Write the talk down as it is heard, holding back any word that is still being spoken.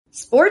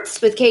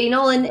Sports with Katie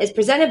Nolan is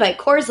presented by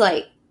Coors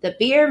Light, the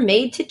beer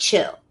made to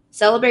chill.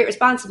 Celebrate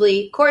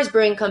responsibly. Coors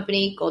Brewing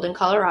Company, Golden,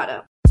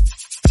 Colorado.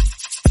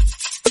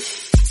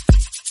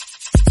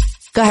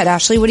 Go ahead,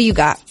 Ashley. What do you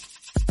got?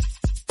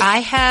 I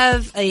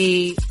have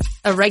a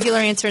regular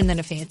answer and then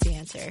a fancy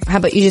answer. How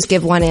about you just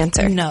give one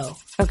answer? No.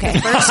 Okay.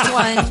 First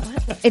one.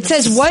 It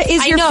says, what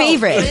is your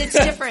favorite? But it's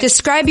different.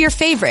 Describe your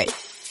favorite.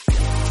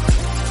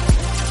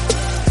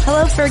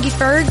 Hello, Fergie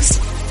Fergs.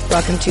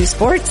 Welcome to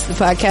Sports, the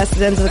podcast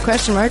that ends with a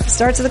question mark,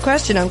 starts with a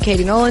question. I'm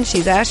Katie Nolan.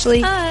 She's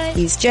Ashley. Hi.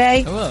 He's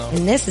Jay. Hello.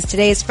 And this is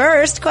today's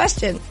first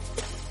question.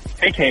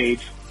 Hey,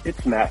 Cage.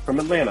 It's Matt from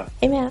Atlanta.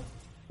 Hey, Matt.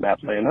 Matt,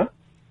 Atlanta.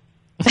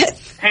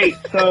 Hey,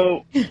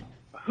 so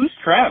who's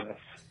Travis?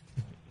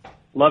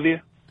 Love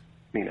you.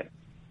 Mean it.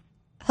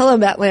 Hello,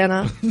 Matt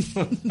Lana.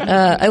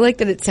 I like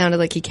that it sounded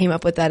like he came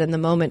up with that in the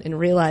moment and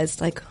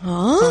realized, like,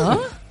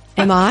 huh?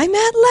 Am I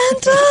Matt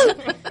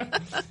Lanta?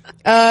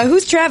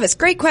 Who's Travis?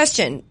 Great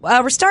question.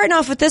 We're starting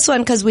off with this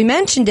one because we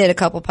mentioned it a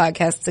couple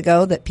podcasts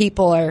ago that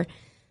people are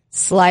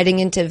sliding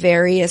into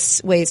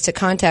various ways to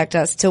contact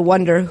us to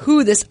wonder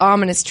who this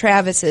ominous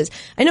Travis is.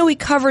 I know we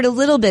covered a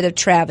little bit of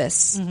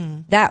Travis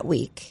that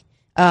week,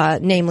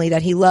 namely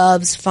that he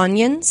loves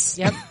Funyuns.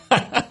 Yep.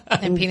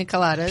 And pina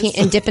coladas.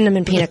 And dipping them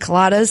in pina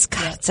coladas.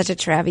 God, it's such a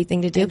Travy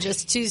thing to do. And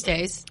just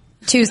Tuesdays.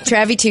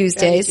 Travy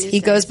Tuesdays. He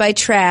goes by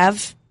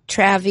Travy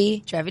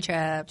Trav.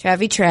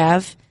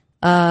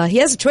 He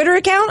has a Twitter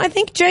account, I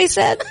think Jay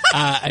said.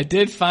 I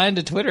did find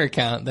a Twitter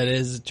account that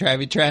is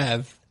Travy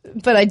Trav.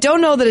 But I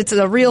don't know that it's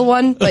a real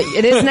one, but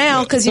it is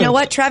now, because you know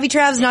what? Travy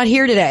Trav's not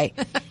here today.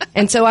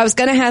 And so I was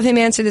going to have him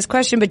answer this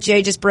question, but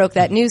Jay just broke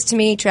that news to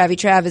me. Travy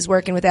Trav is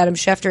working with Adam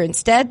Schefter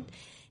instead.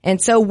 And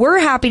so we're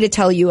happy to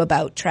tell you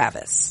about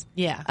Travis.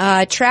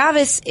 Yeah.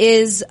 Travis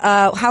is,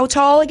 how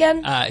tall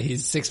again?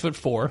 He's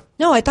 6'4".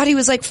 No, I thought he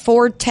was like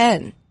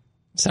 4'10".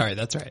 Sorry,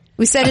 that's right.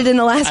 We said it in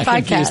the last I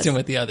podcast. confused him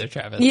with the other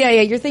Travis. Yeah,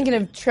 you're thinking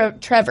of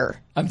Trevor.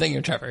 I'm thinking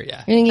of Trevor,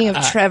 yeah. You're thinking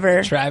of Trevor.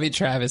 Travy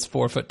Trav is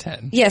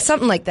 4'10". Yeah,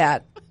 something like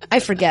that. I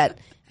forget.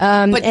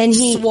 But and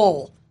he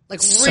swole. Like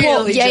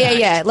really yeah,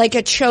 jacked. like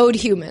a chode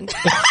human.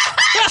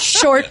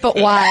 Short but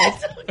wide.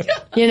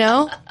 You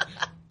know?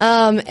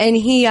 And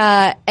he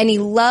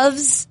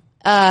loves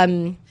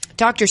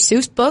Dr.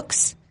 Seuss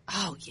books.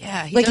 Oh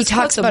yeah. Like he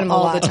talks about them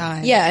all the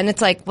time. Yeah, and it's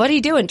like, what are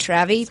you doing,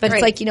 Travy? But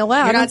it's like, you know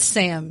what? You're not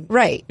Sam.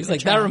 Right. He's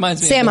like, that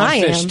reminds me Sam, of I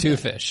one fish, am. two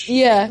fish.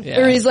 Yeah.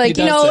 Or he's like,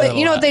 He you does say that a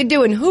know lot. what they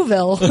do in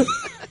Whoville?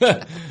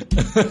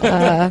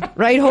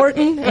 Right,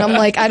 Horton? And I'm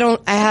like, I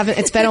haven't,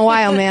 it's been a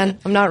while, man.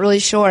 I'm not really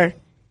sure.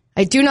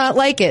 I do not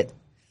like it.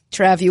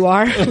 Trav, you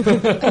are.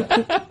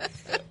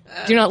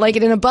 Do not like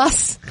it in a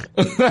bus.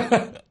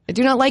 I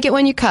do not like it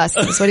when you cuss.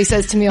 That's what he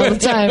says to me all the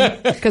time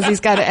because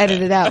he's got to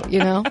edit it out, you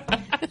know?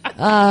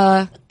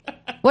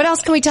 What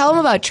else can we tell him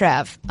about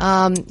Trav?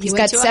 He's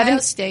got to 7, Ohio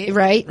State.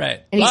 right?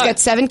 Right. And he's But- got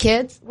 7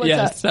 kids. What's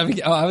up? 7.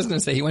 Oh, I was going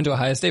to say he went to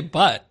Ohio State,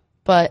 but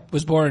But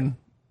was born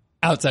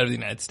outside of the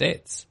United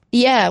States.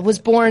 yeah, was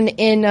born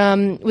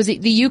in, was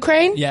it the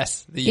Ukraine?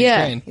 Yes, the Yeah,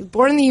 Ukraine. he was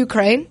born in the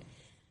Ukraine.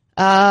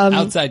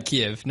 Outside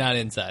Kiev, not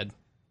inside.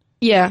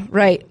 Yeah,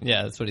 right.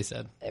 Yeah, that's what he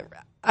said.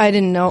 I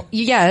didn't know.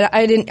 Yeah,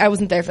 I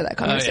wasn't there for that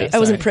conversation. I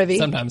wasn't sorry. privy.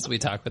 Sometimes we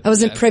talk with I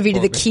wasn't the guy privy to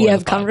the before the Kiev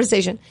pod.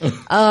 conversation.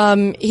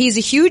 He's a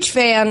huge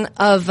fan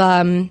of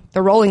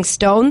the Rolling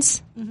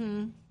Stones.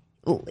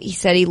 Mm-hmm. He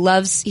said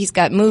he's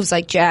got moves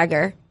like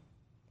Jagger.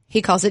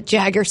 He calls it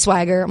Jagger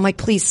swagger. I'm like,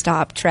 please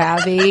stop,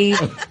 Travy.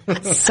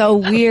 It's so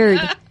weird.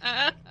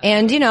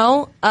 And, you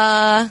know,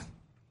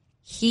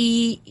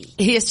 he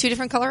has 2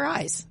 different color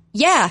eyes.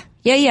 yeah.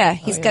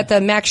 He's got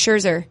the Max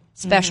Scherzer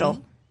special.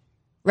 Mm-hmm.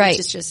 Right.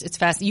 It's just, it's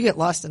fast. You get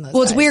lost in those.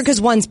 Well, it's eyes. weird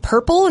because one's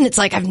purple and it's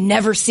like, I've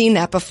never seen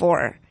that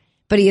before.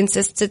 But he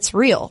insists it's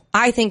real.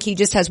 I think he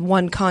just has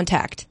one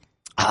contact.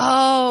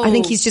 Oh. I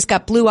think he's just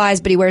got blue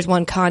eyes, but he wears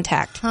one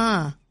contact.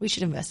 Huh. We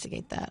should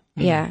investigate that.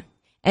 Yeah.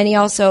 And he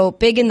also,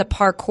 big in the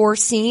parkour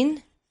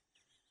scene.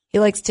 He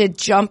likes to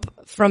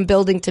jump from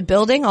building to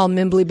building, all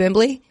mimbly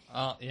bimbly.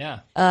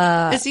 Yeah.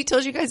 Has he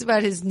told you guys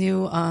about his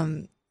new,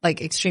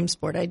 like extreme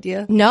sport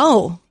idea?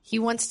 No. He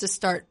wants to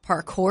start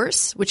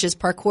parkour, which is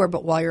parkour,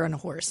 but while you're on a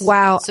horse.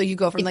 Wow. So you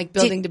go from like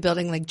building to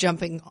building, like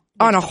jumping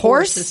On like a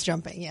horse? Is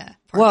jumping, yeah.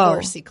 Whoa.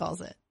 Parkour, he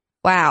calls it.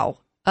 Wow.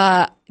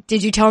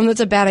 Did you tell him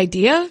that's a bad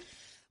idea?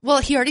 Well,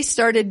 he already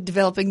started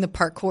developing the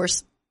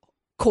parkour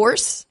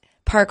course.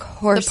 Park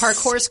horse. The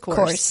parkour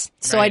course.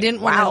 So Right. I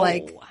didn't want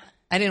to Wow.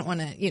 I didn't want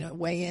to,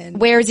 weigh in.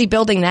 Where is he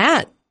building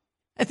that?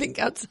 I think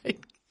outside.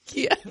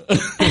 Yeah. Yeah,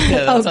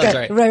 that sounds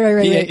Okay. right.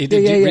 Right. He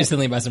did Yeah.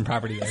 recently buy some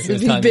property there. He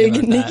was He's telling me big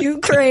about in the that.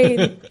 Ukraine.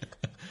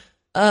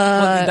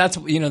 Well, that's,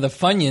 the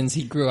Funyuns,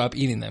 he grew up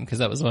eating them because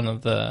that was one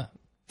of the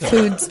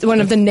Foods,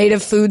 one of the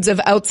native foods of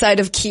outside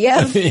of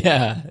Kiev.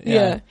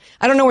 yeah.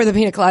 I don't know where the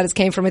pina coladas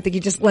came from. I think he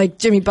just like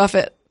Jimmy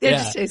Buffett. They Yeah.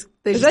 just taste-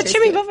 they Is just that taste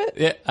Jimmy good.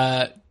 Buffett?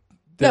 Yeah,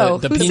 No,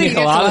 the who's Pina singing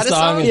Colada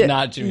song is Yeah.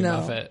 not Jimmy No.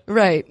 Buffett.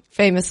 Right,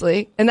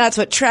 famously. And that's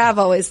what Trav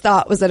always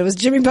thought, was that it was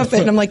Jimmy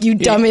Buffett. And I'm like, you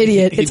dumb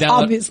idiot. It's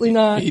obviously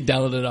not. He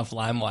downloaded it off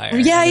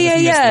LimeWire. Yeah, and it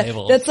was yeah.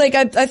 mislabeled. That's like,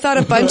 I thought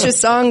a bunch of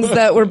songs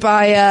that were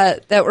by,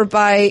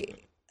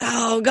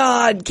 oh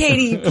God,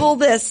 Katie, pull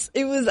this.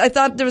 I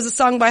thought there was a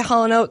song by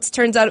Hall & Oates.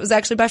 Turns out it was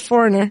actually by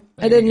Foreigner.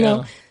 I didn't you go.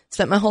 know.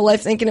 Spent my whole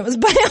life thinking it was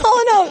by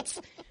Hall & Oates.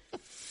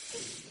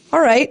 All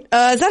right. Is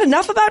that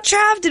enough about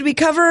Trav? Did we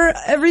cover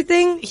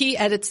everything? He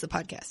edits the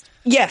podcast.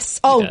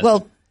 Yes. Oh, does.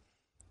 well,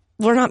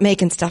 we're not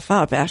making stuff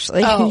up,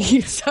 Ashley. Oh,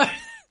 He sorry.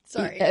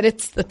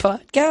 edits the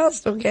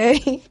podcast,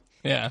 okay?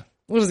 Yeah.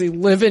 What does he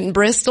live in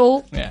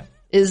Bristol? Yeah.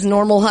 Is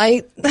normal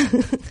height?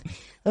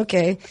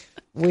 Okay.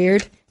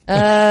 Weird.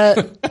 All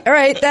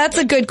right. That's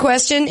a good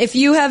question. If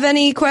you have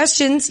any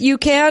questions, you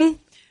can.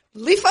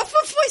 Leave off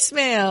a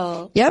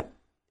voicemail. Yep.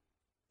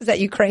 Is that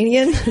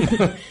Ukrainian?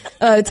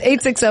 It's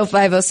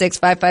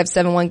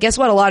 860-506-5571. Guess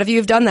what? A lot of you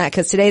have done that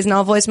because today's an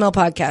all voicemail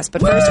podcast.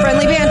 But first,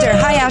 friendly banter.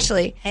 Hi,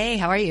 Ashley. Hey,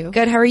 how are you?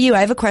 Good. How are you? I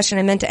have a question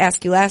I meant to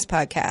ask you last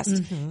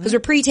podcast because we're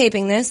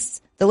pre-taping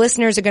this. The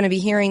listeners are going to be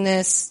hearing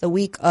this the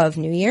week of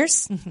New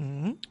Year's, which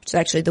is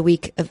actually the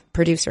week of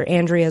producer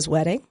Andrea's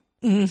wedding.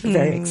 Which I'm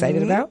very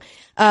excited about.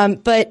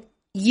 But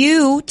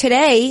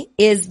today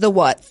is the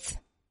what?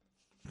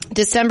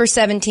 December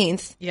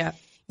 17th. Yeah.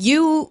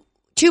 You,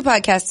 2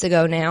 podcasts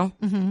ago now,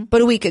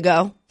 but a week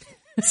ago,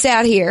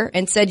 sat here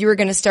and said you were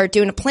going to start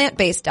doing a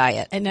plant-based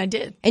diet. And I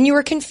did. And you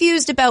were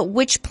confused about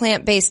which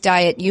plant-based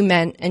diet you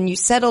meant, and you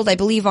settled, I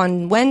believe,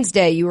 on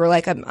Wednesday. You were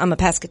like, I'm a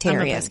pescatarian.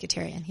 I'm a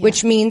pescatarian. Yeah.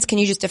 Which means, can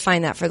you just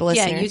define that for the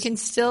listeners? Yeah, you can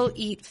still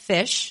eat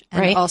fish and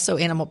Right. also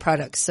animal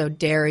products, so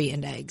dairy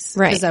and eggs.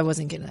 Right. Because I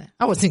wasn't gonna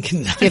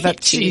give up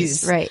eat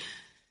cheese. Right.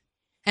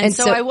 And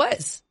so I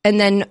was. And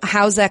then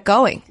how's that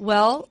going?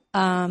 Well,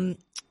 I'll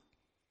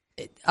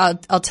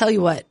tell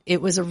you what.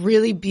 It was a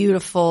really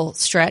beautiful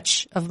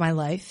stretch of my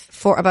life.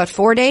 For about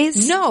 4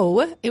 days?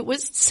 No, it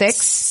was 6?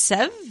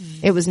 7.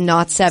 It was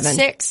not 7.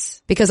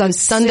 6. Because on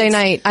Sunday 6.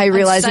 night, I On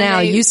realize now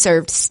Sunday, you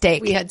served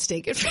steak. We had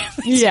steak at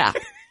family. Yeah.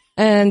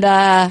 And,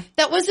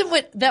 That wasn't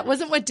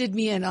what did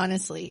me in,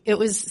 honestly. It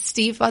was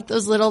Steve bought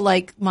those little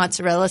like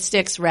mozzarella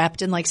sticks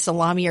wrapped in like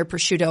salami or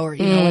prosciutto or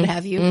what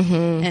have you.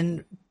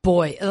 And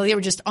boy, they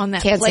were just on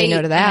that Can't say plate. no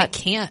to and that. I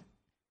can't.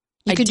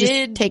 you I could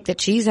did. just take the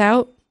cheese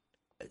out.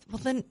 Well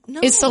then,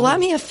 no. Is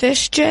salami a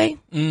fish, Jay?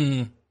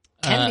 Can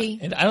be.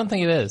 I don't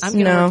think it is. I'm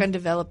going to No. work on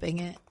developing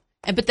it.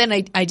 But then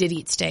I did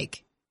eat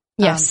steak.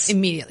 Yes.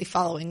 Immediately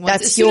following.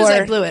 That's as soon as I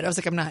your- blew it, I was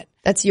like, I'm not.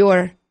 That's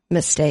your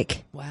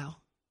mistake. Wow.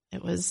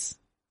 It was.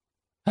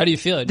 How do you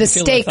feel? Do The you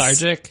feel steaks.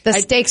 lethargic? The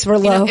steaks were You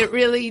low. know,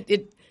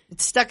 it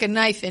stuck a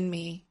knife in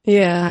me.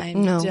 Yeah.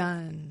 I'm no.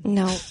 done.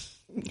 No.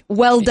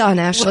 Well done,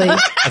 Ashley. I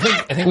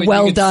think what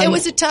Well you could, done. It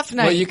was a tough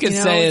night. What you could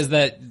know? say is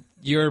that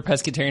your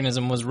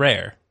pescatarianism was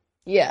rare.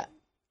 Yeah.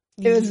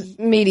 It was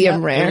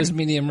medium It rare. was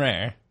medium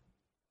rare.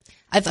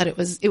 I thought it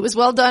was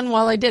well done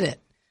while I did it.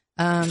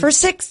 For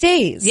 6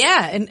 days.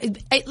 Yeah,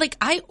 and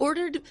I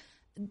ordered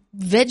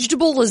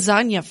vegetable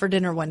lasagna for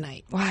dinner one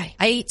night. Why?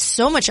 I ate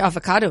so much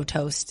avocado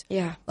toast.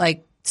 Yeah.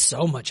 Like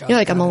so much. You're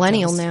like a avocado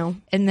millennial toast. now.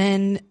 And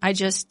then I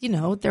just,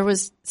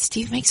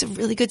 Steve makes a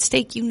really good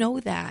steak. You know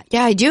that.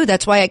 Yeah, I do.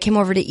 That's why I came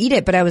over to eat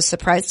it, but I was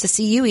surprised to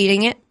see you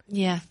eating it.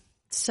 Yeah.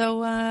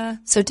 So,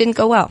 So it didn't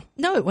go well.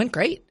 no, it went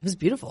great. It was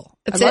beautiful.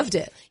 That's I loved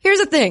it. Here's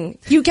the thing.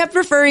 You kept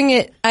referring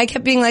it. I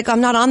kept being like, I'm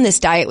not on this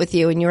diet with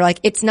you. And you were like,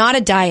 it's not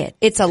a diet.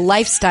 It's a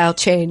lifestyle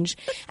change.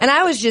 And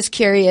I was just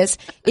curious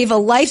if a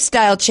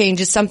lifestyle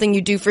change is something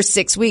you do for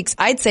 6 weeks.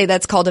 I'd say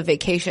that's called a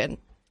vacation.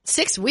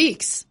 6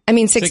 weeks. I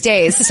mean, 6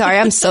 days. Sorry.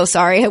 I'm so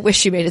sorry. I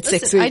wish you made it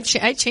 6 Listen, weeks.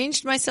 I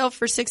changed myself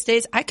for 6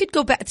 days. I could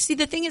go back. See,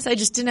 the thing is, I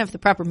just didn't have the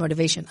proper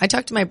motivation. I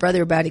talked to my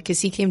brother about it because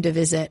he came to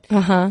visit.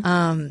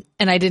 And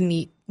I didn't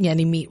eat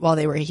any meat while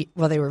they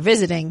were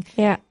visiting.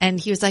 Yeah. And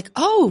he was like,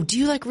 "Oh, do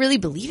you like really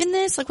believe in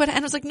this? Like what?" And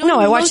I was like, "No, No,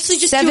 I I'm watched mostly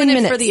just 7 doing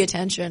minutes. it for the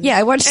attention." Yeah,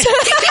 I watched. Attention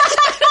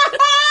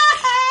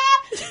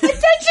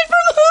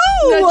from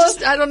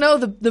who? I don't know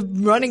the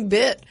running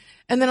bit.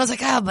 And then I was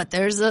like, but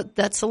there's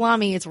that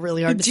salami. It's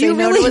really hard to Do say you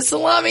no really, to a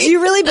salami. do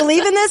you really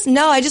believe in this?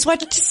 No, I just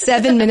watched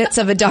 7 minutes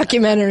of a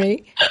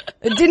documentary.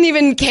 I didn't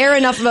even care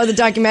enough about the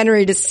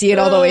documentary to see it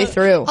all the way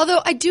through. Although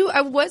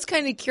I was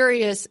kind of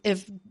curious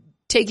if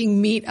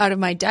taking meat out of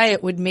my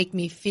diet would make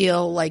me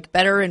feel like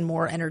better and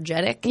more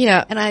energetic.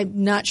 Yeah. And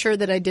I'm not sure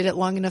that I did it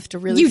long enough to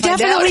really You find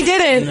definitely out.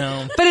 didn't.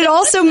 No. But it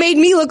also made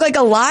me look like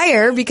a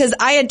liar because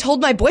I had told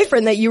my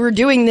boyfriend that you were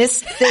doing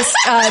this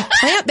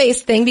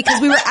plant-based thing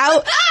because we were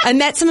out. I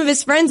met some of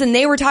his friends and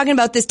they were talking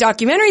about this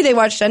documentary they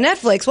watched on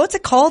Netflix. What's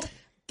it called?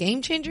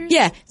 Game changers?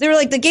 Yeah, they were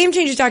like the Game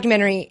Changers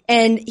documentary,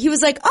 and he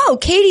was like, "Oh,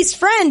 Katie's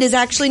friend is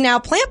actually now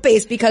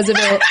plant-based because of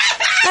it."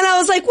 And I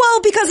was like, "Well,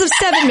 because of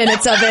 7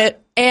 minutes of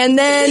it." And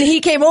then he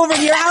came over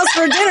to your house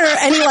for dinner,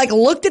 and he like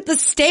looked at the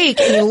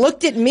steak, and he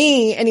looked at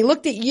me, and he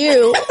looked at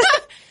you,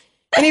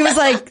 And he was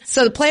like,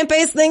 so the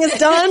plant-based thing is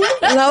done?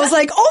 And I was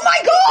like, oh my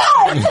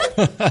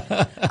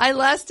God! I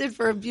lasted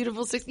for a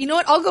beautiful 6. You know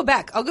what? I'll go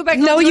back.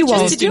 No, you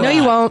won't. To do No, it.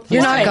 you won't.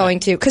 You're not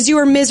going to. Because you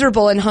were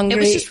miserable and hungry.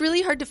 It was just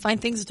really hard to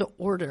find things to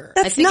order.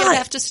 That's I think not- I'd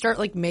have to start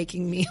like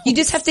making meals. You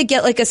just have to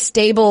get like a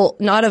stable,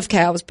 not of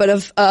cows, but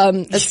of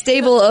a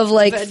stable of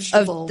like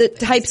Vegetable of the things.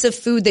 types of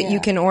food that you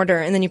can order,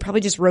 and then you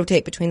probably just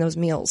rotate between those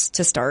meals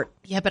to start.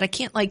 Yeah, but I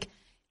can't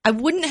I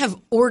wouldn't have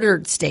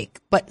ordered steak,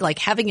 but like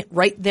having it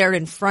right there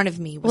in front of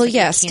me. Was Well, like,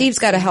 yeah, I can't Steve's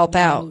got to say help no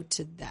out.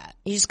 to that.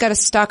 You just got to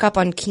stock up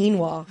on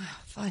quinoa.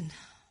 Fun.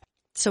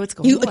 So it's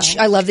going well.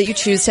 I love that you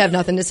choose to have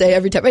nothing to say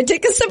every time I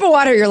take a sip of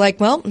water. You're like,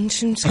 well, I'm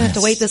just gonna have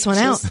to wait this one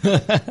out.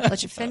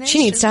 Let you finish. She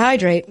needs to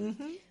hydrate.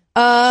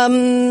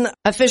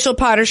 Official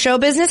Potter Show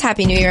business.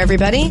 Happy New Year,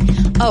 everybody.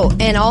 Oh,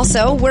 and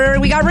also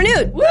we got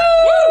renewed. Woo!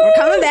 We're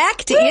coming back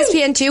to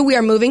ESPN2. We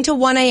are moving to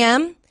 1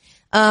 a.m.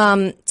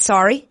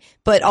 Sorry,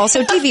 but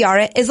also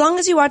DVR it. As long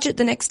as you watch it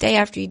the next day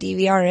after you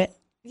DVR it.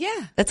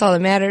 Yeah, That's all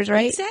that matters,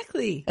 right?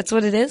 exactly. That's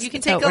what it is. You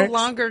can That's how take it a works.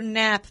 longer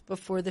nap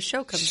before the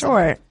show comes on.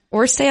 Sure.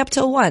 Or stay up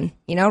till 1,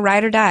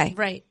 ride or die.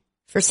 Right.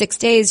 For 6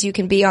 days, you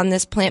can be on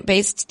this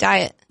plant-based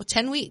diet. Well,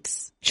 10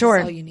 weeks. Sure.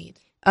 That's all you need.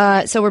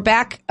 So we're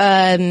back,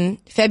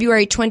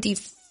 February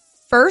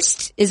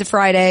 21st is a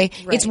Friday.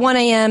 Right. It's 1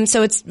 a.m.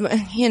 So it's,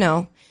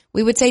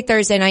 we would say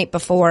Thursday night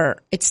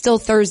before. It's still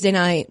Thursday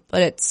night,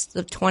 but it's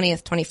the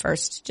 20th,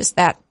 21st. Just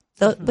that,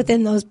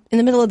 within those, in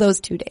the middle of those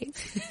 2 days.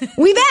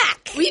 We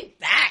back!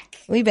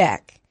 We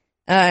back.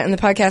 And the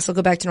podcast will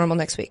go back to normal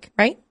next week,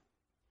 right?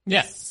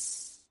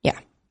 Yes. Yeah.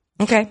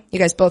 Okay. You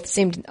guys both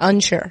seemed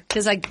unsure.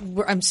 Because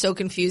I'm so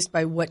confused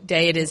by what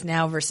day it is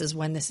now versus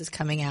when this is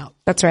coming out.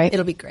 That's right.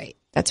 It'll be great.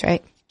 That's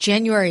right.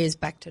 January is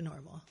back to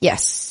normal.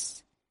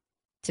 Yes.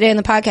 Today on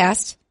the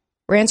podcast,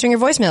 we're answering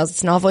your voicemails.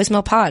 It's an all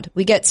voicemail pod.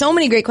 We get so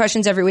many great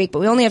questions every week, but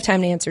we only have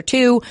time to answer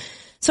 2.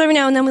 So every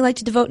now and then we like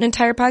to devote an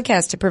entire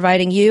podcast to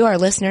providing you, our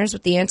listeners,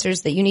 with the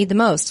answers that you need the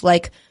most.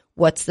 Like,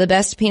 what's the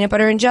best peanut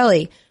butter and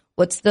jelly?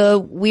 What's the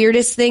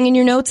weirdest thing in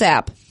your notes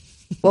app?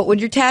 What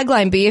would your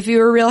tagline be if you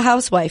were a real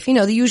housewife?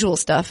 The usual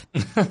stuff.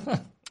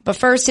 But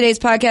first, today's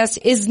podcast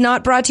is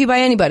not brought to you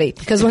by anybody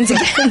because once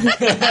again,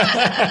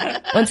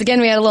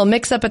 we had a little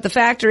mix up at the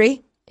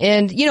factory.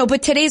 And,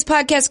 but today's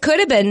podcast could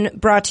have been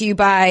brought to you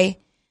by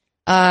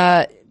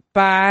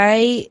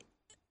Rawlings,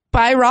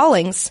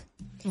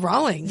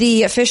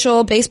 the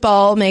official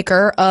baseball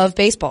maker of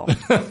baseball.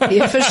 The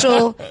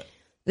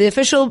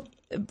official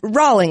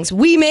Rawlings.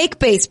 We make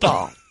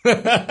baseball. We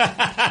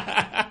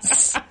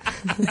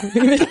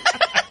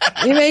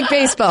make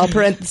baseball,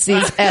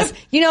 parentheses, S.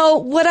 When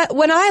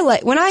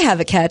I have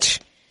a catch,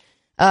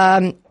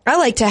 I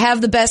like to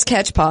have the best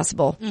catch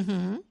possible.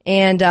 Mm-hmm.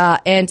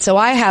 And so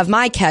I have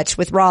my catch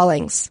with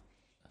Rawlings.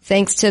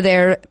 Thanks to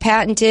their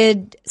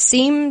patented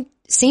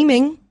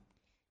seaming,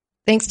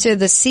 thanks to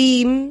the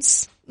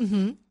seams,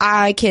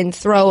 I can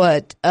throw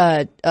a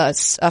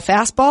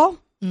fastball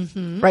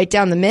right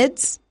down the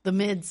mids. The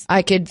mids.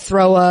 I could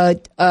throw a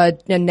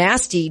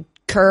nasty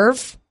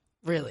curve.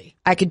 Really?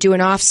 I could do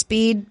an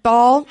off-speed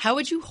ball. How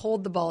would you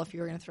hold the ball if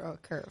you were going to throw a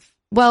curve?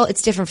 Well,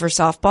 it's different for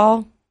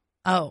softball.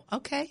 Oh,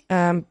 okay.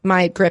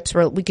 My grips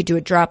we could do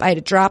a drop. I had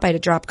a drop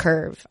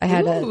curve. I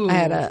had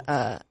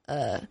a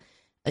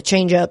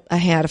change up. I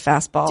had a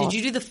fastball. Did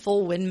you do the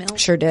full windmill?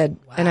 Sure did.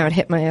 Wow. And I would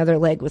hit my other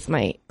leg with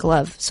my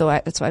glove. So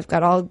that's why I've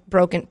got all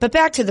broken. But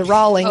back to the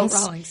Rawlings.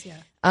 Oh, Rawlings, yeah.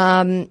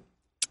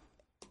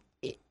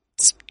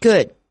 It's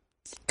good.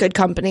 Good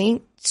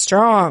company.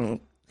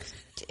 Strong.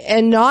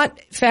 And not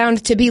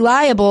found to be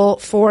liable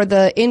for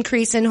the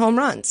increase in home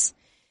runs.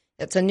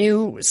 It's a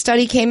new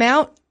study came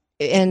out,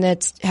 and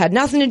it's had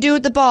nothing to do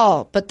with the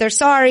ball. But they're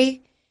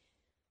sorry.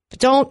 But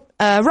don't,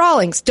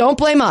 Rawlings, don't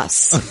blame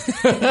us.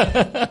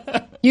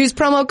 Use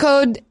promo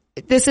code,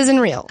 this isn't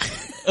real.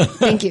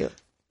 Thank you.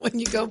 When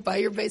you go buy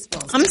your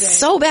baseballs. I'm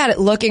so bad at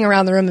looking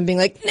around the room and being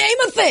like, name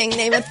a thing,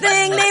 name a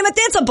thing, name it.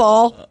 It's a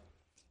ball.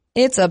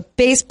 It's a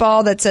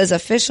baseball that says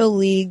official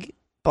league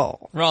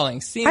ball.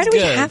 Rawlings, seems Why do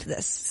good. we have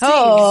this? Seems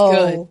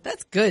good.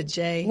 That's good,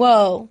 Jay.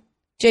 Whoa.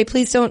 Jay,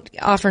 please don't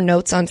offer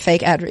notes on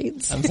fake ad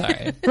reads. I'm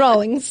sorry.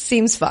 Rawlings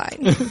seems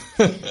fine.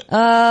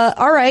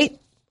 All right.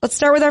 Let's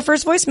start with our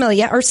first voicemail.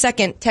 Yeah, or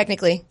second,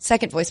 technically.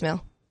 Second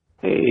voicemail.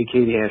 Hey,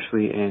 Katie,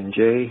 Ashley, and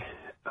Jay,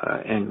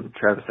 and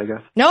Travis, I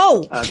guess.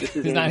 No! This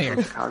is He's not Andy here.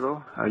 from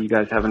Chicago. You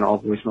guys have an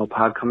all-voicemail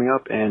pod coming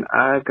up, and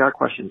I've got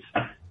questions.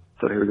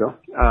 So here we go.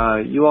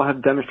 You all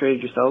have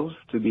demonstrated yourselves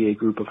to be a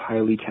group of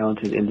highly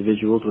talented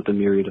individuals with a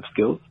myriad of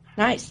skills.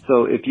 Nice.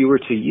 So if you were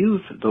to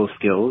use those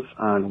skills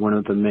on one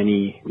of the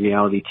many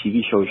reality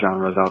TV show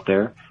genres out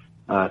there,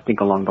 think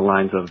along the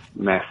lines of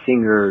Masked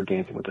Singer,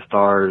 Dancing with the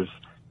Stars,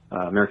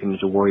 American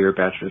Ninja Warrior,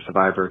 Bachelor,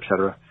 Survivor,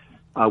 etc.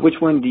 Which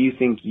one do you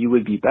think you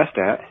would be best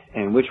at,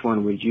 and which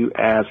one would you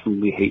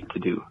absolutely hate to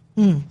do?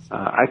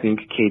 I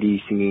think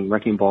Katie singing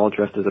Wrecking Ball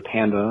dressed as a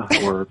panda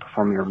or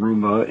performing a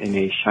Roomba in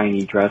a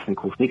shiny dress and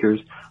cool sneakers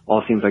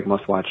all seems like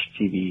must-watch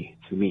TV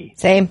to me.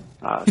 Same.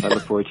 So I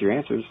look forward to your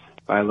answers.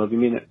 Bye, love you,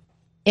 mean it.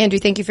 Andrew,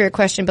 thank you for your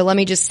question, but let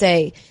me just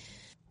say,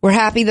 We're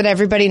happy that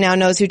everybody now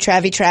knows who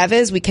Travie Trav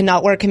is. We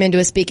cannot work him into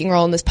a speaking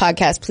role in this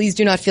podcast. Please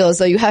do not feel as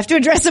though you have to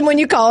address him when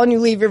you call and you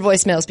leave your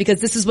voicemails, because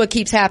this is what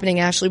keeps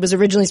happening. Ashley was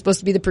originally supposed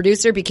to be the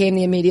producer, became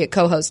the immediate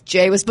co-host.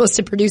 Jay was supposed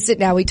to produce it.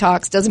 Now he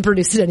talks, doesn't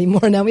produce it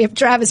anymore. Now we have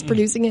Travis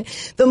producing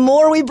it. The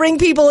more we bring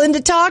people in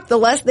to talk, the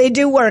less they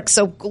do work.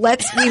 So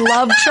we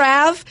love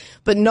Trav,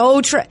 but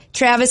no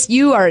Travis,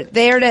 you are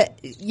there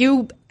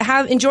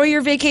enjoy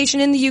your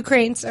vacation in the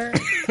Ukraine, sir.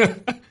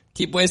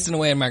 Keep wasting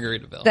away in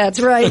Margaritaville.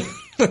 That's right.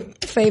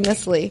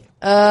 Famously.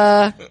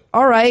 All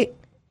right.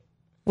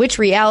 Which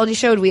reality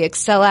show would we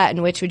excel at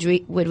and which would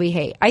we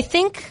hate? I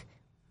think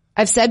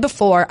I've said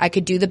before I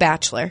could do The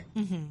Bachelor.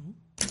 Mm-hmm.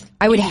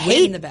 I would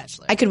hate The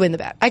Bachelor. I could win The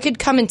Bachelor. I could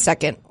come in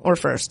second or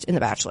first in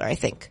The Bachelor, I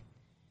think.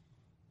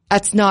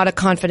 That's not a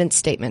confidence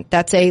statement.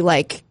 That's a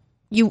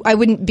I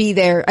wouldn't be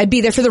there. I'd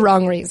be there for the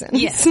wrong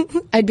reasons. Yeah.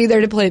 I'd be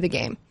there to play the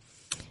game.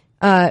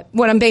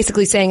 What I'm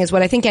basically saying is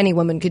what I think any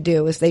woman could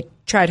do if they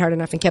tried hard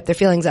enough and kept their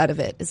feelings out of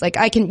it. It's like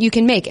you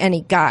can make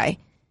any guy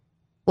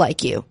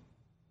like you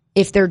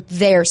if they're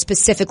there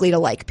specifically to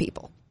like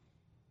people.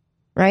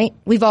 Right?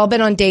 We've all been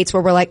on dates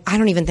where we're like, I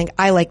don't even think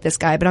I like this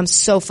guy, but I'm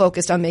so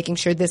focused on making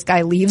sure this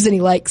guy leaves and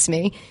he likes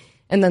me.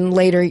 And then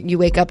later you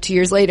wake up 2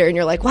 years later and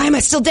you're like, why am I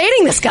still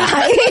dating this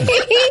guy?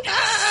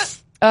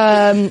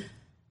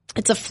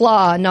 It's a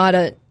flaw, not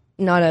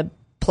a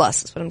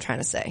plus is what I'm trying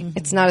to say. Mm-hmm.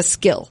 It's not a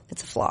skill.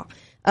 It's a flaw.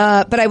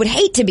 But I would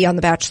hate to be on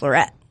The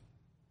Bachelorette.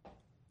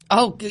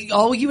 Oh,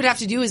 all you would have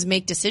to do is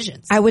make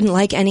decisions. I wouldn't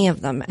like any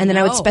of them. And then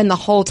I would spend the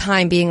whole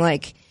time being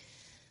like,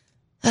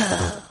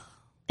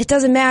 it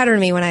doesn't matter to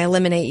me when I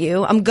eliminate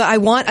you.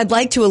 I'd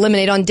like to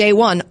eliminate on day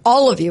one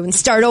all of you and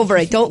start over.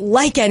 I don't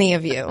like any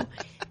of you.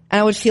 And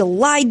I would feel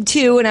lied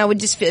to, and I would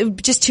just feel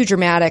just too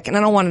dramatic, and I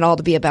don't want it all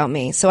to be about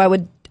me. So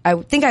I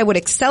think I would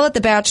excel at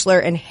The Bachelor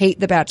and hate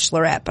The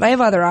Bachelorette, but I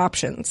have other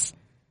options.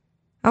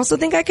 I also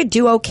think I could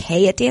do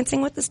okay at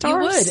Dancing with the Stars.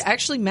 You would.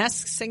 Actually,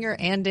 Masked Singer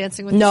and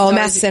Dancing with the No, Stars.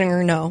 Masked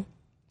Singer, no.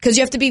 Because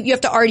you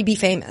have to already be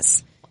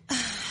famous.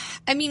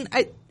 I mean,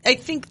 I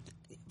think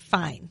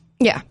fine.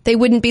 Yeah. They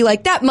wouldn't be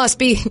like,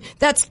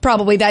 that's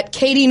probably that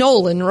Katie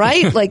Nolan,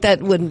 right? Like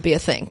that wouldn't be a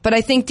thing. But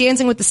I think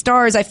Dancing with the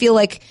Stars, I feel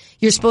like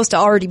you're supposed to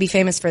already be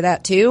famous for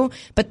that too.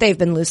 But they've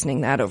been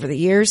loosening that over the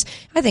years.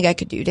 I think I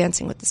could do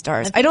Dancing with the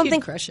Stars. I don't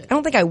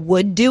think I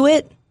would do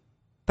it,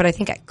 but I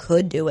think I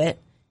could do it.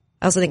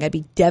 I also think I'd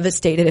be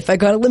devastated if I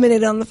got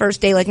eliminated on the first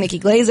day like Nikki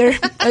Glaser.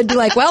 I'd be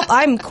like, well,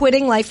 I'm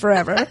quitting life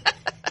forever.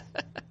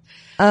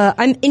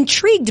 I'm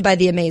intrigued by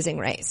The Amazing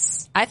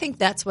Race. I think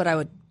that's what I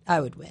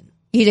would win.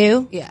 You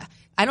do? Yeah.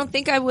 I don't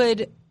think I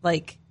would,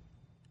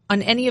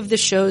 on any of the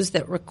shows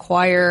that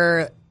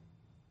require,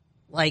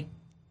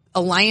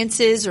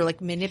 alliances or,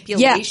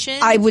 manipulation. Yeah,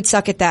 I would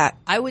suck at that.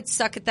 I would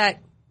suck at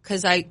that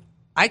because I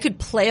could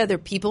play other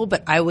people,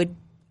 but I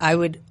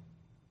would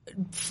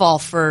fall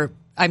for...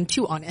 I'm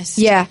too honest.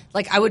 Yeah.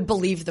 I would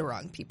believe the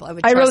wrong people.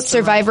 I wrote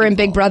Survivor and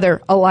Big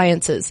Brother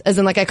alliances, as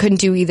in I couldn't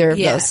do either of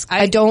those.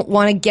 I don't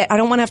want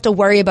to have to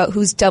worry about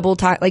who's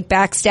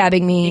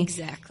backstabbing me.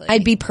 Exactly.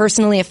 I'd be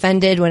personally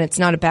offended when it's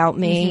not about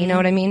me. Mm-hmm. You know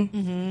what I mean?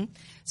 Mm-hmm.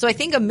 So I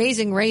think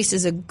Amazing Race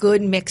is a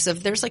good mix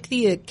of, there's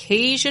the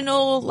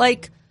occasional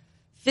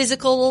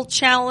physical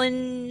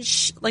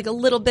challenge, a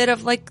little bit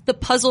of the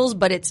puzzles,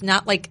 but it's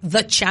not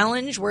the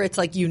challenge where it's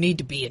you need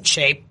to be in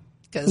shape.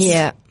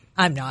 Because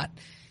I'm not.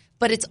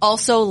 But it's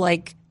also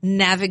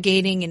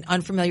navigating in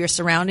unfamiliar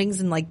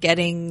surroundings and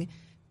getting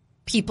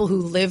people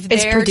who live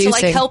there to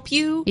help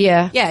you.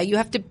 Yeah. Yeah. You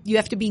have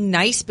to be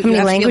nice, but how you many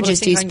have languages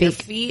to be able to do you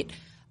think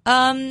on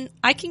your feet.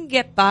 I can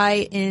get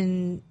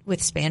by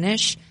with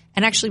Spanish,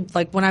 and actually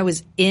when I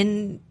was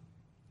in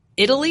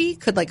Italy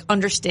could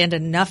understand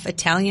enough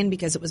Italian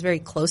because it was very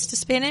close to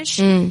Spanish.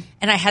 And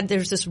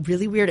there's this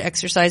really weird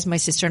exercise my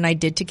sister and I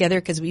did together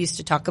because we used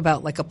to talk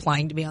about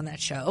applying to be on that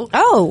show.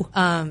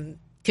 Oh.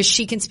 Because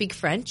she can speak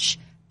French,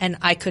 and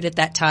I could at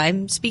that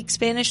time speak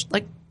Spanish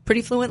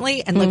pretty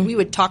fluently, and we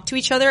would talk to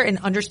each other and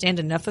understand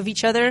enough of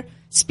each other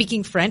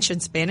speaking French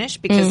and Spanish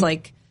because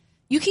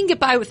you can get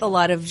by with a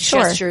lot of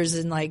gestures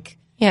and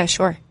yeah,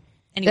 sure.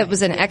 Anyway, that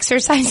was an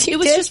exercise you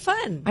did? It was just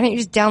fun. Why didn't you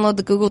just download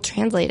the Google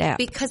Translate app?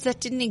 Because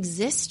that didn't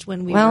exist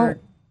when we were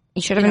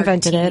you should have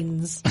invented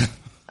it.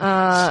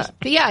 But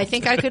yeah, I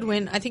think I could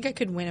win. I think I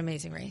could win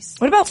Amazing Race.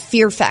 What about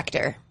Fear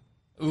Factor?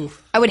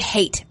 Oof. I would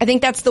hate. I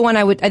think that's the one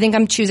I think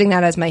I'm choosing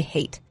that as my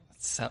hate.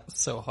 Sounds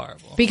so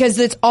horrible. Because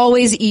it's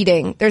always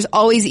eating. There's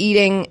always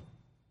eating,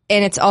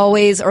 and it's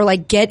always, or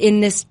get in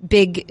this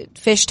big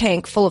fish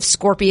tank full of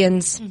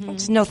scorpions. Mm-hmm.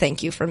 Just no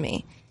thank you from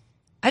me.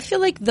 I feel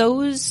like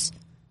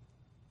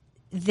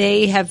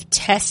they have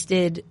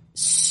tested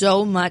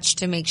so much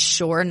to make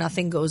sure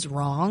nothing goes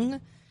wrong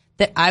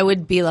that I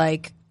would be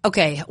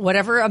okay,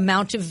 whatever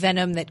amount of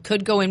venom that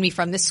could go in me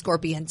from this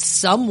scorpion,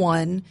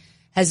 someone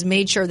has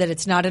made sure that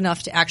it's not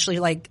enough to actually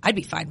I'd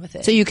be fine with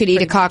it. So you could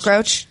eat a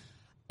cockroach?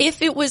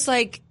 If it was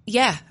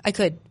yeah, I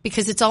could,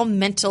 because it's all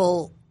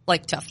mental.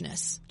 like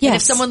toughness. Yes. And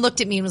if someone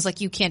looked at me and was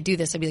like, "You can't do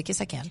this," I'd be like, "Yes,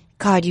 I can."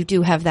 God, you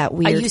do have that I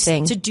weird used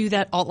thing. to do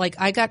that all. Like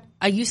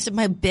I used to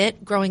my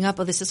bit growing up.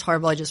 Oh, this is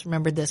horrible. I just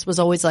remembered this was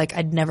always like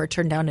I'd never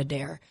turn down a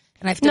dare.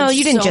 And I've done No,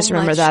 you didn't so just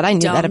remember much that. I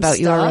knew dumb that about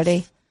you stuff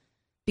already.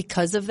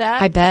 because of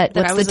that. I bet. that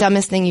What's I the was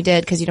dumbest thing you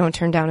did because you don't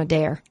turn down a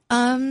dare?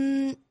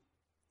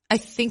 I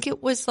think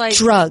it was like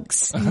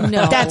Drugs.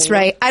 No, That's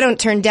right. I don't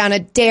turn down a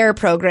dare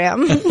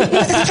program.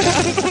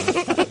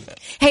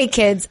 Hey,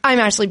 kids. I'm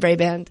Ashley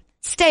Braband.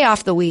 Stay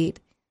off the weed.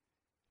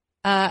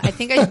 I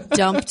think I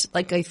dumped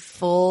like a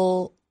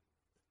full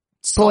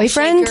salt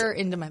Boyfriend? shaker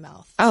into my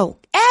mouth. Oh,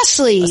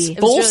 Ashley. It was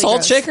Full really salt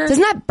gross. shaker?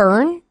 Doesn't that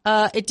burn?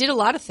 It did a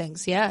lot of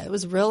things. Yeah, it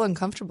was real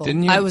uncomfortable.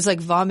 Didn't you- I was like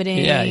vomiting.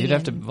 Yeah, you'd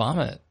have to and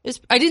vomit.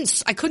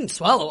 I couldn't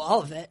swallow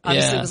all of it.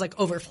 Obviously, Yeah. it was like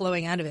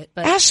overflowing out of it.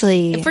 But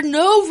Ashley. and for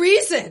no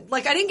reason.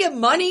 Like I didn't get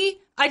money.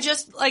 I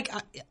just like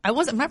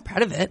I'm not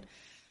proud of it.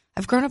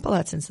 I've grown up a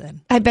lot since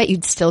then. I bet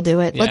you'd still do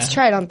it. Yeah. Let's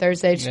try it on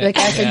Thursday. Just be like,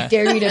 I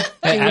dare you to do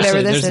Hey, whatever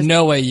Ashley, this there's is.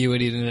 no way you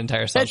would eat an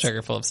entire salt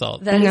shaker full of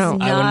salt. That is No.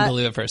 not, I wouldn't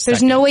believe it for a There's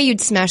second. no way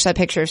you'd smash that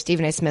picture of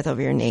Stephen A. Smith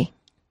over your knee.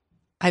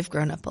 I've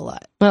grown up a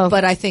lot. Oh.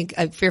 But I think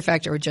Fear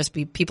Factor would just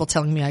be people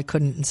telling me I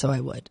couldn't, and so I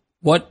would.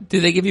 What do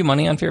they give you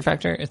money on Fear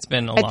Factor? It's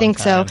been a long I think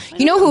time. so.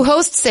 You know who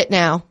hosts it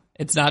now?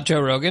 It's not Joe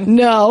Rogan.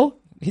 No.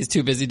 He's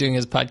too busy doing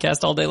his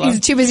podcast all day long.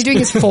 He's too busy doing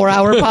his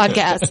 4-hour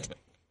podcast,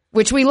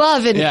 which we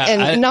love. And, Yeah,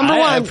 and number I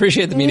one.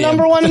 appreciate the medium.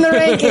 Number one in the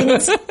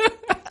rankings.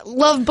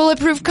 Love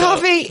Bulletproof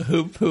Coffee.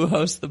 Who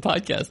hosts the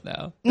podcast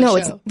now? No,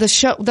 it's the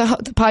show. The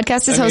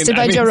podcast is I mean- hosted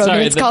by I mean, Joe Rogan.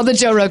 sorry, It's the- called the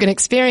Joe Rogan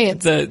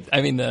Experience.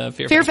 The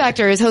Fear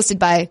Factor is hosted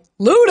by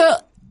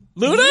Luda.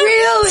 Luda?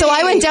 Really? So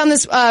I went down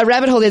this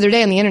rabbit hole the other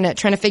day on the internet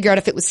trying to figure out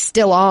if it was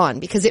still on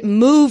because it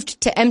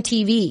moved to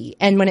MTV.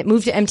 And when it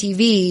moved to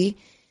MTV,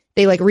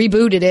 they like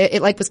rebooted it.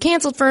 It like was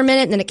canceled for a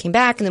minute and then it came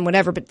back and then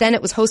whatever. But then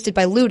it was hosted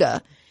by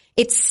Luda.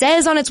 It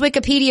says on its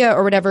Wikipedia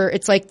or whatever,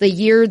 it's like the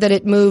year that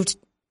it moved.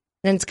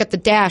 Then it's got the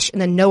dash and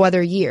then no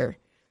other year,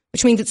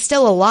 which means it's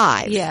still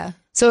alive. Yeah.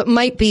 So it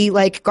might be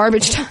like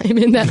garbage time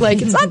in that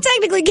like it's not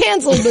technically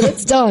canceled, but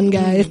it's done,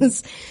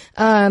 guys.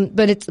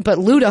 But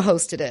Luda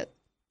hosted it.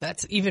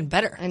 That's even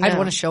better. I know. I'd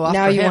want to show off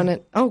Now for you him. want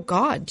to? Oh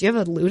God, do you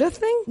have a Luda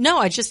thing?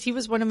 No, he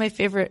was one of my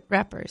favorite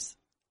rappers.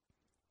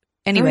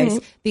 Anyways,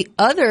 the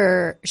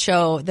other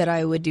show that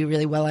I would do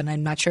really well, and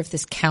I'm not sure if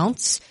this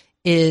counts,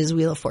 is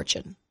Wheel of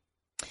Fortune.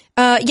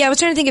 Yeah, I was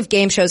trying to think if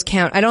game shows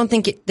count. I don't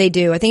think they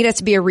do. I think it has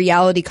to be a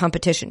reality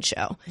competition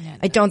show. Yeah,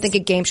 I don't think a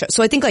game show.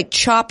 So I think like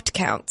Chopped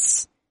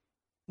counts.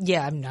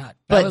 Yeah, I'm not.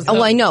 But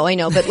I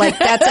know, but like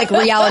that's like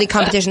reality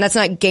competition. That's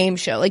not game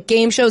show. Like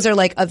game shows are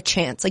like of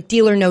chance. Like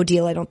Deal or No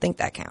Deal. I don't think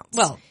that counts.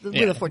 Well, the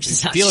Wheel of Fortune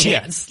is not Deal,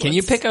 chance. Can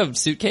you pick a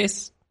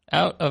suitcase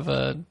out of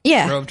a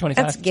yeah, row of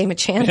 25? that's a game of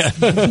chance.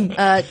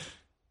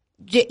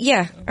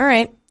 Yeah. All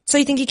right. So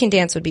you think You Can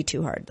Dance would be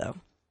too hard though?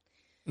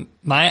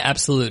 My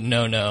absolute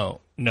no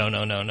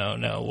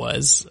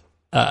was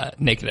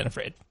Naked and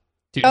Afraid.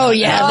 Oh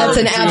yeah, that's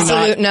an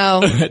absolute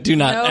no. Do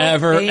not No,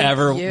 ever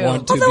thank you.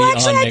 want to Although be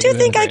actually, on I Naked do and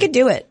think I Afraid. could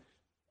do it.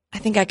 I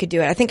think I could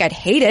do it. I think I'd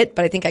hate it,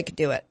 but I think I could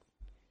do it.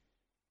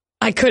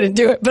 I couldn't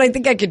do it, but I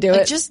think I could do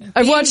it. Just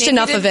I've being watched naked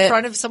enough of in it.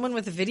 front of someone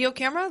with a video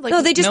camera. Like,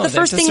 No, they No, the they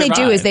first have to thing they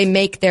do is survive.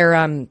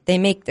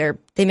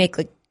 they make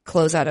like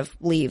clothes out of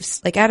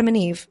leaves, like Adam and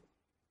Eve.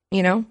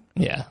 You know,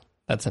 Yeah,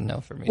 that's a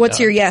no for me. what's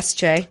dog. your yes,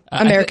 Jay?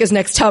 I America's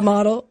Next Top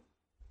Model.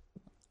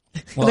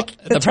 Well,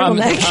 the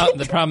turtleneck?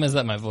 the problem is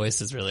that my voice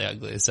is really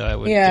ugly, so I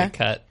would Yeah. get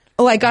cut.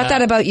 Oh, I got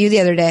that about you the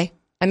other day.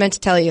 I meant to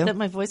tell you. that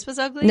my voice was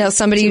ugly. No,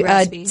 somebody Too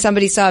raspy?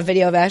 somebody saw a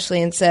video of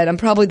Ashley and said, "I'm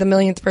probably the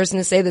millionth person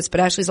to say this, but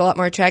Ashley's a lot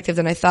more attractive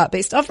than I thought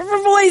based off of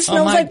her voice." And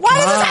I was my like, "Why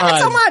does this happen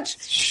so God.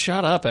 much?"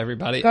 Shut up,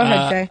 everybody. Go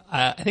ahead, Jay.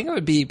 I think I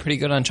would be pretty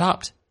good on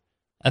Chopped.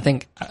 I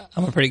think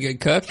I'm a pretty good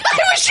cook. I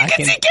wish you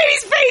could see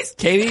Katie's face.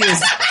 Katie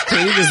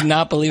does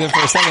not believe it for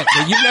a second.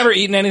 But you've never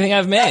eaten anything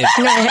I've made.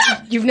 No,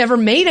 you've never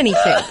made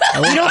anything.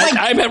 You don't like.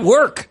 I'm at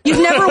work. You've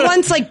never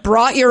once like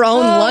brought your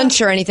own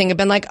lunch or anything and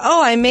been like,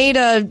 "Oh, I made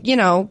a," you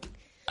know,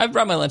 I've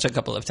brought my lunch a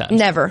couple of times.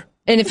 never.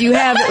 And if you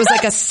have, it was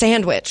like a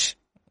sandwich.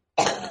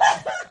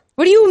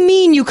 What do you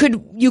mean you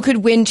could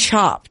win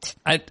Chopped?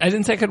 I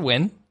didn't say I could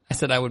win. I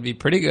said I would be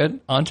pretty good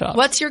on Chopped.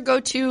 What's your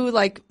go-to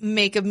like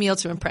make a meal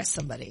to impress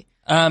somebody?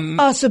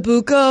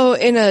 Ossobuco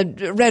in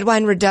a red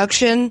wine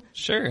reduction.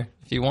 Sure,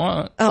 if you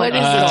want. Oh, What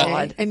is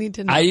God. it? I need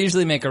to know. I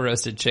usually make a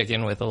roasted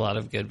chicken with a lot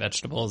of good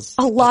vegetables.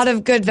 A lot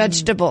of good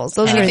vegetables.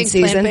 Those are in Anything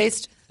season.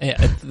 plant-based?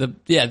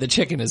 Yeah, the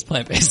chicken is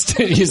plant based.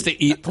 It used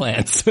to eat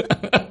plants.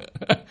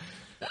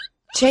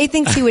 Jay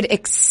thinks he would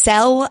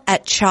excel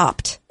at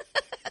Chopped.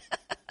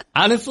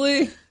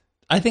 Honestly,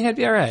 I think I'd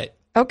be all right.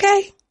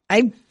 Okay.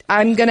 I'm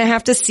going to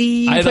have to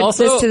see you put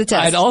this to the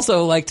test. I'd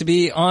also like to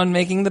be on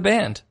Making the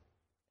Band.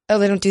 Oh,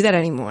 they don't do that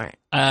anymore.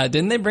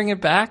 Didn't they bring it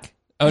back?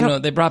 Oh no,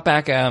 they brought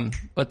back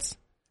what's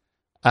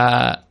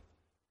the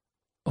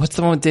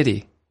one with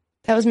Diddy?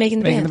 That was Making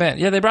the Making Band. the Band.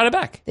 Yeah, they brought it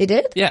back. They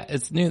did? Yeah,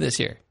 it's new this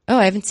year. Oh,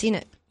 I haven't seen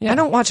it. Yeah. I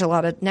don't watch a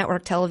lot of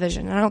network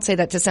television. I don't say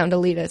that to sound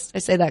elitist. I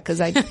say that because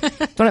I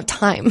don't have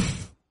time.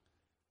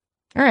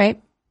 All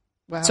right.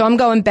 Wow. So I'm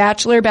going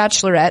Bachelor,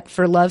 Bachelorette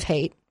for love,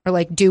 hate, or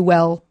like do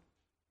well,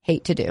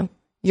 hate to do.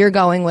 You're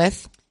going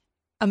with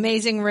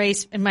Amazing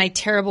Race, and my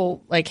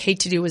terrible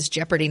hate to do was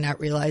Jeopardy, not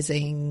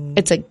realizing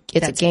it's a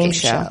that's game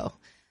show.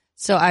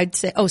 So I'd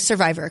say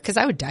Survivor, because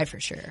I would die for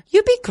sure.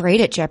 You'd be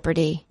great at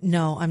Jeopardy.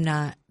 No, I'm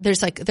not.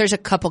 There's a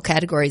couple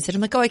categories that I'm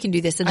like, I can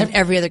do this, and then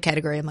every other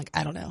category I'm like,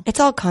 I don't know. It's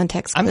all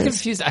context. I'm clues.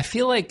 confused. I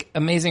feel like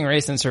Amazing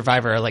Race and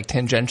Survivor are like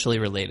tangentially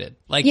related.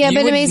 Like, Yeah, you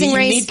but would Amazing need,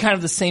 Race- you need kind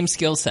of the same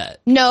skill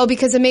set. No,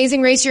 because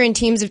Amazing Race, you're in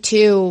teams of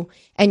 2,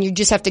 and you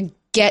just have to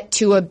get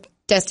to a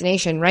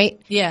destination,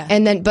 right? Yeah.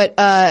 And then,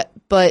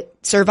 but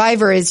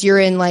Survivor is you're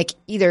in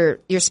either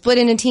you're split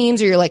into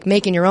teams or you're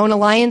making your own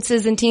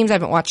alliances in teams. I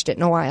haven't watched it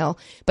in a while,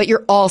 but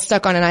you're all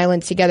stuck on an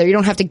island together. You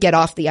don't have to get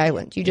off the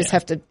island. You just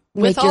have to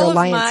make With your all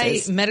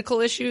alliances. of my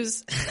medical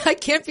issues, I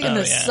can't be in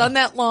the sun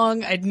that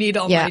long. I'd need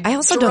all Yeah, my I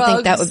also drugs. don't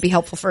think that would be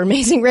helpful for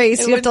Amazing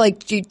Race. You have to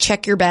you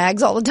check your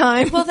bags all the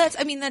time. Well,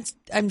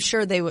 I'm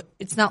sure they would.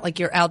 It's not like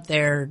you're out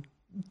there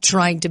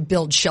trying to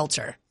build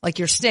shelter. Like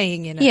you're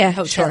staying in a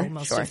hotel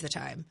most of the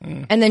time.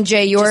 And then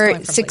Jay, your going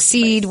from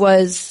succeed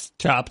place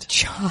to was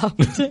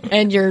Chopped.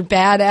 and you're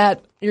bad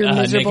at, you're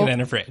miserable. Naked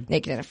and Afraid.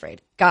 Naked and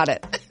Afraid. Got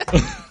it.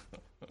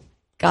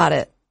 Got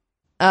it.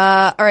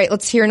 All right,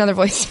 let's hear another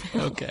voice.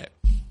 Okay.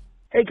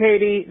 Hey,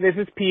 Katie. This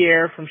is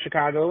Pierre from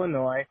Chicago,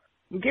 Illinois.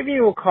 I'm giving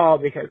you a call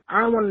because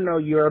I want to know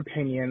your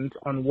opinions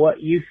on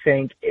what you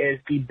think is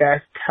the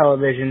best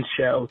television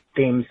show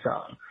theme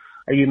song.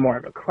 Are you more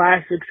of a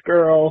classics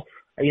girl?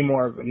 Are you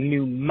more of a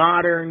new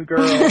modern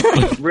girl?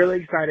 I'm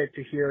really excited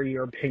to hear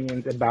your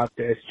opinions about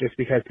this just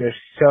because there's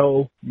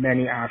so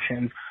many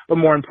options. But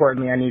more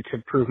importantly, I need to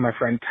prove my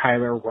friend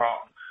Tyler wrong.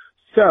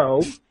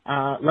 So,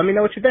 let me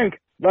know what you think.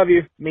 Love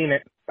you. Mean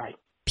it. Bye.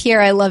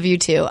 Pierre, I love you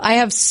too. I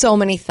have so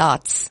many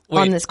thoughts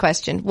on this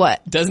question.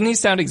 What? Doesn't he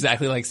sound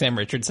exactly like Sam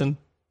Richardson?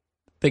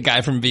 The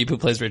guy from Veep who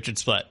plays Richard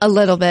Splett. A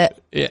little bit.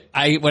 Yeah,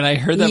 when I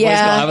heard that voice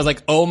call, I was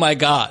like, oh my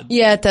God.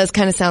 Yeah, it does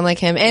kind of sound like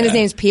him. And his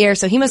name's Pierre,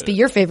 so he must be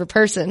your favorite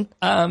person.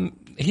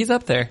 He's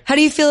up there. How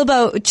do you feel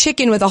about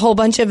chicken with a whole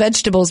bunch of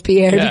vegetables,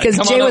 Pierre? Yeah, because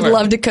come Jay on would over.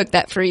 love to cook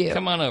that for you.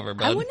 Come on over,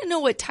 bud. I want to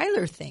know what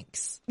Tyler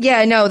thinks.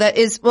 Yeah, no, that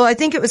is, well, I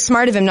think it was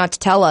smart of him not to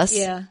tell us.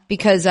 Yeah.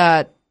 Because,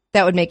 that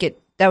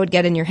would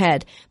get in your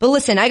head. But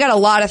listen, I got a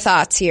lot of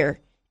thoughts here,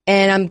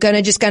 and I'm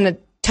gonna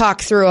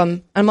talk through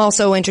them. I'm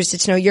also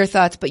interested to know your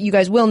thoughts, but you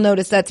guys will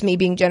notice that's me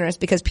being generous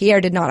because Pierre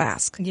did not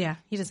ask. Yeah,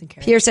 he doesn't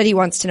care. Pierre said he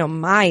wants to know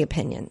my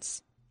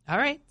opinions. All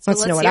right. So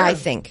wants to know what I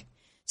think.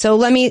 So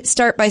let me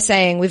start by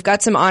saying we've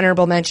got some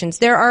honorable mentions.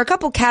 There are a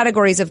couple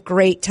categories of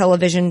great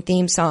television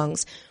theme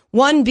songs.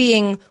 One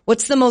being,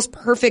 what's the most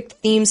perfect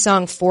theme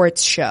song for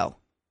its show?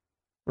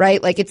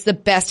 Right? Like it's the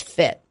best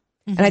fit.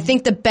 And I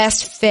think the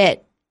best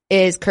fit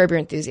is Curb Your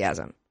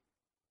Enthusiasm.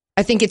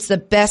 I think it's the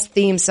best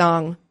theme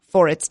song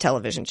for its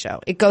television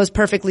show. It goes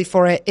perfectly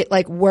for it. It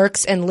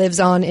works and lives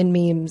on in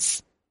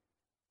memes.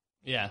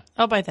 Yeah.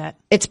 I'll buy that.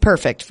 It's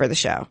perfect for the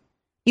show.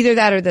 Either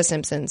that or The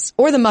Simpsons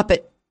or the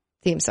Muppet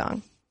theme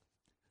song.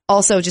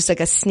 Also just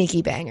a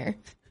sneaky banger.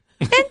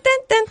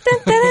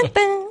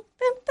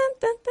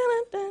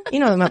 You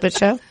know the Muppet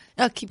Show?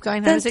 Oh, keep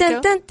going. How does it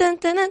go?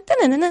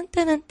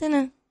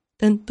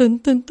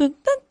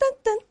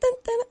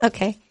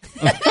 Okay.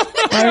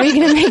 Why are you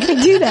going to make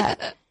me do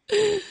that?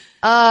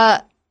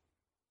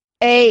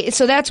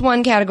 So that's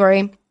one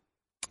category.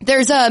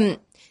 There's the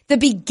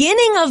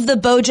beginning of the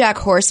BoJack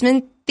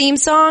Horseman theme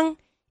song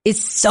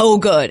is so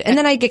good, and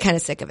then I get kind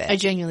of sick of it. I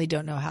genuinely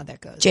don't know how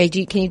that goes. Jay,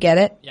 can you get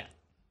it? Yeah.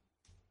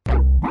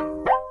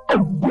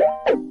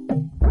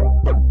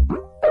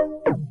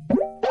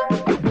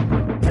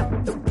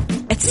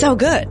 It's so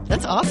good.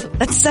 That's awesome.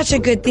 That's such a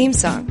good theme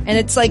song, and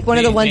it's one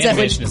of the ones that would.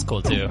 Animation is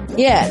cool too.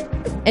 Yeah,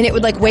 and it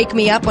would wake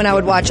me up when I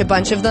would watch a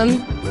bunch of them.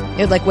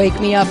 It would wake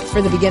me up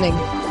for the beginning.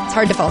 It's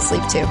hard to fall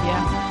asleep to.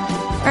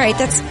 Yeah. All right,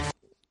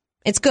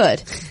 it's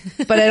good,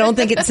 but I don't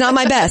think it's not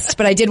my best.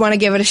 But I did want to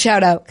give it a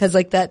shout out because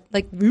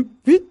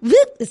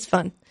it's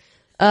fun.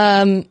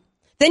 Then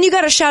you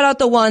got to shout out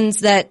the ones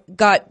that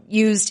got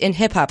used in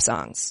hip hop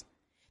songs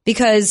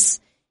because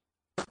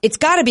it's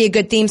got to be a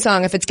good theme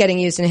song if it's getting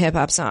used in a hip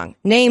hop song.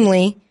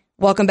 Namely,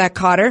 "Welcome Back,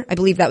 Kotter." I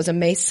believe that was a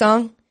Mace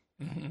song.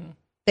 Mm-hmm.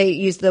 They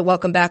used the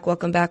 "Welcome Back,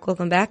 Welcome Back,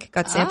 Welcome Back."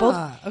 Got sampled.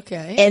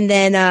 Okay. And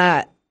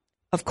then,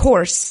 of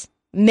course,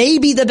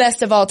 maybe the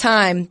best of all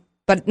time,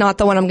 but not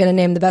the one I'm going to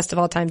name the best of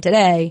all time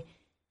today,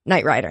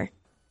 Knight Rider.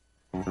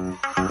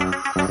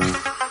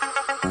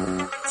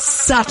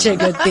 Such a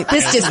good thing.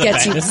 This just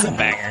gets you. This is a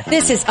banger.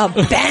 This is a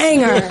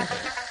banger.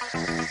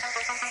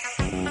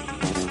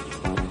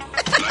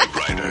 Knight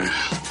Rider,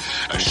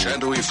 a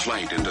shadowy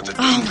flight into the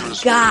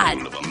dangerous God.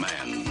 world of a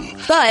man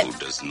But who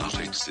does not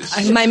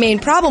exist. my main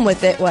problem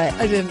with it, what?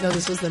 I didn't know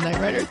this was the Knight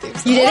Rider theme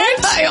song. You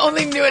didn't? I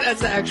only knew it as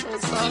the actual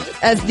song.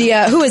 As the,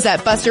 who is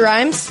that? Busta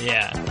Rhymes?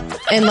 Yeah.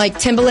 And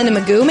Timbaland and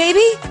Magoo,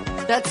 maybe?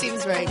 That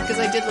seems right, because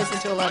I did listen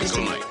to a lot of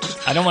Michael TV.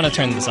 Knight, I don't want to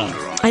turn this on.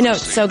 I know,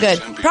 it's so good.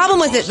 Problem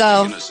with it,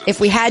 though,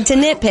 if we had to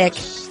nitpick,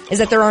 is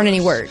that there aren't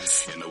any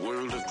words. in a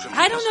world of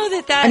I don't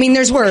know that I mean,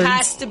 there's words.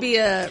 has to be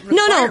a No,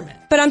 requirement.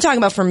 but I'm talking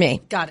about for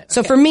me. Got it.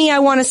 So Okay. for me, I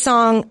want a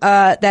song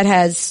that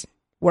has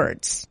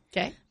words.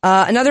 Okay.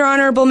 Another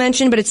honorable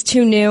mention, but it's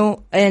too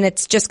new, and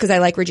it's just because I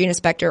like Regina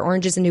Spektor.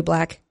 Orange is the New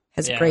Black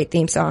has a Yeah. great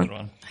theme Good song.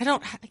 one. I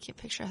can't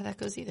picture how that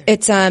goes either.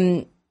 It's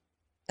I'm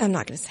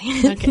not going to say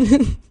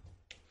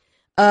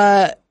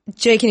it.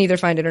 Jay can either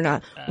find it or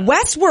not.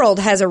 Westworld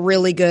has a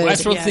really good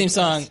Westworld theme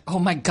song. Oh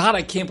my god,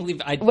 I can't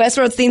believe I.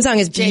 Westworld's theme song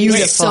is You're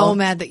beautiful. so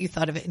mad that you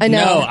thought of it. I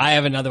know. No, I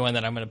have another one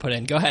that I'm going to put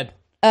in. Go ahead.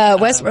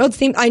 Westworld's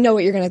theme. I know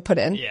what you're going to put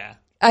in. Yeah.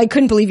 I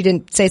couldn't believe you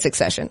didn't say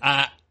Succession.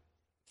 I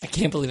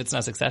can't believe it's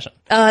not Succession.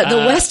 The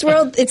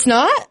Westworld, it's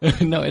not?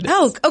 No, it is.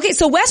 Oh, okay.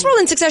 So Westworld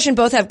and Succession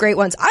both have great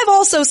ones. I've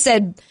also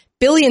said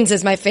Billions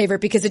is my favorite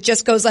because it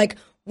just goes like,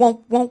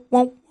 won't, won't,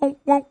 won't, won't,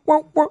 won't,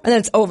 won't, won't, and then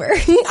it's over.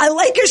 I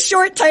like a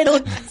short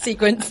title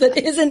sequence that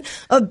isn't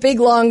a big,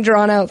 long,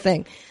 drawn out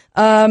thing.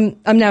 I'm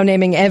now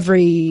naming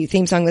every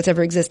theme song that's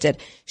ever existed.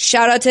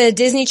 Shout out to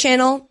Disney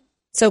Channel.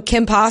 So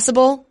Kim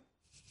Possible,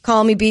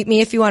 Call Me, Beat Me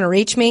if you want to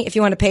reach me. If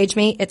you want to page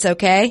me, it's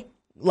okay.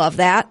 Love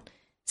that.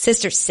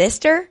 Sister,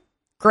 Sister.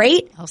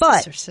 Great. Oh,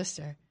 but,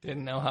 sister.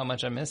 Didn't know how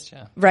much I missed you.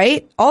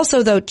 right?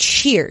 Also though,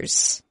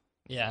 Cheers.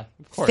 Yeah,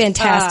 of course.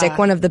 Fantastic.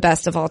 One of the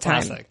best of all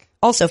time. Classic.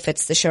 Also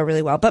fits the show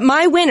really well. But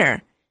my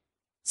winner,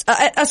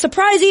 a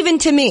surprise even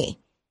to me,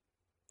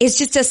 is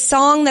just a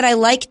song that I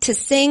like to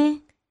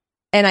sing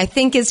and I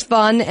think is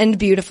fun and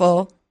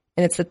beautiful.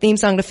 And it's the theme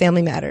song to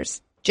Family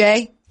Matters.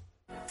 Jay?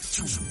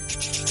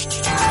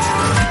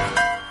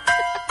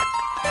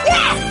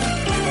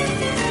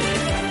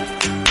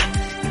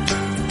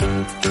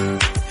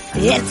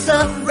 It's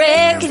a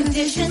rare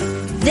condition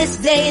this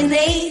day and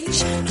age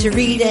to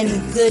read any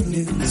good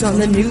news on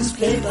the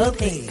newspaper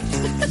page.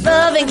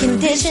 Love and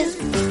conditions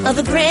of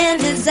a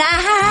grand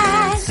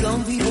design.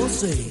 Some people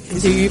say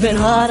it's even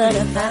harder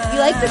to find. You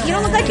like this? You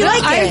don't look like you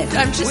like it.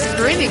 I'm just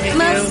grinning at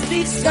Must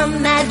be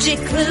some magic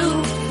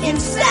clue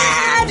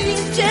inside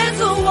these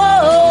gentle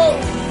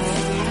walls.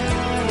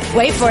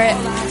 Wait for it.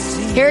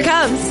 Here it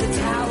comes.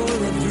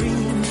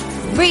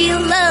 Real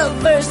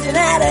love bursting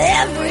out of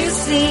every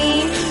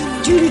scene.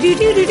 Days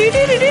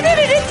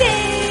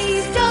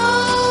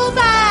go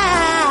by.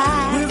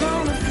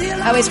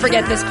 I always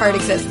forget this part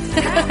exists.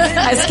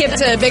 I skipped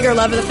to Bigger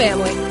Love of the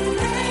Family.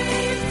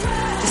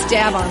 Just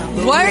dab on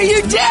them. Why are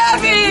you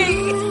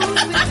dabbing?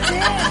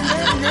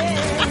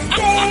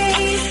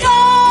 Days go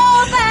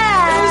by.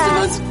 That was the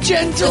most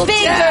gentle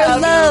Bigger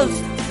dab. love.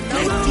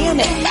 God damn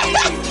it.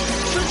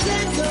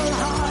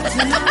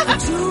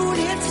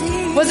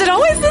 Was it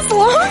always this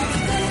long?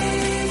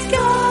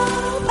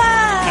 Go by.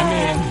 I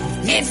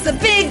mean, It's the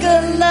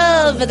bigger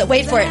love.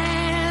 Wait for it.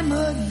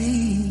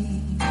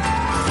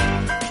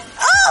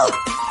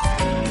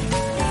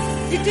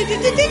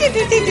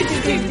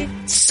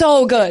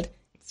 So good.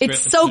 It's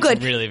so it's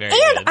good. really very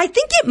and good. I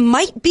think it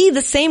might be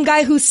the same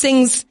guy who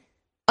sings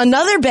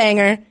another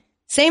banger,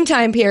 same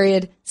time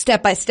period,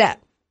 Step by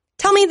Step.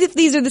 Tell me if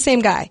these are the same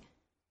guy.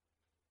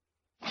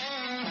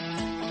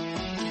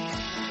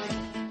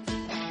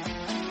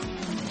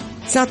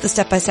 It's not the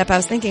Step by Step I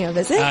was thinking of,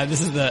 is it?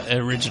 this is the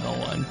original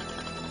one.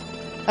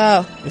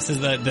 Oh, This is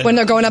the When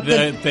they're going up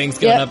the- things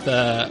going Yep. up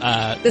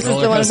the this is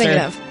roller the one I'm coaster.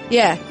 thinking of.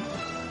 Yeah,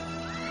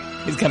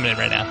 He's coming in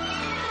right now.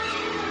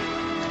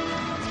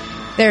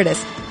 there it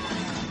is.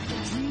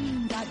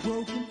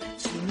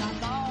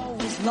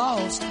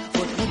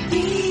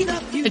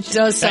 It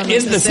does sound That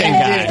is like the same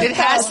guy. It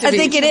has to I be.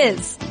 think it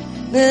is.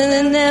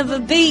 There'll never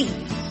be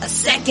a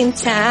second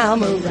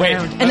time around. Wait,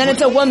 and then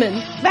it's a woman.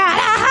 And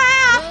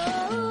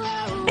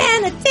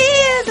the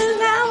tears are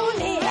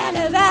lonely and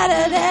the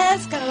battle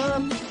has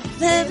come.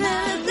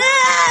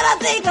 I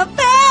think I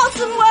found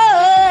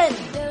someone.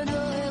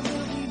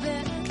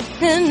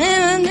 And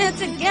then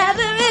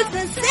together it's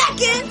the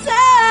second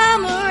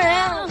time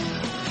around.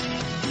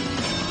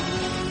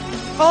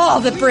 Oh,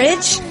 the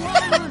bridge.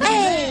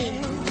 Hey.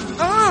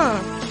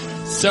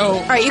 So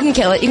All right, you can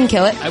kill it. You can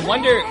kill it. I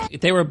wonder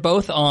if they were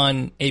both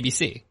on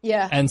ABC.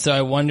 Yeah. And so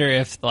I wonder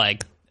if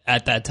like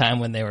at that time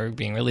when they were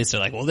being released, they're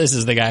like, well, this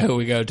is the guy who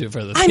we go to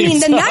for the I theme mean,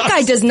 then that songs.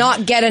 guy does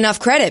not get enough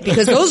credit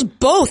because those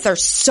both are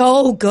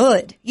so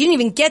good. You didn't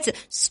even get to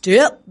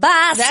step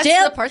by That's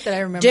step. the part that I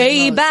remember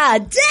Day the most. by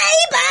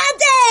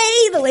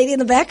day. The lady in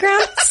the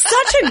background.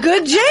 Such a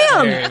good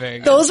jam. Very, very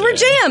good Those were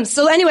jam. jams.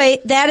 So anyway,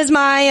 that is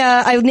my,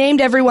 I've named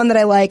everyone that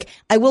I like.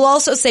 I will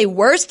also say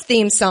worst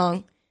theme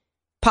song,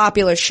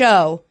 popular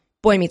show,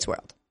 Boy Meets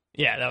World.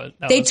 Yeah,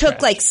 that They was took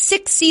trash. like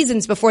 6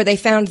 seasons before they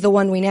found the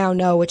one we now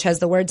know, which has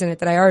the words in it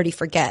that I already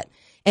forget.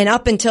 And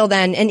up until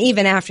then, and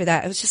even after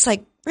that, it was just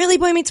like, really,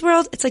 Boy Meets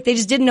World? It's like they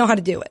just didn't know how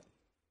to do it.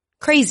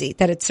 Crazy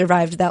that it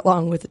survived that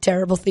long with a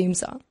terrible theme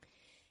song.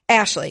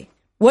 Ashley,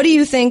 what do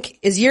you think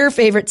is your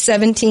favorite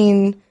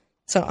 17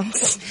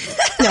 songs?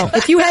 No,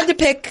 if you had to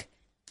pick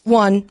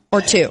one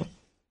or two.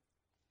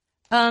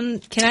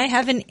 Can I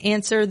have an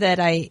answer that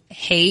I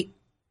hate,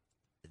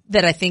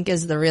 that I think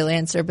is the real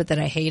answer, but that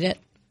I hate it?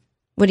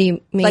 What do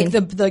you mean? Like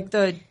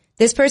the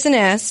This person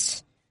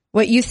asked,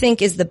 what you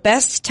think is the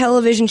best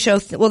television show.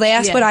 Well, they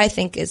asked what I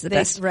think is the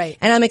best. Right.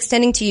 And I'm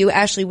extending to you,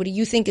 Ashley, what do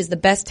you think is the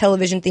best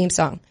television theme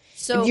song?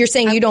 So you're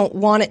saying you don't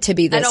want it to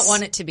be this. I don't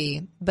want it to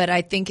be, but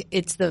I think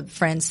it's the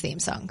Friends theme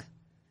song.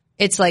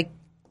 It's like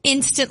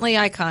instantly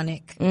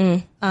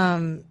iconic.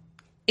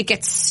 It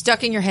gets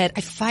stuck in your head.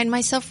 I find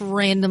myself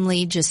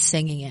randomly just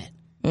singing it.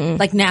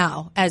 Like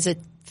now,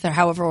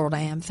 however old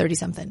I am, 30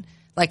 something.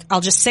 Like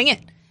I'll just sing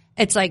it.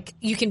 It's like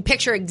you can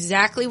picture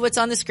exactly what's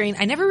on the screen.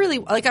 I never really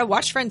I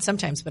watched Friends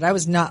sometimes, but I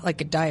was not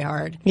like a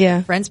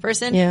diehard Friends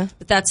person. Yeah.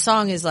 But that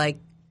song is like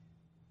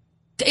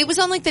it was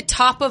on like the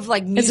top of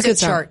like music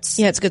It's a good charts.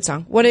 song. Yeah, it's a good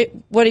song.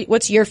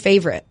 What's your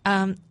favorite?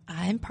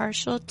 I'm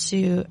partial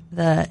to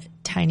the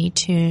Tiny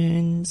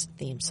Toons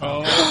theme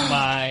song. Oh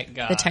my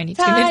god! The Tiny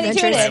Toon Tiny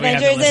Toon Adventures.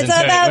 Adventures is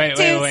about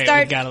to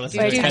start. We gotta listen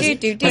to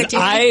Do, this.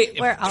 I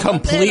We're all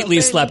completely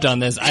little slept on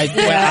this. When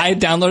I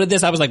downloaded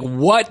this, I was like,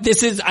 "What?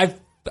 This is."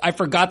 I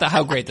forgot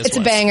how great this was. It's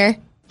a banger.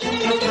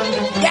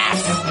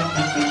 Yes!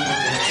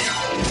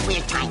 We're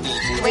tiny,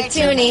 we're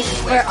toony,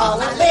 we're all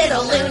a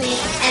little loony,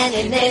 and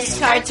in this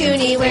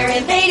cartoony, we're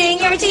invading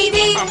your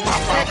TV.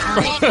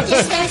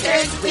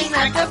 Dispensers, we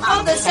knock up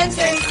all the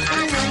censors.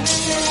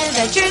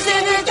 Adventures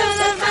in a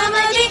dose of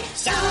comedy.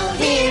 So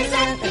here's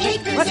a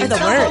big What are the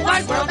words?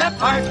 wide world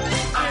apart.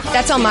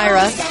 That's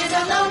Elmira. Stand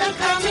alone and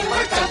come and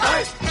work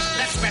apart.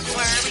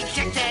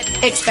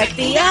 Expect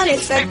the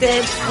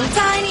unexpected. On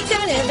Tiny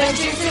Toon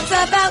Adventures, it's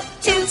about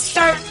to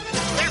start.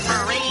 They're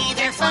furry,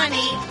 they're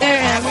funny.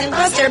 They're having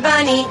Buster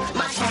Bunny.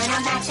 Montana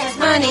Max has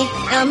money.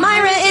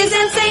 Elmira is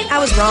insane. I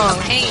was wrong.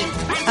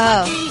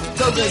 Oh,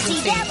 Go-Go's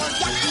insane.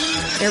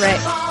 you're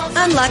right.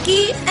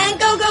 Unlucky and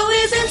Go-Go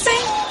is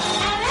insane.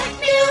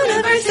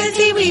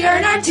 University, we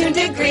earn our Toon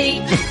degree.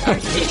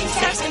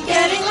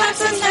 Getting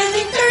laughs and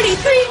spending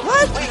 33.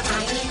 What?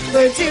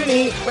 We're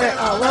Toony. We're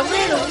all a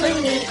little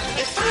loony.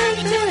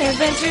 Tiny Toon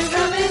Adventures,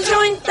 come and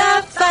join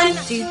the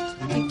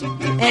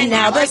fun. And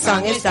now the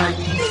song is done.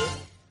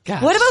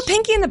 Gosh. What about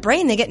Pinky and the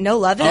Brain? They get no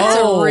love in it. That's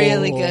Oh. a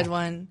really good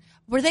one.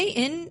 Were they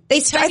in? I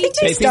think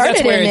they think started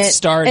that's where in it it,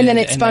 started, and then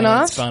it spun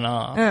off. Spun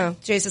off. Oh,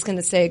 Jay's just going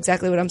to say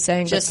exactly what I'm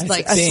saying. Just but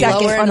like a think. second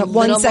slower on and a a 1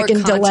 little more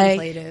second delay.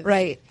 contemplative.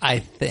 Right, I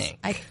think.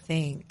 I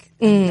think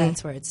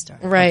that's where it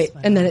started. right,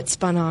 That's and then it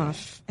spun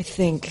off. I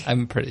think.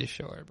 I'm pretty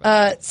sure.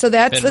 But So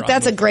that's Been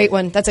wrong a great before.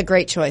 one. That's a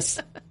great choice.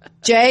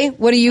 Jay,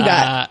 what do you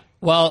got?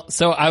 well,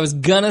 so I was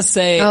gonna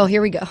say. Oh,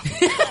 here we go.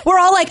 We're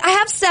all like, I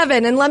have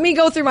 7, and let me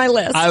go through my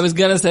list. I was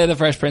gonna say the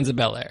Fresh Prince of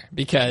Bel-Air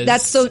because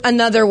That's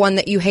another one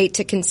that you hate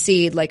to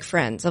concede, like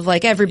Friends, of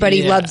like everybody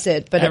Yeah. loves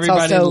it, but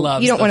Everybody it's also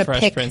loves you don't the want to Fresh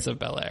pick Prince of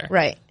Bel-Air.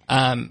 right.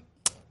 And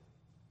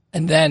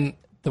then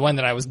the one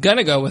that I was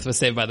gonna go with was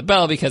Saved by the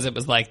Bell because it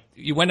was like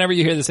whenever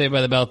you hear the Saved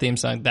by the Bell theme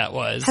song, that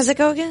was How's it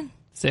go again?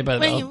 Saved by the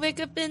When Bell. you wake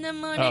up in the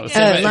morning. Oh, and-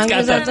 Saved by, long it's got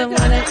as I that. don't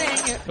want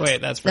it.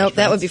 Wait, that's Fresh Nope,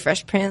 that would be Prince.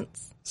 Fresh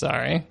Prince.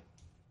 Sorry.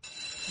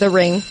 The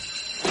Ring.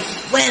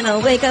 When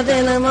I wake up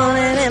in the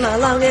morning and my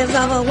lung gives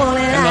off a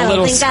warning, the I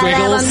little don't think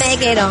I'll ever squiggles.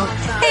 make it on.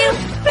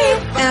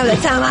 Every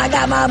time I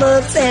got my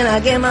books and I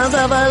give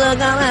myself a look,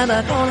 I'm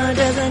at the corner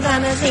just in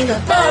time to see the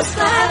bus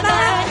fly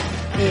by.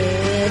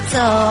 It's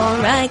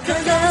alright,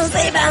 'cause I'll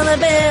Saved by the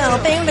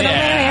Bell.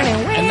 Yeah.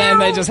 And then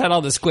they just had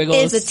all the squiggles.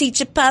 If the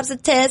teacher pops a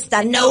test,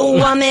 I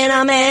know I'm in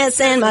a mess,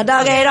 and my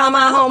dog ate all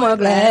my homework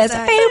glass.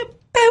 Boop,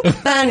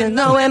 boop, I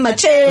know in my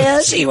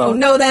chair, she won't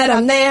know that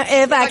I'm there.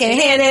 If I can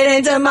hand it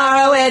in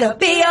tomorrow, it'll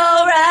be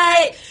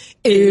alright.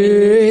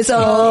 It's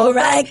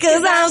alright,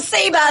 'cause I'm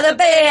Saved by the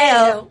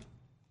Bell.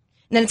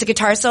 And then it's a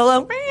guitar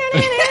solo.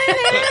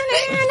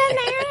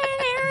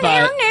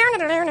 But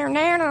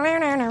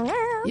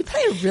You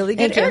play a really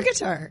good Thank you. air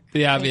guitar.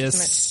 the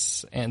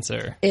obvious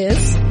answer.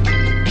 Is?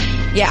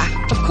 Yeah,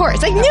 of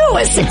course. I knew it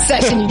was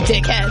Succession, you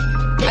dickhead.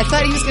 I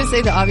thought he was going to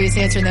say the obvious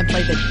answer and then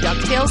play the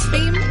DuckTales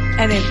theme,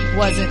 and it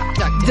wasn't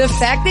DuckTales. The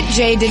fact that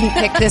Jay didn't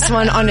pick this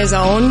one on his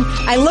own,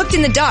 I looked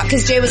in the doc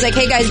because Jay was like,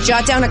 hey guys,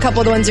 jot down a couple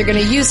of the ones you're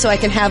going to use so I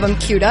can have them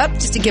queued up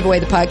just to give away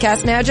the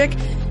podcast magic.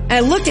 And I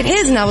looked at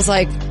his and I was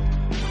like,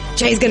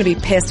 Jay's going to be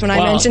pissed when I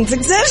Well, mention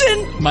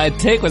Succession. My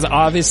take was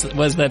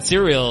was that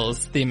Serial's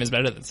theme is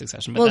better than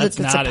Succession, but Well, that's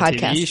that's not a a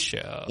podcast. TV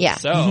show. Yeah,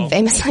 So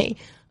famously.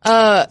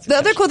 The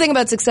other cool thing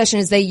about Succession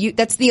is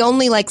that's the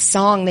only like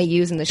song they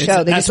use in the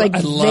show. They that's just like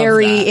what- I love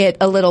vary that. it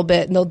a little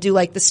bit, and they'll do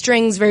like the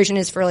strings version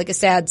is for like a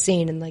sad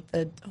scene, and like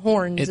the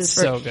horns It's is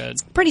for so good.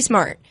 It's pretty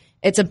smart.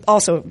 It's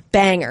also a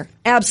banger,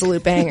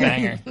 absolute banger.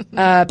 Banger.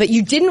 But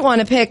you didn't want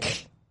to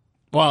pick.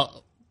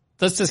 Well,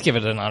 let's just give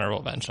it an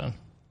honorable mention.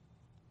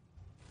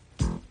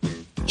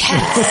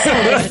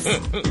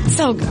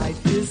 So good.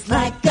 It's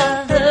like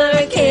a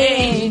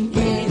hurricane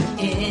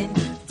in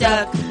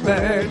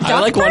Duckburg. I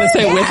like want to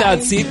say without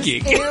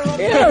SeatGeek.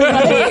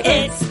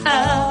 It's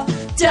a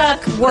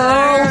duck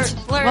world.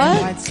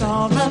 What?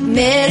 Solve a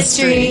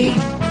mystery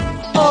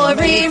or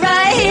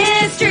rewrite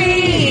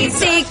history.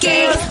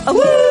 Seeking a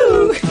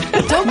woo.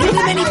 Don't give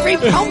them any free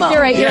promo.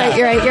 You're right. You're right.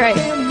 You're right. You're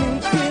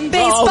right.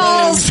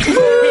 Baseballs.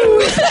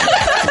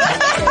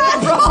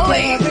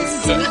 Rolling.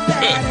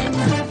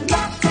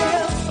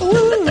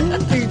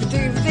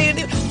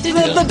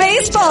 The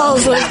baseball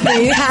balls was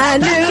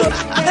behind you.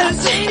 A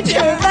stranger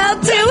about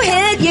to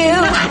hit you.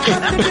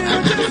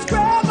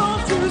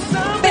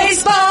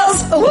 Baseballs,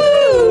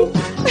 woo!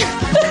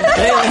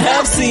 They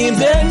have seams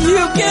and you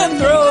can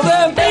throw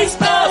them.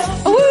 Baseballs,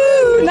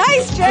 woo!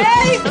 Nice,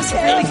 Jay. That's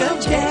really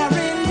good, Jay.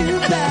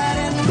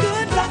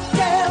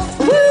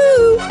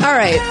 Woo! All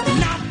right.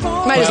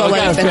 Might as well Well,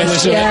 let it we gotta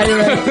finish. finish it. Yeah, you're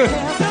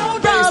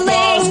right.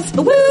 Rawlings,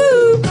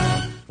 woo!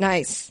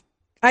 Nice.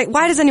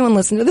 Why does anyone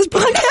listen to this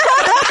podcast?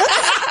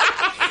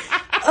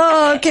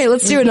 Okay,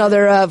 let's do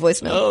another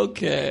voicemail.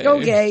 Okay.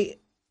 Okay.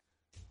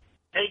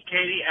 Hey,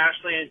 Katie,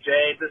 Ashley, and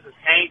Jay. This is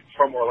Hank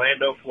from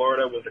Orlando,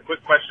 Florida, with a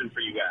quick question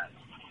for you guys.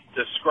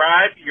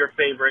 Describe your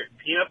favorite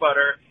peanut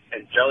butter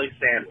and jelly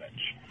sandwich.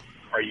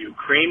 Are you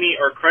creamy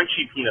or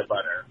crunchy peanut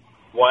butter?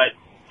 What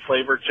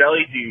flavor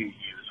jelly do you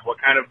use?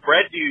 What kind of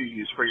bread do you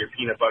use for your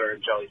peanut butter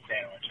and jelly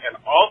sandwich? And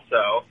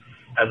also,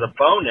 as a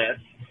bonus,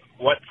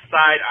 what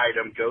side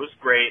item goes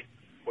great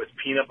with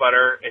peanut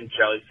butter and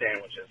jelly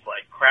sandwiches,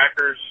 like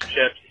crackers,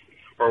 chips,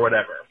 or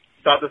whatever?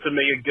 Thought this would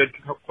make a good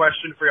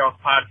question for y'all's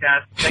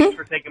podcast. Thanks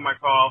for taking my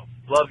call.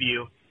 Love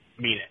you.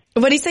 Mean it.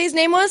 What did he say his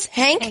name was?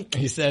 Hank?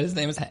 He said his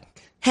name is Hank.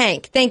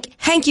 Hank.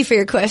 Thank you for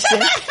your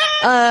question.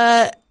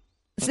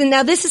 So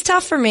now this is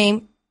tough for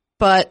me,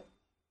 but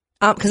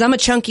because I'm a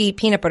chunky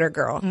peanut butter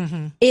girl.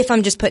 Mm-hmm. If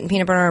I'm just putting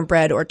peanut butter on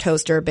bread or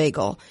toast or a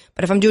bagel,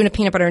 but if I'm doing a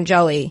peanut butter and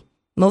jelly,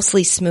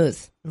 mostly smooth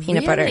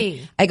peanut butter.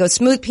 I go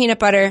smooth peanut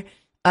butter,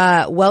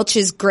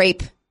 Welch's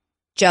grape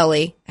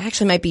jelly. It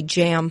actually might be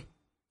jam.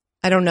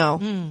 I don't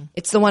know.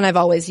 It's the one I've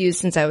always used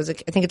since I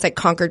think it's like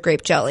Concord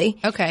grape jelly.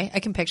 Okay, I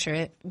can picture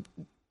it.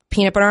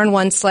 Peanut butter on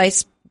one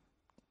slice,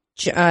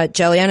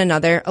 jelly on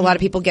another. A lot of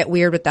people get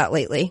weird with that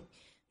lately.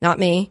 Not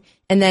me.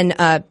 And then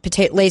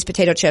Lay's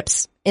potato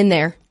chips in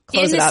there.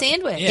 Close in it the up.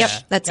 sandwich. Yeah, Yep,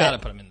 that's gotta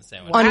it. put them in the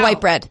sandwich. On Wow.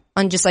 white bread.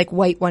 On just like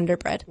white Wonder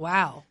Bread.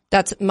 Wow.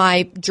 That's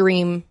my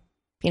dream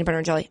peanut butter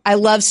and jelly. I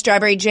love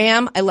strawberry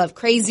jam. I love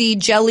crazy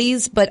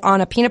jellies, but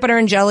on a peanut butter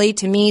and jelly,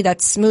 to me,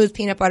 that's smooth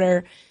peanut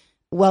butter,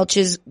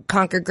 Welch's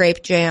Concord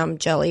grape jam,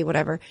 jelly,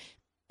 whatever,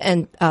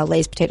 and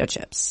Lay's potato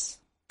chips.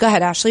 Go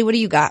ahead, Ashley. What do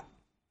you got?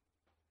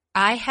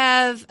 I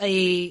have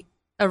a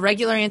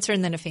regular answer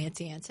and then a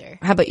fancy answer.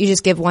 How about you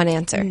just give one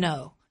answer?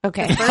 No.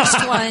 Okay. The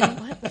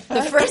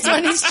first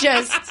one is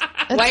just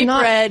white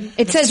bread.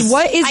 It says,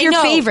 what is I your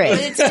know, favorite? but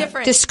it's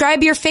different.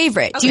 Describe your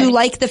favorite. Do Okay. you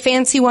like the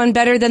fancy one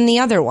better than the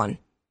other one?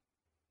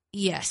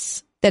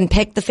 Yes. Then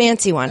pick the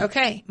fancy one.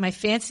 Okay. My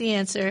fancy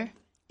answer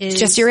is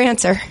It's just your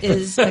answer.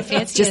 Is my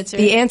fancy Just answer.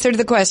 the answer to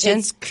the question.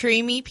 It's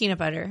creamy peanut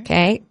butter.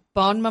 Okay.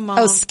 Bon Maman.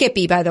 Oh,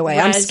 Skippy, by the way.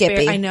 I'm raspberry-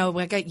 Skippy. I know.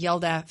 I got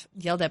yelled at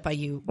by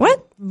you.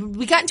 What?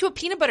 We got into a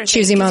peanut butter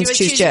Choosy thing. 'cause Moms, you were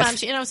choose Choosy Jif.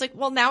 Moms, and I was like,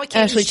 well, now I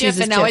can't Ashley use Jif,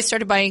 chooses and now I Jif.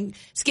 started buying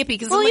Skippy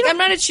because Well, I'm you like, don't-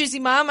 I'm not a choosy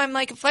mom. I'm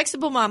like a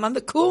flexible mom. I'm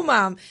the cool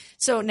mom.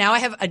 So now I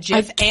have a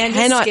Jif and a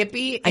cannot-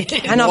 Skippy. I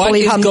cannot What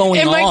believe is how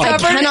going in my on? I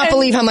cupboard, cannot and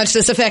believe how much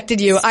this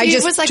affected you. I Steve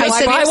just was like, I why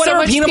said do you have so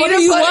much peanut butter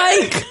peanut you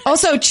butter? like.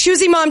 also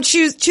Choosy Moms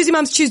choose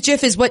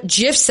Jif is what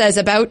Jif says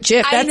about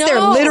Jif. I That's their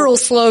know. literal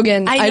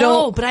slogan. I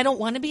know, don't. but I don't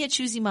want to be a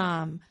choosy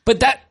mom. But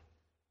that,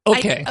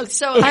 okay.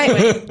 So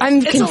anyway, I'm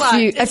it's a lot.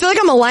 confused. I feel like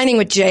I'm aligning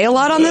with Jay a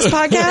lot on this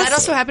podcast. That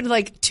also happened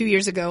like 2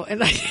 years ago,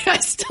 and I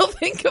still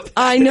think about it.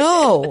 I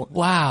know.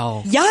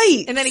 Wow.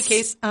 Yikes. In any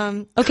case,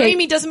 Okay.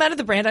 creamy doesn't matter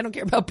the brand. I don't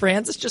care about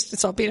brands.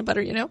 It's all peanut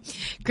butter, you know?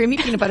 Creamy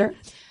peanut butter,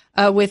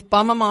 with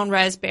Bon Maman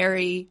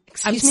raspberry.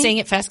 I'm me? saying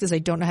it fast because I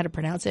don't know how to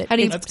pronounce it. How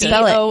do you It's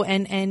spell it?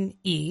 Bonne.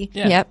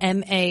 Yeah. Yep.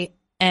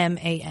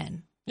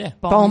 MAMAN. Yeah.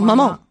 Bon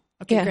Maman.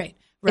 Okay, Yeah. great.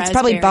 It's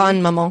probably Raspberry.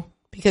 Bon Maman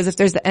because if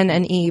there's the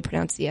NNE, you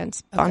pronounce the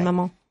ends. Bon Okay.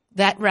 Maman.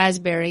 That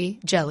raspberry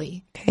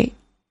jelly, Okay.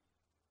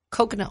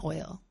 coconut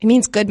oil. It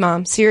means good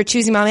mom. So you're a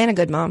choosy mom and a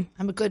good mom.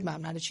 I'm a good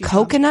mom, not a choosy mom.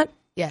 Coconut?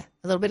 Yeah,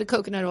 a little bit of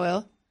coconut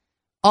oil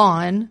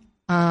on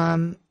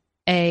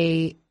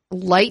a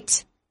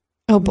light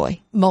Oh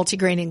boy.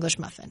 multigrain English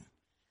muffin.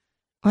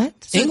 What?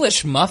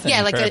 English muffin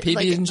Yeah, like for a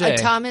PB&J.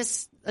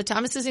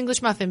 Thomas's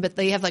English muffin, but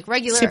they have like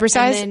regular Super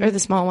size and then or the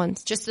small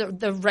ones? just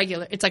the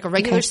regular. It's like a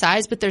regular Okay.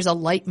 size, but there's a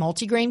light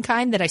multigrain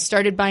kind that I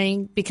started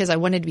buying because I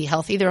wanted to be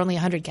healthy. They're only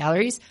 100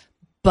 calories,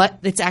 but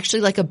it's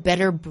actually like a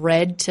better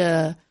bread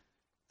to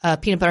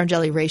peanut butter and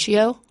jelly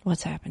ratio.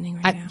 What's happening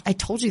right now? I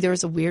told you there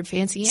was a weird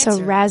fancy answer.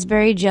 So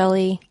raspberry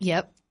jelly,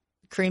 Yep,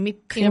 creamy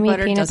creamy peanut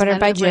butter, doesn't by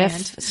matter the brand.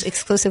 Jif,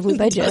 exclusively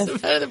by Doesn't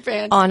Jif, matter the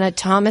brand. on a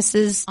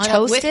Thomas's On a-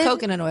 toasted with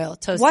coconut oil,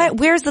 toasted. What?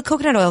 Where's the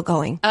coconut oil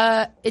going?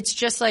 It's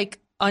just like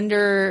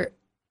under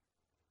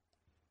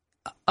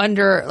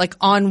like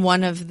on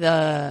one of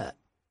the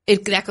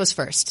that goes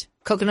first.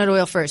 Coconut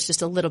oil first,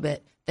 just a little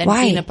bit, then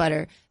Why? peanut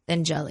butter,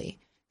 then jelly,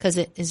 because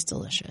it is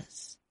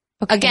delicious.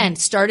 Okay. Again,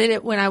 started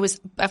it when I was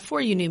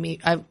before you knew me.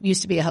 I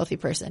used to be a healthy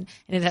person,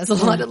 and it has a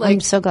lot of like I'm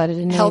so glad I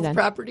didn't know health that.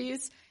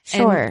 properties.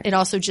 Sure. And it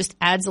also just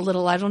adds a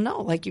little. I don't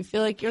know, like you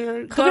feel like you're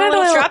going a Coconut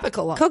little oil,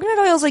 tropical. coconut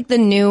oil is like the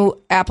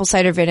new apple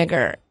cider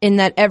vinegar in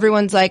that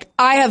everyone's like,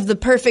 I have the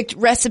perfect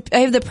recipe. I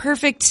have the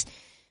perfect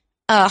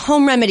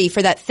home remedy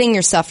for that thing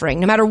you're suffering.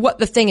 No matter what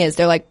the thing is,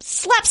 they're like,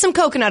 slap some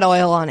coconut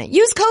oil on it.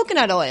 Use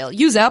coconut oil.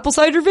 Use apple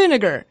cider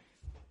vinegar.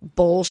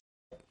 Bullshit.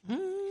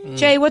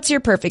 Jay, what's your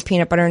perfect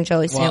peanut butter and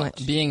jelly sandwich?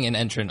 Well, being an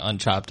entrant on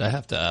Chopped, I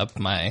have to up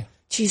my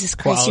Jesus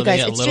Christ, you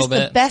quality guys! a It's little just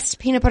bit. the best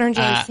peanut butter and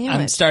jelly sandwich.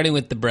 I'm starting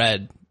with the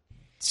bread,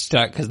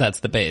 because that's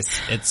the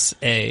base. It's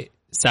a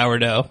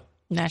sourdough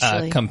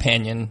Naturally.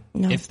 companion,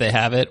 if they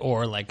have it,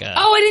 or like a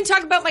Oh, I didn't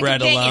talk about my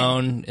bread companion.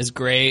 alone is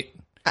great.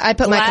 I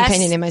put my Glass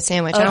companion in my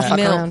sandwich. I don't of fuck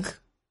milk. around.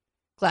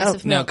 Glass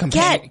of No, milk.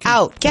 companion. Get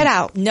out! Get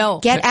out! No.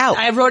 Get out!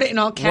 I wrote it in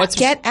all caps.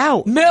 Get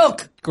out!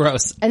 Milk.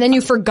 Gross. And then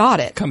you forgot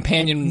it.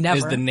 Companion Never.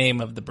 is the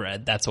name of the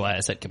bread. That's why I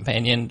said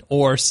companion.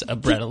 Or a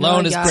bread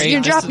alone is God. great.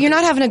 You're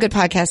not having a good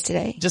podcast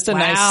today. Just a Wow.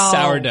 nice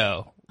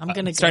sourdough. I'm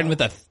gonna starting go.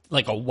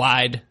 with a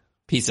wide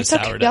piece of It's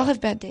okay. sourdough. Y'all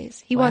have bad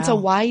days. He wants a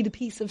wide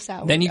piece of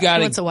sourdough. Then you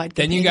gotta. wants a wide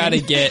Then you gotta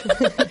companion.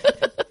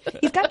 get.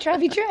 He's got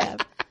Travy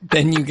Trav.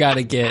 Then you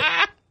gotta get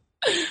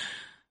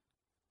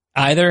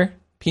either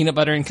Peanut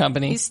Butter and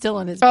Company He's still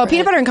on his Oh, bread.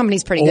 peanut butter and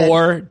company's pretty good.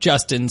 or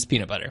Justin's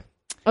peanut butter.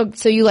 Oh,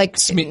 so you like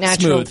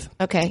natural? Smooth.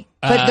 Okay,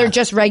 but they're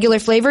just regular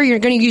flavor. You're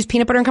going to use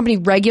peanut butter and company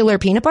regular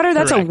peanut butter.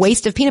 That's Correct. a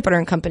waste of peanut butter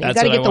and company. That's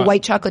you got to what I get the want.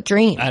 white chocolate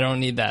dream. I don't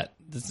need that.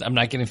 I'm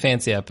not getting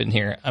fancy up in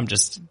here. I'm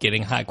just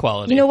getting high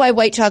quality. You know why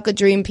white chocolate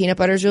dream peanut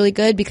butter is really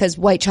good? Because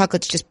white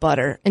chocolate's just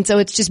butter, and so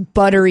it's just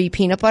buttery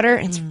peanut butter.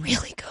 And it's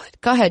really good.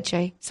 Go ahead,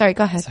 Jay. Sorry,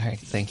 go ahead. Sorry,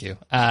 thank you.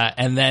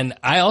 And then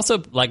I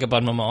also like a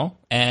bun maman,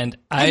 and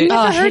I've never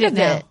I heard hate of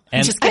it now. it.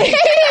 and I hate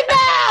it now.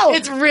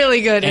 It's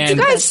really good. It's And-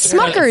 You guys,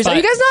 Smuckers. Are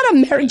you guys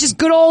not just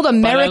good old but I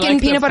American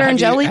like peanut butter and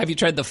jelly? Have you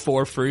tried the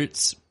 4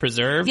 fruits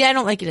preserve? Yeah, I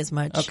don't like it as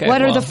much. Okay.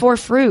 What are well, the 4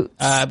 fruits?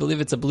 I believe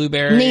it's a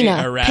blueberry, Nina,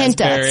 a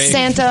Pinta, raspberry.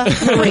 Santa,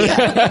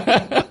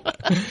 Maria.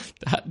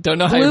 Don't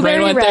know how your Blueberry,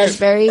 brain went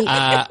raspberry. there.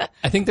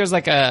 I think there's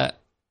like a.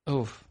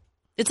 Oh,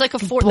 It's like a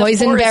the Boysenberry.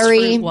 forest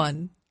fruit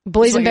one.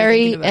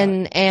 Boysenberry That's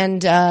what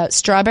you're and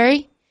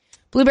strawberry.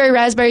 Blueberry,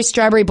 raspberry,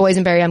 strawberry,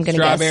 boysenberry, I'm going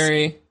to guess.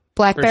 strawberry.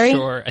 Blackberry? For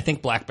sure. I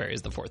think blackberry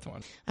is the 4th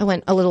one. I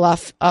went a little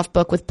off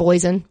book with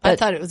boysen. I But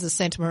thought it was the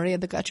Santa Maria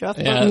that got you off.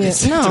 Yeah. yeah,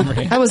 Santa no,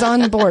 Maria. I was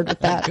on board with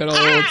that. Good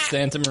old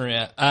Santa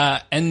Maria.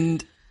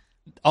 And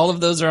all of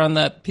those are on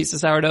that piece of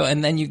sourdough.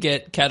 And then you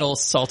get Kettle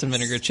salt and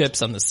vinegar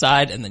chips on the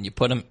side, and then you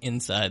put them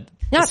inside.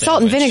 the Not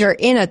salt and sandwich. vinegar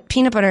in a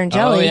peanut butter and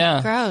jelly. Oh,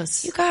 yeah.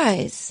 Gross. You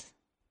guys.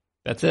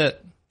 That's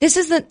it. This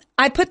is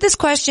I put this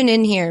question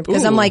in here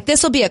because I'm Ooh. like,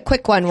 this will be a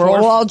quick one where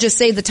we'll all just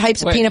say the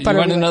types of Wait, peanut butter. You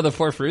want we to like. know the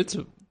 4 fruits?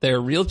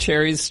 They're real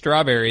cherries,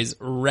 strawberries,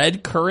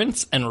 red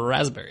currants, and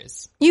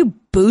raspberries. You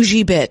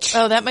bougie bitch.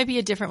 Oh, that might be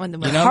a different one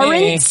than You mine. know me.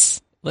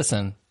 Currants?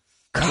 Listen.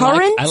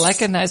 Currants? I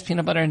like a nice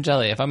peanut butter and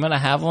jelly. If I'm going to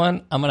have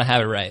one, I'm going to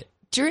have it right.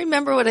 Do you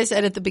remember what I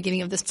said at the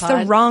beginning of this It's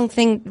pod?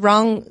 the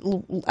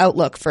wrong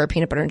outlook for a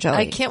peanut butter and jelly.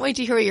 I can't wait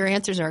to hear what your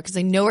answers are because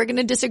I know we're going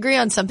to disagree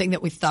on something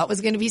that we thought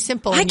was going to be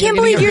simple. I and can't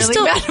gonna believe get you're really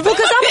still, mad about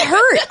because I'm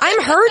hurt.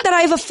 I'm hurt that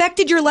I've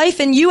affected your life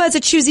and you as a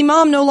choosy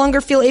mom no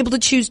longer feel able to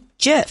choose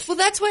Jif. Well,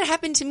 that's what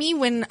happened to me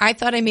when I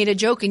thought I made a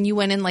joke and you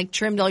went and like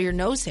trimmed all your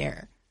nose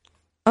hair.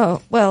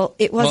 Oh, well,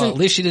 it wasn't. Well, at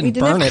least you we didn't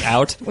burn have- it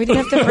out. We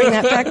didn't have to bring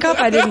that back up.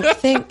 I didn't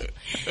think.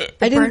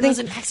 I didn't burn think was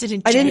an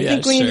accident, I didn't Jay.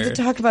 think we Yeah, needed sure.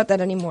 to talk about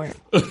that anymore.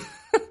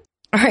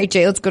 All right,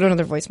 Jay, let's go to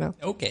another voicemail.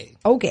 Okay.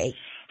 Okay.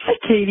 Hi,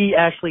 Katie,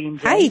 Ashley, and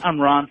Jay. Hi. I'm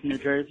Ron from New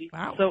Jersey.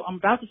 Wow. So I'm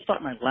about to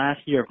start my last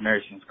year of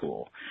nursing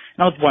school,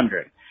 and I was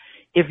wondering,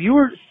 if you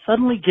were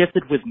suddenly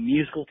gifted with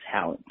musical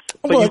talents,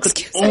 but Well, you could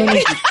excuse me. only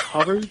do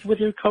covers with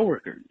your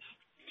coworkers,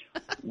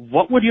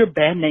 what would your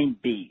band name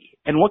be,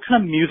 and what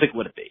kind of music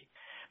would it be?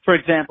 For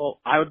example,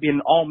 I would be an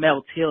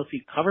all-male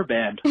TLC cover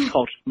band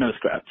called No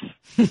Scraps.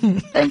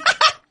 And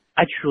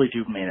I truly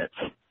do mean it.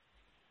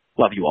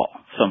 Love you all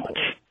so much.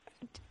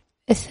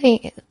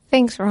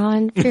 Thanks,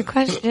 Ron, for your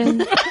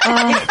question.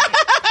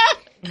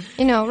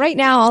 Right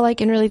now, all I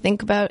can really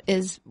think about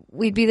is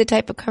we'd be the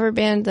type of cover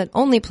band that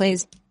only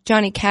plays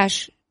Johnny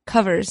Cash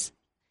covers,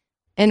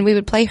 and we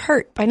would play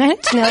 "Hurt" by Nine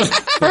Inch Nails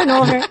over and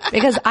over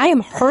because I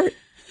am hurt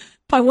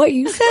by what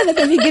you said at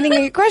the beginning of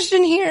your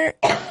question here,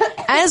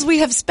 as we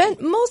have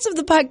spent most of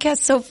the podcast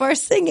so far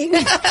singing.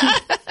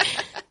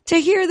 To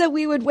hear that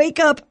we would wake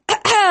up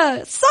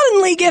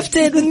suddenly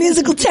gifted with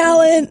musical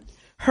talent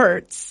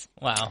hurts.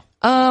 Wow.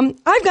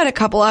 I've got a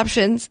couple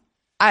options.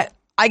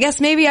 I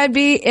guess maybe I'd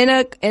be in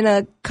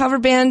a cover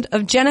band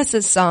of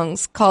Genesis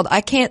songs called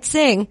 "I Can't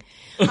Sing,"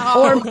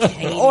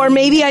 or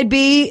maybe I'd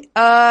be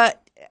I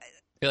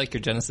feel like your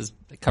Genesis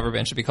cover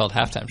band should be called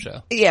Halftime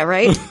Show. yeah,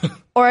 right.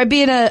 Or I'd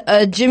be in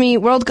a Jimmy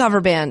World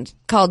cover band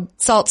called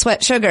Salt,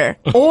 Sweat, Sugar,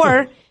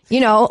 or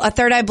a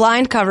Third Eye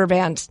Blind cover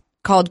band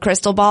called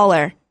Crystal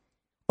Baller,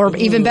 or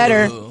even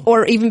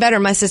better,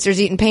 My Sister's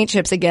Eating Paint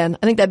Chips Again.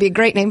 I think that'd be a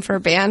great name for a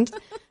band.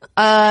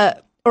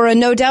 Or a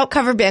No Doubt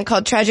cover band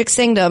called Tragic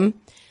Singdom.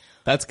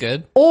 That's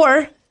good.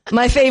 Or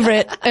my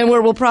favorite, and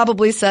where we'll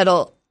probably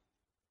settle,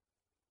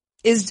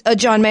 is a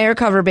John Mayer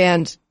cover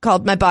band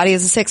called My Body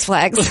is a Six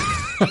Flags.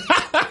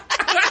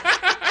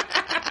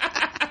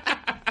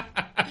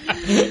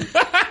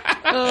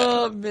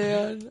 Oh,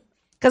 man.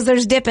 Because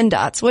there's Dippin'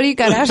 Dots. What do you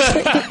got,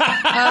 Ashley?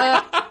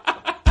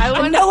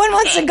 No one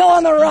wants to go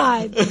on the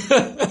ride.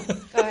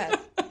 Go ahead.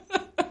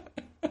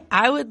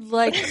 I would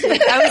like to,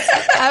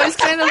 I was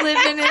kind of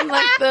living in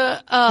like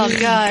the, oh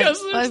God,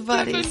 my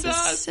body's a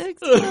sick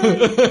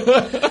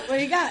What do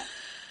you got?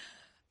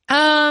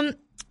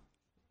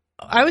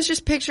 I was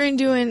just picturing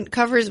doing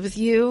covers with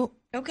you.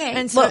 Okay.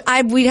 And so,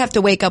 we'd have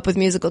to wake up with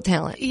musical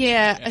talent.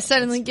 yeah, I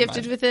suddenly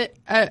gifted with it.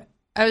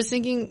 I was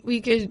thinking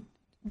we could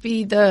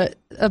be the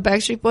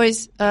Backstreet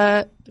Boys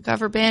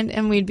cover band,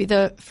 and we'd be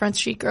the Front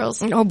Street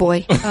Girls. Oh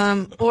boy.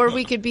 Or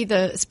we could be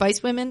the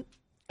Spice Women,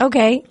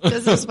 Okay.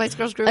 because the Spice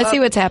Girls grew I up. see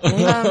what's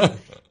happening.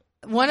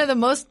 One of the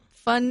most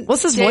fun.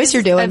 What's this days voice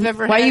you're doing? I've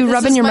ever Why are had. you This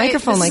rubbing is your my-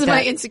 microphone like This that?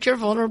 is my insecure,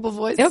 vulnerable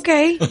voice.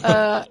 Okay.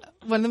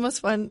 One of the most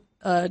fun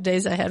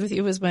days I had with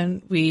you was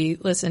when we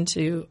listened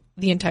to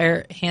the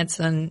entire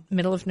Hanson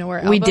Middle of Nowhere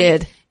album. We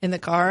did. In the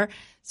car.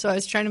 So I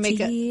was trying to make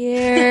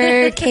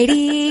Dear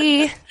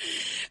Katie.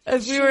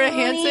 if we were a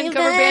Hanson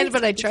cover band,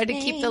 but I tried to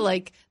keep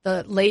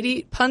the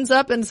lady puns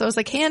up, and so I was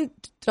like hand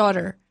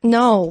daughter,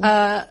 No.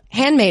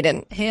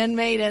 Handmaiden.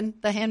 handmaiden,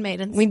 the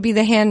handmaidens. We'd be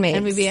the handmaids.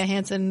 and we'd be a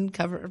Hanson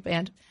cover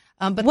band.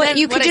 But What, then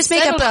you could I just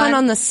make a settled pun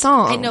on the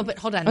song. I know, but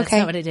hold on. That's Okay.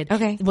 not what I did.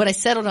 Okay. What I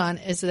settled on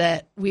is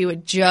that we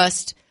would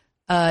just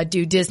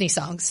do Disney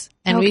songs,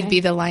 and Okay. we'd be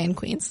the Lion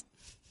Queens.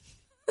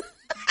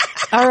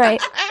 All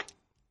right.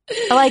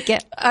 I like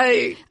it.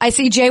 I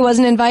see Jay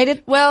wasn't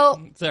invited.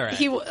 Well, It's all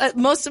right.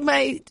 most of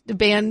my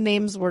band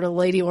names were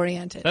lady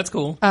oriented. That's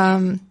cool.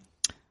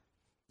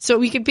 So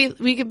we could be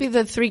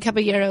the Three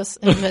Caballeros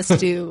and just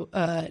do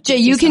Jay,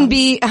 you can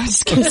be, I was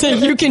just going to say,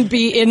 you can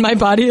be in my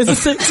body as a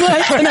Six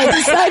Flags, and I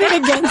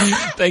decided against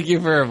Thank you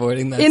for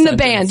avoiding that. in the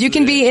sentence. band. You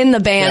can be in the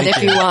band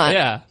if you want.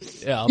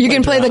 Yeah. You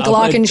can play the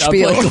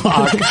glockenspiel.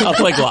 I'll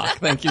play Glock.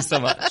 Thank you so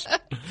much.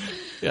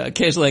 Yeah,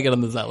 occasionally I get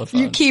on the xylophone.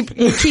 You keep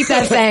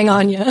that thing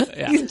on you.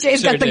 Yeah,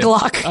 Jay's sure got the do.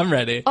 Glock I'm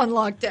ready. on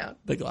lockdown.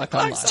 The Glock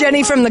on lock.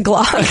 Jenny from the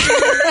Glock.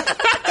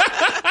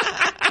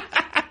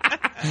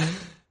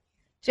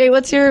 Jay,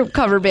 what's your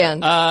cover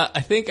band? I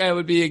think I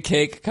would be a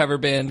cake cover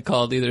band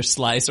called either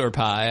Slice or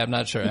Pie. I'm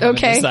not sure. I haven't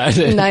Okay.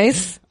 decided.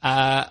 Nice.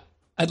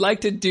 I'd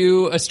like to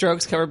do a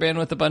Strokes cover band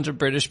with a bunch of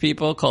British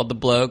people called the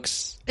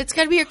Blokes. It's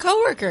got to be your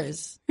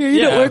coworkers. You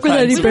don't work with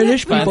any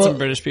British Find people. some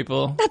British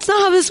people. That's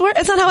not how this works.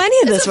 That's not how any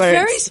of It's this a works.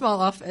 very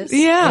small office.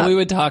 Yeah. And we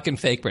would talk in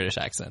fake British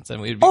accents,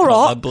 and we'd be All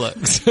called right. the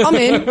Blokes. I'm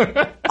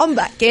in. I'm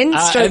back in.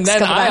 Strokes and then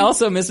cover I band.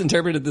 also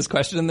misinterpreted this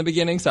question in the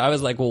beginning, so I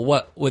was like, well,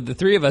 what would the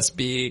three of us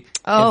be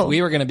Oh. if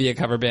we were going to be a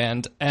cover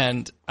band?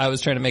 And I was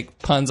trying to make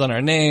puns on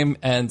our name,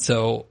 and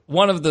so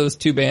one of those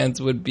two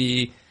bands would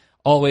be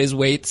Always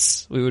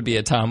Waits. We would be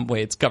a Tom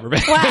Waits cover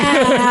band.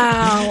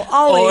 Wow.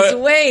 Always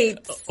wait.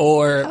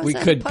 Or How's we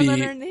that could pun on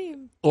be, our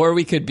name? or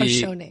we could Our be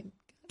show name.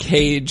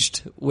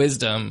 Caged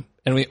Wisdom,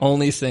 and we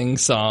only sing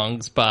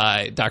songs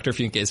by Dr.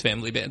 Funke's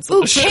Family Band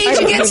Ooh, Solution. Cage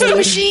Against the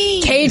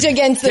Machine. Cage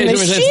Against the Cage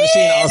Machine. Against the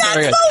Machine also That's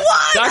very the good.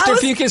 one. Dr.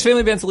 Funke's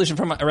Family Band Solution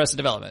from Arrested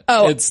Development.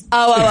 Oh. It's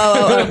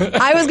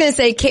I was going to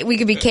say we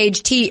could be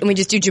Cage T and we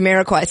just do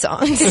Jamiroquai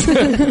songs.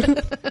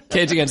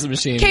 Cage Against the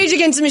Machine. Cage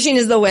Against the Machine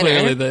is the winner.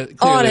 Clearly the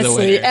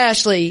Honestly, winner.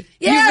 Ashley,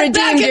 Yeah, you've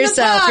back redeemed in the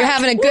yourself. pod. You're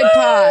having a good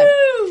pod.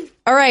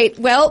 All right.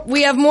 Well,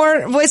 we have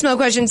more voicemail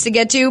questions to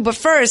get to, but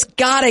first,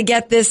 gotta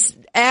get this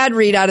ad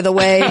read out of the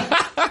way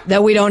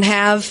that we don't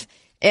have.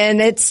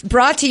 And it's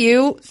brought to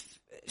you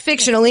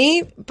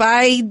fictionally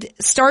by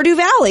Stardew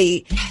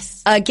Valley.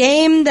 Yes. A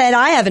game that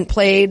I haven't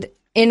played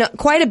in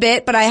quite a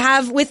bit, but I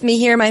have with me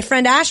here my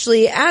friend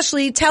Ashley.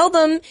 Ashley, tell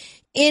them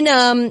in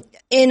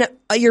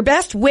your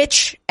best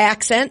witch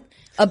accent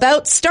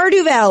about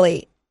Stardew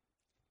Valley.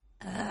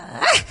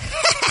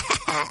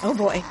 Oh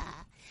boy.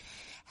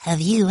 Have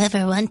you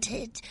ever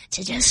wanted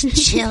to just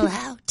chill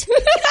out?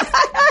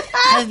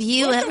 Have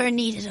you ever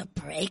needed a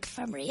break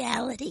from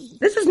reality?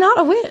 This is not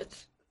a witch.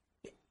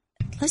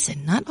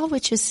 Listen, not all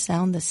witches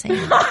sound the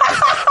same.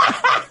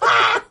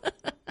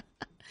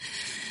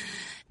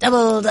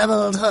 Double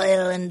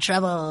toil and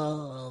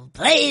trouble.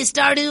 Play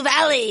Stardew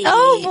Valley.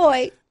 Oh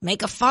boy.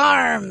 Make a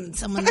farm.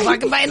 Someone's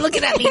walking by and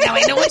looking at me now.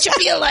 I know what you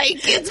feel like.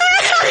 It's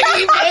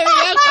very, very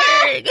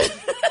awkward.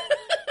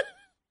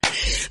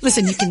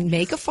 Listen, you can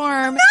make a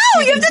farm.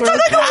 No, you have to grow talk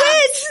like a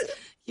crops. witch.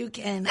 You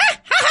can,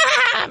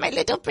 my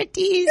little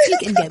pretties. You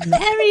can get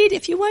married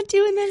if you want to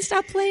and then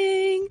stop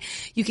playing.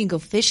 You can go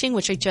fishing,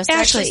 which I just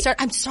actually Ashley.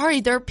 started. I'm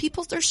sorry,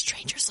 there's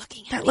strangers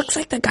looking at That me. looks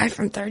like the guy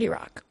from 30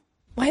 Rock.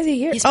 Why is he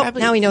here? He's Oh,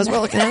 probably- now he knows we're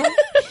looking at him.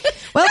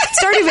 Well,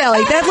 Stardew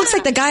Valley. That looks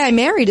like the guy I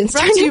married in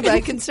Brought to you Stardew by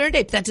Valley. Concerned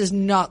Ape. That does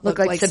not look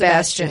like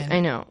Sebastian.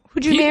 I know.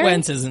 Who'd you Pete marry?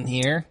 Wentz isn't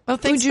here. Well,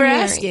 thanks Who'd for you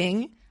marry?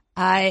 asking.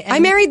 I I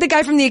married the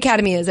guy from the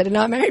Academy. I did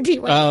not marry Pete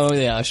Wentz. Oh,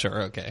 yeah,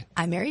 sure, okay.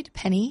 I married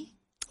Penny.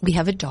 We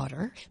have a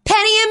daughter.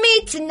 Penny and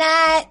me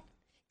tonight.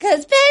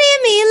 Cause Penny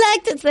and me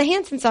like that's the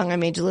Hanson song I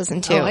made you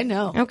listen to. Oh, I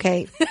know.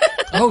 Okay.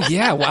 Oh,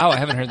 yeah, wow, I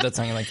haven't heard that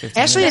song in like 15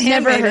 Ashley minutes.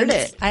 had never heard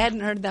Handmaidens. it. I hadn't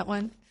heard that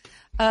one.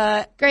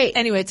 Great.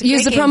 Anyway, it's a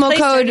use the great game. promo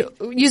Play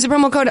code. Use the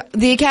promo code.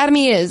 The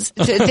Academy is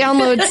to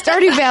download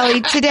Stardew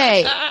Valley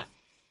today.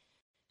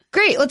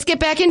 Great. Let's get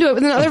back into it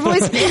with another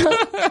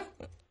voicemail.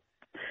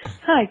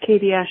 Hi,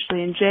 Katie,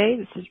 Ashley, and Jay.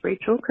 This is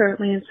Rachel,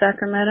 currently in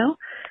Sacramento.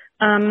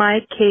 My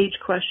Cage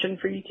question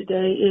for you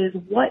today is,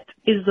 what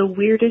is the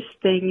weirdest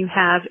thing you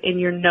have in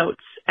your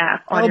notes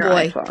app on your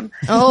iPhone?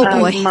 Oh,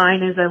 boy.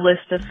 Mine is a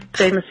list of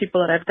famous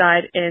people that have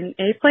died in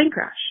a plane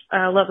crash.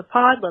 Love the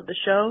pod, love the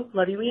show,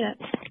 love you, Leanne.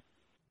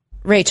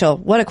 Rachel,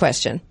 what a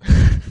question.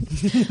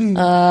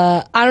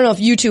 I don't know if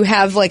you two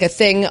have like a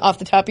thing off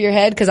the top of your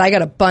head, because I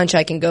got a bunch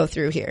I can go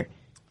through here.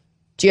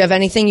 Do you have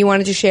anything you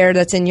wanted to share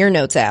that's in your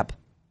notes app?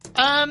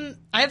 I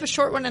have a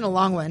short one and a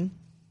long one.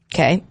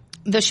 Okay.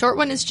 The short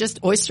one is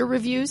just oyster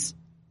reviews.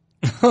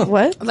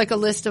 What? Like a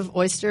list of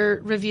oyster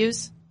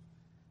reviews.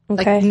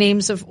 Okay. Like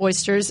names of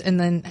oysters and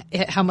then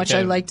how much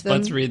I liked them.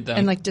 Let's read them.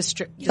 And like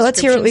Let's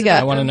hear what we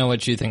got. I want to know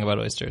what you think about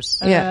oysters.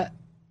 Yeah.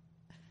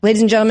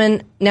 Ladies and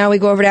gentlemen, now we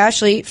go over to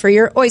Ashley for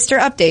your oyster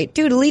update.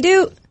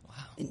 Doodly-doo.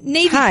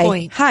 Navy Hi.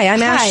 Point. Hi,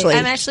 I'm Ashley.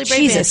 I'm Ashley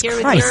Brabant Jesus here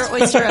Christ. with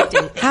your oyster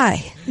update.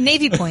 Hi.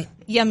 Navy Point.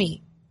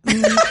 Yummy.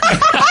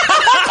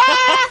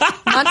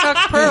 Montauk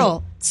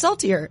Pearl.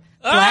 Saltier.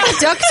 Black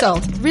duck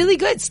salt. Really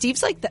good.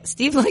 Steve's like that.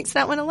 Steve likes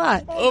that one a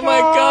lot. Oh my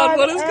God,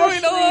 what is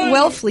going on?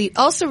 Wellfleet.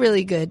 Also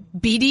really good.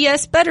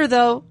 BDS better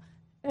though.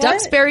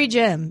 Duxbury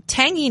Gem.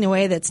 Tangy in a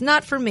way that's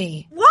not for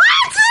me. What?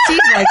 Steve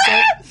likes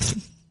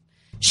it.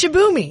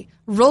 Shibumi.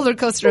 Roller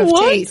coaster of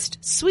What? taste.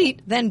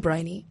 Sweet, then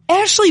briny.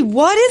 Ashley,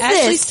 what is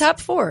Ashley's this?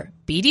 top 4.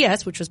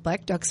 BDS, which was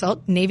black duck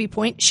salt, Navy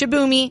Point,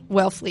 Shibumi,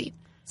 Wellfleet.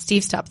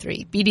 Steve's top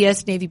 3.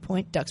 BDS, Navy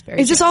Point, Duxbury.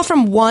 Is this all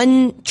from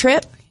one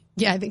trip?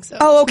 Yeah, I think so.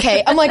 Oh,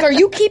 okay. I'm like, are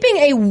you keeping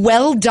a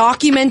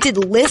well-documented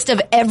list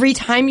of every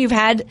time you've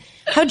had?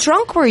 How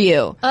drunk were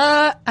you?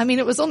 I mean,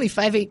 it was only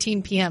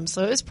 5:18 p.m.,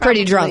 so it was probably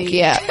Pretty drunk,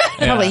 yeah.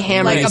 Probably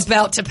hammered. Like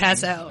about to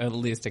pass out. At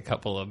least a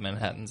couple of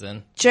Manhattans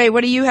in. Jay,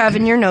 what do you have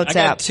in your notes I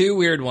got app? 2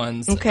 weird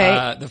ones.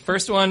 Okay. The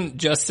first one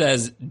just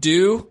says,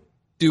 do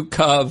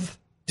cov,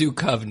 do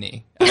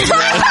covney. The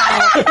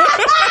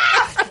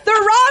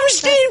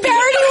Rammstein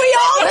parody we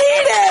all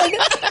needed!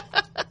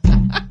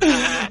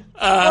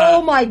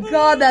 Oh my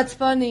God, that's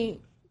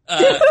funny.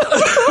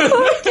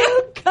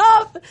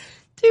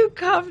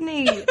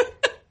 Duchovny.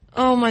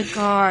 Oh my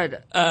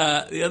God.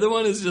 The other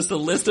one is just a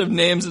list of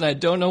names, and I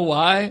don't know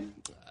why.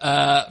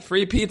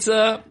 Free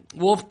Pizza,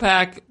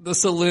 Wolfpack, The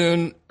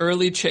Saloon,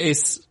 Early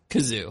Chase,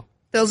 Kazoo.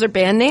 Those are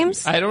band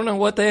names? I don't know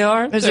what they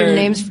are. Those are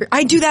names for...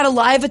 I do that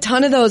a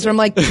ton of those where I'm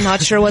like,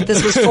 not sure what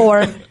this was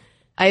for.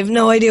 I have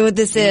no idea what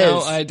this is.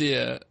 No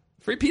idea.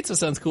 Free Pizza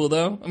sounds cool,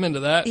 though. I'm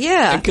into that.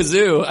 Yeah. And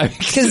Kazoo.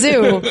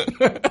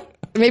 Kazoo.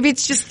 Maybe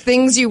it's just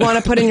things you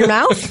want to put in your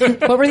mouth.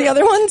 What were the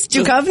other ones?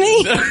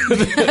 Duchovny?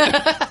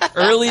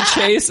 Early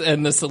Chase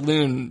and The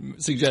Saloon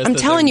suggest I'm that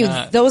telling they're you,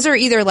 not. those are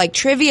either like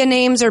trivia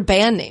names or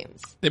band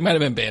names. They might have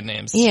been band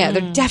names. Yeah,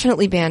 they're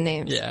definitely band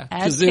names. Yeah.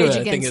 As Kazoo, Cage I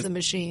think, Against is the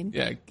Machine.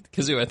 Yeah,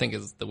 Kazoo, I think,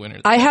 is the winner.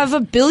 I have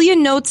a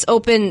billion notes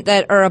open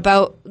that are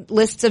about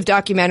lists of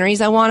documentaries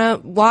I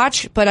want to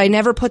watch, but I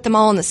never put them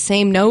all in the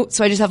same note,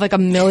 so I just have like a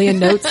million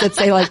notes that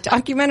say like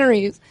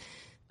documentaries.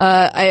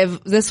 I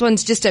have, this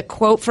one's just a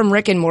quote from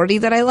Rick and Morty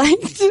that I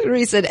liked, where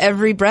he said,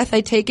 every breath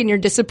I take in your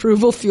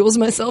disapproval fuels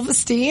my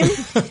self-esteem,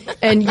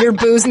 and your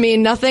boos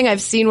mean nothing.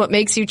 I've seen what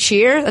makes you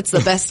cheer. That's the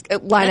best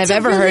line That's I've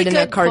ever a really heard in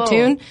a good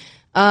cartoon.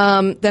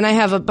 Then I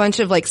have a bunch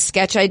of like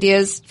sketch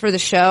ideas for the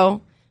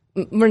show.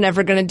 We're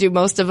never going to do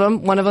most of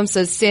them. One of them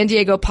says San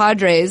Diego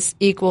Padres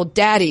equal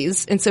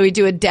daddies. And so we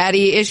do a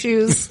daddy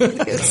issues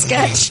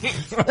sketch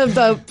of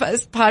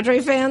the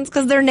Padre fans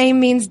because their name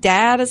means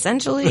dad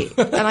essentially.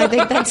 And I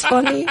think that's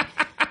funny.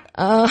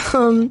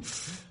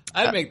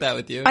 I'd make that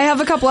with you. I have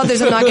a couple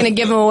others. I'm not going to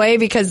give them away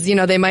because, you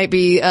know, they might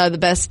be the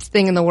best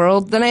thing in the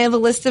world. Then I have a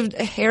list of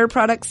hair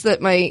products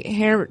that my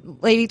hair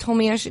lady told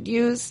me I should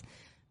use.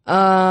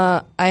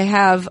 I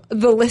have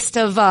the list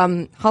of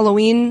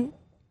Halloween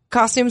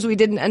costumes we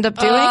didn't end up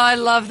doing. Oh, I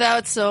love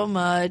that so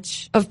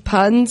much. Of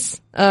puns.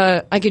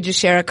 I could just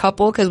share a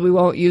couple because we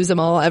won't use them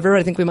all ever.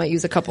 I think we might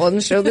use a couple on the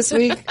show this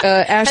week.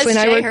 Ashley Has and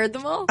I Jay heard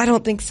them all? I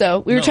don't think so.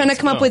 We were trying to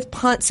come up with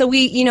puns. So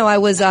we, you know, I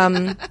was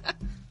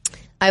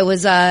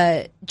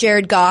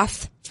Jared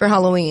Goff for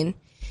Halloween,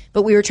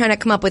 but we were trying to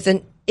come up with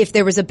if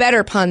there was a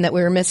better pun that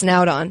we were missing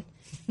out on.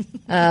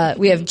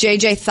 We have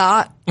JJ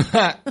Thought,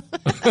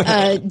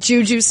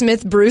 Juju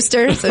Smith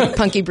Brewster, so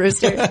Punky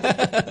Brewster,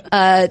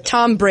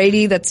 Tom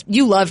Brady.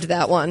 You loved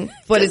that one,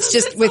 but it's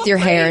just with your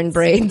hair and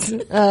braids.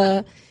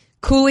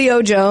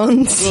 Coolio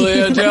Jones.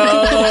 Coolio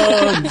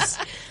Jones.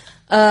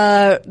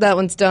 That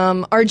one's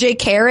dumb. RJ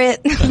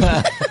Carrot,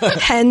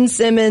 Hen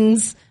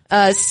Simmons,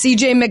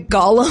 CJ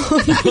McGollum.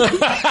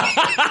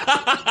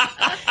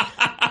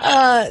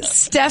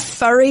 Steph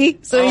Furry,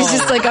 so he's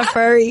just like a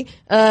furry.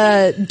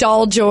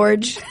 Doll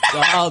George.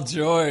 Doll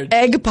George.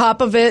 Egg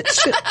Popovich.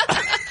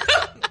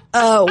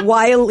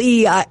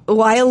 Wiley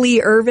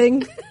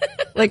Irving.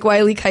 Like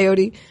Wile E.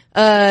 Coyote.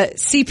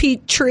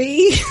 CP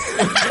Tree.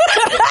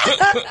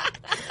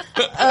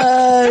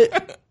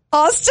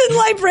 Austin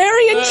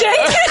Librarian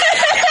Jenkins.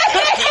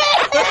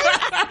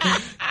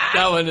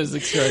 That one is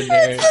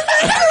extraordinary.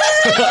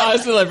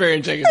 Austin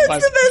Librarian Jenkins.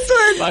 That's the best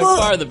one. By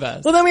far the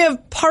best. Well, then we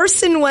have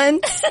Parson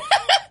Wentz,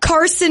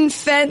 Carson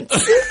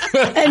Fentz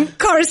and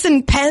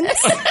Carson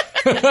Pence.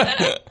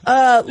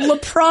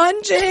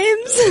 LeBron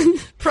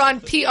James.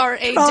 Prawn,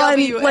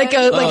 P-R-A-W. Like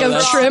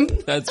a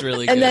shrimp. That's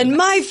really good. And then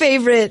my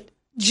favorite,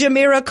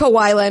 Jamira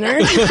Kawhi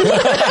Leonard.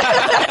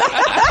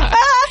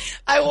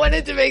 I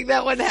wanted to make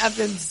that one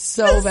happen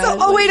so bad.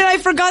 Oh, wait, and I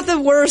forgot the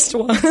worst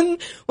one.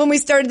 When we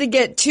started to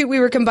get we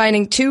were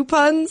combining two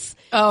puns.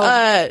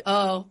 And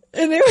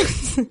it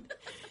was,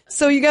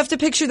 so you have to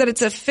picture that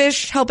it's a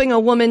fish helping a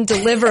woman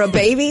deliver a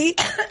baby.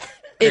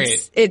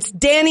 It's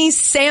Danny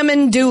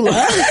Salmon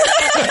Doula.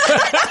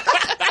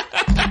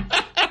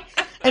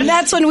 And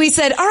that's when we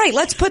said, all right,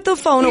 let's put the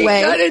phone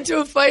away. We got into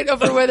a fight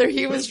over whether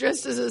he was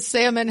dressed as a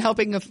salmon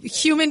helping a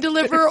human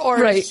deliver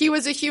or he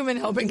was a human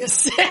helping a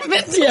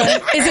salmon deliver. Yeah.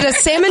 Is it a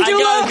salmon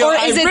doula or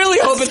is it? I really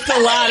hope it's the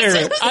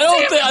latter.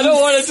 I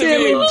don't want it to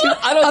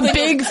be a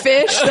big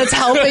fish that's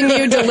helping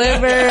you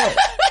deliver.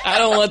 I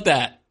don't want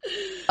that.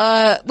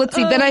 Let's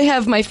see. Then I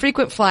have my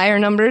frequent flyer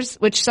numbers,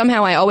 which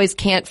somehow I always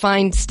can't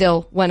find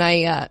still when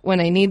I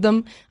need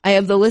them. I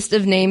have the list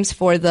of names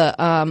for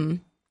the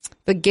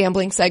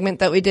gambling segment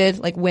that we did,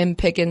 like Wim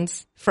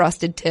Pickens,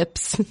 Frosted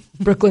Tips,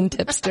 Brooklyn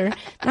Tipster.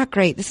 Not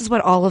great. This is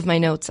what all of my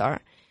notes are.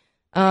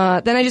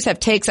 Then I just have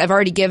takes I've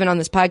already given on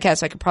this podcast,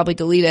 so I could probably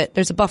delete it.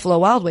 There's a Buffalo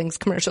Wild Wings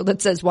commercial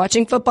that says,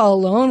 watching football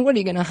alone? What are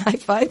you going to high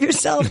five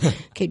yourself?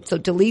 Okay, so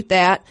delete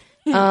that.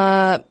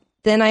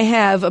 Then I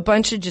have a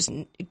bunch of just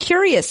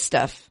curious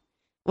stuff.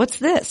 What's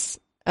this?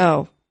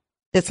 Oh,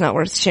 that's not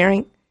worth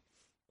sharing.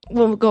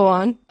 We'll go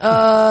on.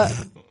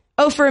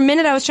 For a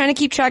minute I was trying to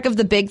keep track of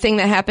the big thing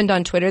that happened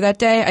on Twitter that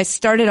day. I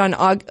started on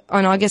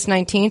August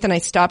 19th and I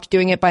stopped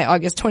doing it by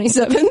August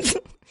 27th.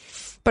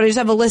 But I just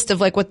have a list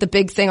of like what the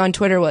big thing on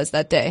Twitter was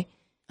that day.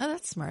 Oh,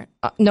 that's smart.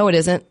 No, it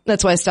isn't.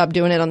 That's why I stopped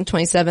doing it on the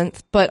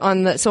 27th. But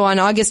on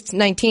August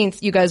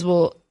 19th, you guys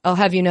I'll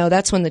have you know,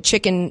 that's when the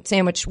chicken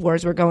sandwich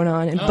wars were going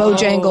on. And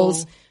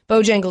Bojangles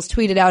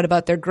tweeted out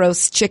about their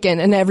gross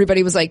chicken and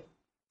everybody was like,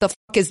 the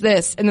fuck is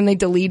this? And then they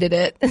deleted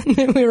it.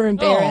 And we were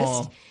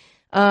embarrassed.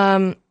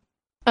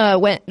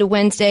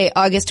 Wednesday,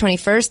 August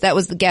 21st, that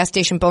was the gas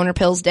station boner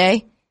pills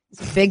day.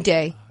 It's a big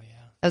day. Oh, yeah.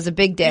 That was a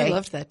big day. I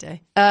loved that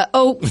day.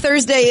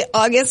 Thursday,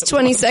 August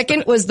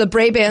 22nd was the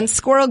Bray-Band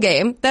Squirrel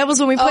Game. That was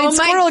when we played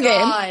Squirrel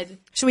Game.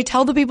 Should we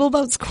tell the people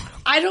about Squirrel?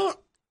 I don't.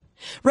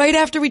 Right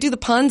after we do the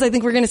puns, I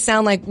think we're going to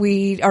sound like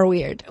we are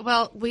weird.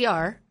 Well, we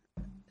are.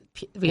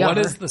 What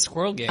is the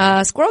Squirrel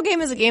Game? Squirrel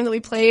Game is a game that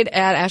we played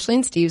at Ashley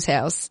and Steve's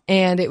house,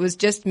 and it was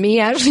just me,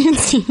 Ashley, and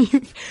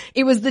Steve.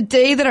 It was the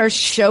day that our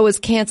show was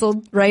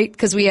canceled, right?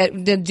 Because we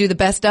had to do the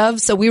best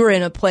of, so we were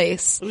in a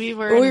place.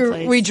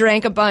 We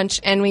drank a bunch,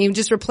 and we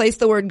just replaced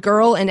the word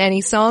girl in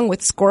any song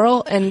with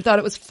squirrel, and thought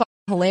it was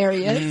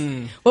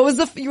hilarious. What was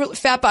the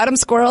Fat Bottom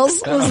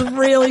Squirrels? It was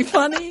really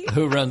funny.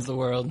 Who runs the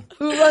world?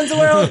 Who runs the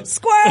world?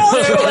 Squirrels!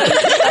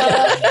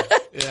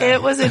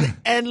 It was an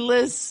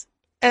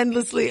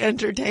endlessly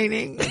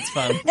entertaining. It's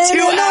fun. And in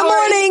the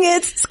morning,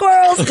 it's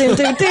squirrels. Squirrels in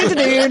the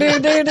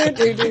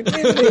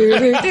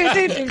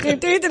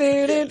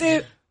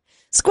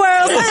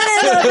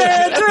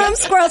bedroom.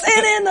 Squirrels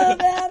in the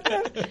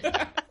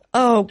bedroom.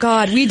 Oh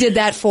God, we did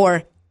that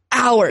for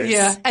hours.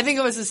 Yeah, I think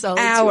it was a solid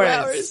 2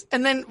 hours.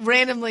 And then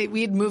randomly,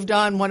 we had moved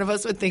on. One of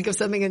us would think of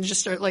something and just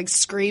start like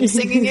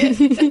singing it.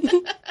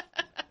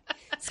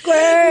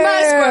 Squirrel.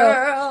 My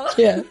squirrel.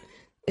 Yeah.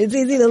 It's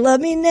easy to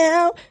love me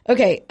now.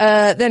 Okay.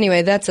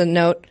 Anyway, that's a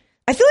note.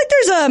 I feel like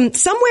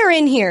there's somewhere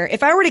in here,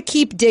 if I were to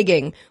keep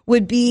digging,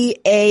 would be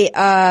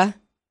a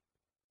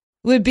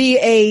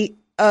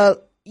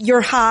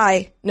you're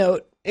high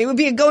note. It would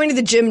be a going to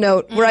the gym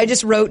note where I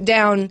just wrote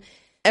down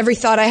every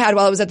thought I had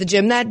while I was at the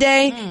gym that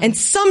day. And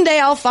someday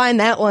I'll find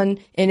that one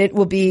and it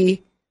will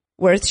be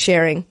worth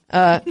sharing.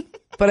 But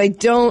I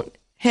don't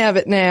have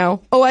it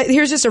now.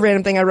 Here's just a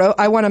random thing I wrote.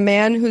 I want a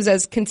man who's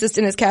as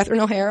consistent as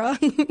Catherine O'Hara.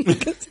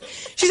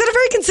 She's had a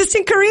very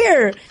consistent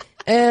career.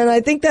 And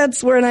I think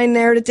that's where I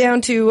narrowed it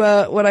down to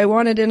what I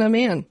wanted in a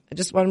man. I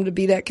just want him to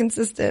be that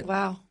consistent.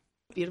 Wow.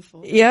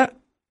 Beautiful. Yeah.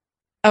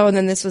 Oh, and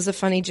then this was a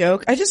funny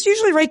joke. I just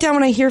usually write down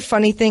when I hear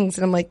funny things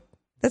and I'm like,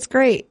 that's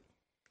great.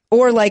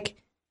 Or like,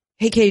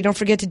 hey, Katie, don't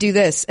forget to do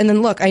this. And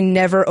then look, I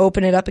never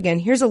open it up again.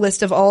 Here's a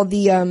list of all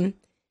the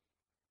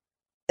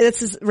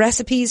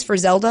recipes for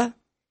Zelda.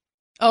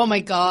 Oh my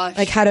gosh.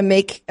 Like how to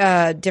make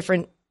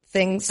different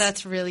things.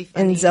 That's really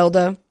funny. In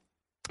Zelda.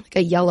 Like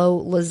a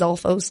yellow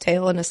Lizalfo's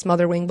tail and a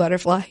smotherwing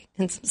butterfly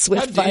and some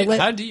swift violet.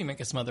 How do you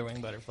make a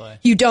smotherwing butterfly?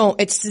 You don't.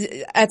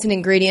 That's an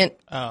ingredient.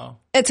 Oh.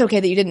 It's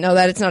okay that you didn't know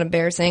that. It's not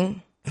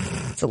embarrassing.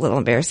 It's a little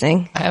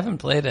embarrassing. I haven't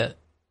played it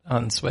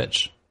on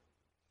Switch,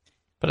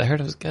 but I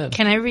heard it was good.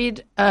 Can I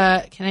read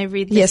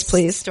this yes,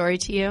 please. Story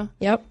to you?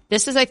 Yep.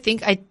 This is, I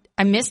think,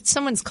 I missed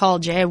someone's call,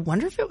 Jay. I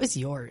wonder if it was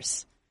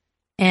yours.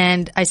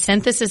 And I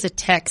sent this as a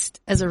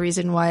text as a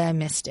reason why I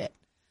missed it.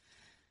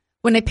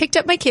 When I picked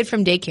up my kid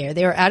from daycare,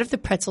 they were out of the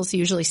pretzels he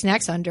usually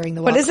snacks on during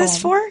the walk home. What is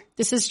this for?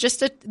 This is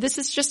just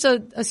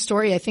a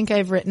story I think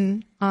I've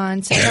written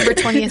on September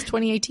 20th,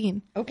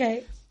 2018.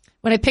 Okay.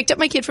 When I picked up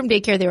my kid from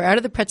daycare, they were out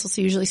of the pretzels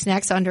he usually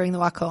snacks on during the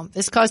walk home.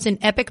 This caused an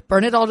epic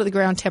burn it all to the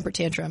ground temper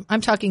tantrum.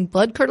 I'm talking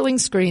blood-curdling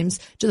screams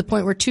to the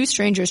point where 2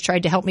 strangers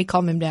tried to help me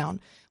calm him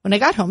down. When I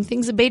got home,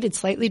 things abated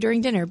slightly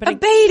during dinner. But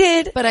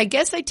I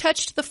guess I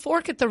touched the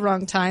fork at the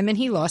wrong time and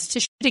he lost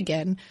his shit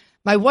again.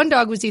 My one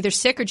dog was either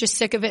sick or just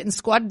sick of it and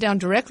squatted down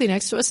directly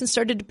next to us and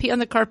started to pee on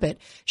the carpet.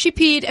 She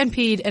peed and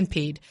peed and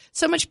peed.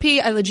 So much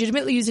pee, I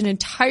legitimately used an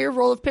entire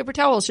roll of paper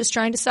towels just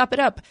trying to sop it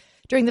up.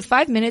 During the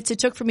 5 minutes it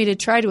took for me to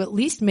try to at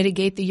least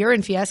mitigate the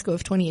urine fiasco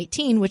of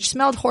 2018, which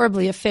smelled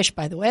horribly of fish,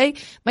 by the way,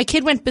 my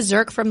kid went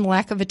berserk from the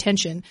lack of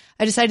attention.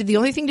 I decided the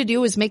only thing to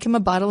do was make him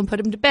a bottle and put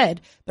him to bed.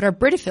 But our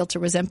Brita filter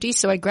was empty,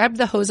 so I grabbed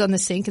the hose on the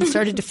sink and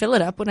started to fill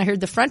it up when I heard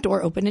the front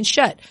door open and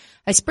shut.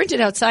 I sprinted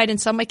outside and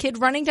saw my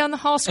kid running down the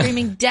hall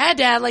screaming,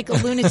 "Dada," like a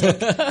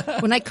lunatic.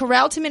 When I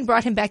corralled him and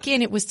brought him back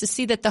in, it was to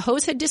see that the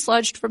hose had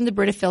dislodged from the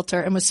Brita filter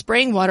and was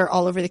spraying water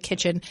all over the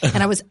kitchen,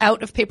 and I was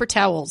out of paper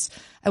towels.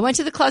 I went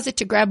to the closet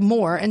to grab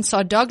more and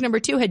saw dog number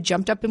 2 had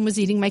jumped up and was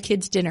eating my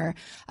kid's dinner.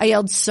 I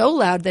yelled so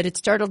loud that it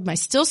startled my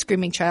still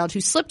screaming child, who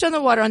slipped on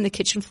the water on the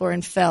kitchen floor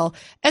and fell,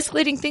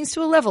 escalating things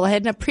to a level I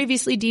had not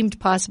previously deemed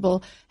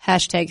possible.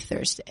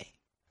 #Thursday.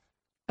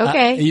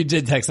 Okay. You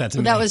did text that to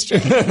me. That was true.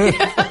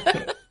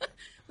 It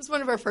was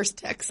one of our first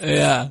texts.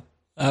 Yeah.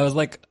 I was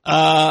like,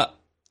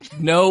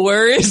 no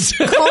worries.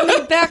 Call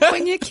me back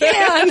when you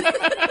can.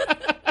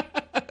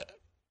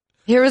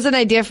 Here was an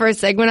idea for a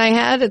segment I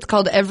had. It's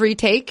called Every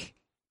Take.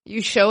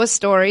 You show a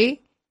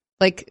story.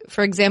 Like,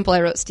 for example,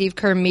 I wrote Steve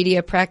Kerr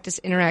media practice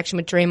interaction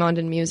with Draymond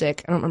and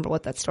music. I don't remember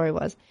what that story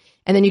was.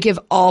 And then you give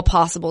all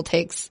possible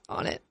takes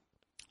on it.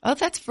 Oh,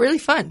 that's really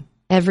fun.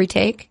 Every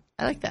take.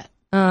 I like that.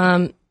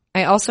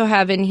 I also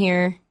have in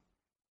here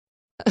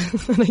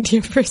an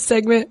idea for a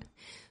segment.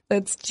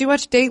 Did you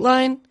watch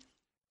Dateline?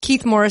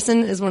 Keith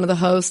Morrison is one of the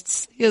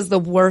hosts. He has the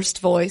worst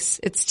voice.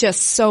 It's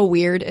just so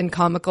weird and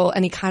comical,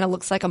 and he kind of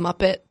looks like a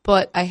Muppet.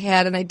 But I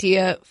had an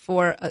idea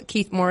for a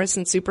Keith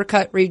Morrison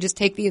supercut where you just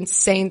take the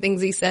insane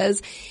things he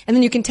says, and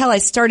then you can tell I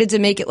started to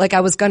make it like I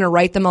was going to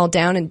write them all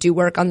down and do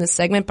work on this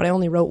segment, but I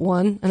only wrote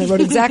one, and I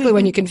wrote exactly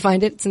when you can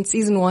find it. It's in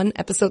season 1,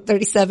 episode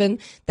 37,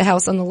 The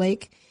House on the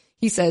Lake.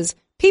 He says,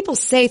 "People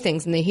say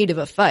things in the heat of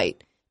a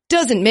fight.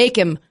 Doesn't make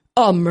him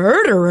a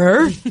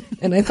murderer."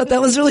 And I thought that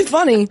was really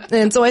funny.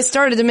 And so I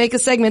started to make a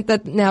segment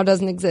that now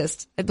doesn't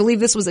exist. I believe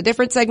this was a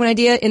different segment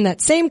idea in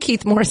that same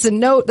Keith Morrison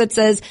note that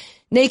says,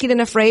 "Naked and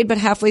afraid, but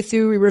halfway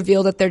through we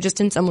reveal that they're just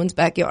in someone's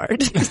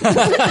backyard."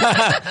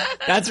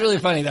 That's really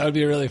funny. That would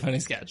be a really funny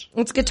sketch.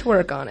 Let's get to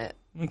work on it.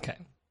 Okay.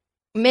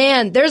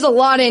 Man, there's a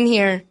lot in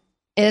here,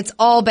 and it's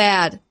all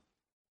bad.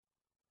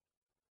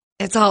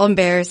 It's all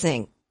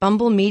embarrassing.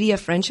 Bumble Media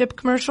friendship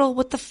commercial?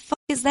 What the fuck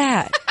is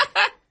that?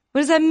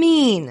 What does that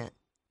mean?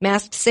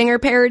 Masked Singer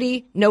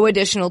parody? No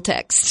additional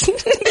text.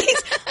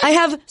 I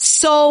have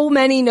so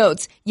many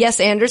notes. Yes,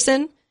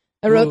 Anderson.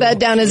 I wrote that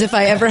down as if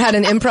I ever had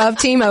an improv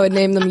team, I would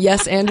name them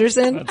Yes,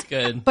 Anderson. That's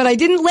good. But I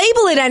didn't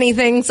label it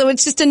anything, so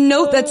it's just a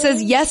note that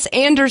says Yes,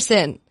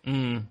 Anderson.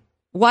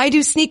 Why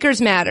do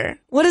sneakers matter?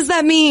 What does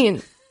that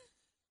mean?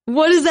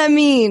 What does that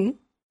mean?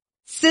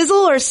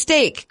 Sizzle or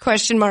steak?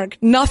 Question mark.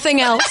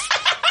 Nothing else.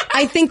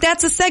 I think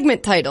that's a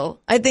segment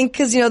title. I think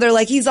because, they're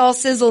like, he's all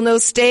sizzle, no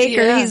steak,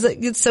 or he's like,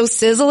 it's so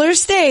sizzle or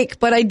steak,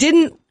 but I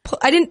didn't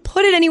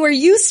put it anywhere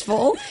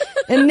useful.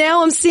 And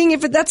now I'm seeing it,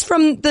 but that's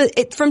from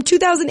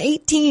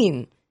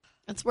 2018.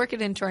 Let's work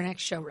it into our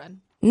next show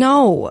run.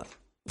 No.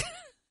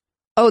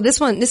 Oh,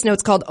 this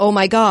note's called Oh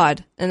My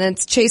God. And then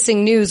it's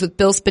Chasing News with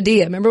Bill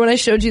Spadilla. Remember when I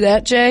showed you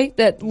that, Jay?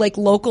 That like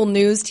local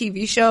news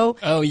TV show?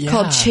 Oh, yeah.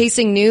 Called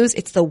Chasing News.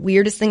 It's the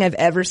weirdest thing I've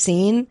ever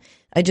seen.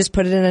 I just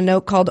put it in a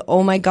note called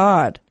Oh My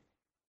God.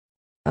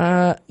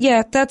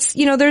 Yeah, that's,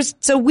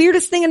 it's the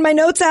weirdest thing in my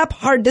notes app.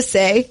 Hard to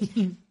say.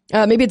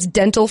 Maybe it's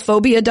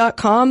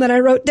dentalphobia.com that I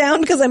wrote down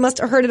because I must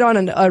have heard it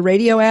on a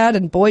radio ad,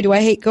 and boy, do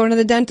I hate going to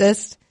the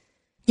dentist.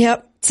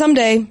 Yep.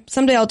 Someday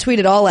I'll tweet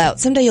it all out.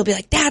 Someday you'll be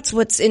like, that's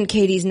what's in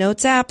Katie's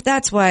notes app.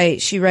 That's why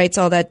she writes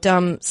all that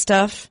dumb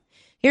stuff.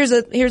 Here's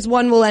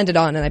one we'll end it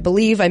on, and I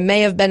believe I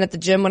may have been at the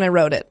gym when I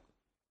wrote it.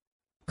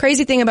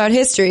 Crazy thing about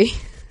history.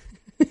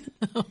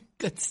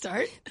 Good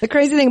start. The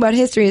crazy thing about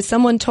history is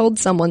someone told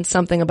someone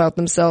something about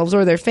themselves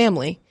or their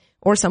family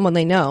or someone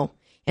they know.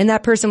 And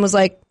that person was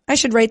like, I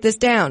should write this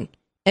down.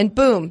 And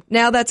boom,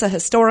 now that's a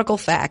historical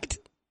fact.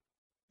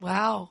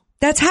 Wow.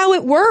 That's how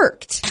it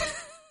worked.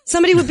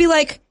 Somebody would be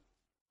like,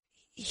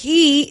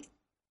 I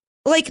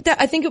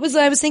think it was,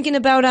 I was thinking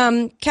about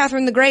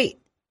Catherine the Great.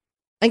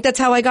 I think that's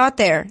how I got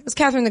there. It was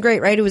Catherine the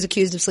Great, right? Who was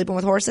accused of sleeping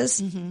with horses.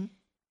 Mm-hmm.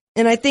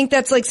 And I think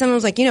that's like someone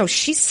was like,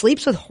 she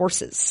sleeps with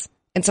horses.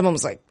 And someone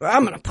was like, well,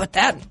 I'm going to put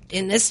that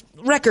in this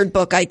record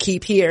book I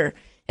keep here.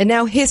 And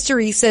now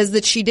history says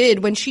that she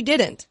did when she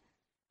didn't.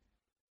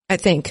 I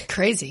think.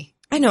 Crazy.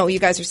 I know you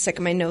guys are sick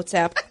of my notes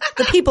app.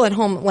 The people at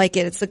home like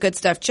it. It's the good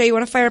stuff. Jay, you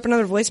want to fire up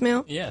another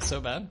voicemail? Yeah,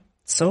 so bad.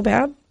 So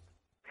bad?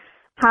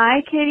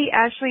 Hi, Katie,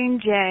 Ashley,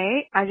 and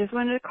Jay. I just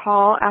wanted to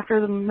call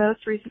after the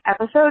most recent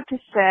episode to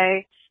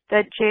say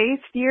that Jay's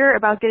fear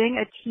about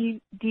getting a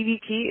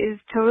DVT is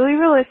totally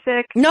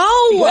realistic. No!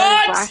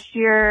 What? Last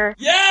year,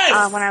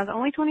 yes! when I was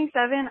only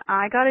 27,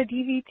 I got a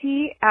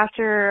DVT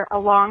after a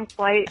long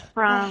flight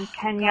from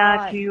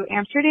Kenya to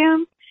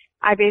Amsterdam.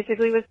 I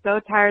basically was so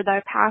tired that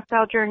I passed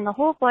out during the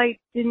whole flight,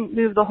 didn't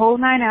move the whole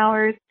 9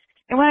 hours,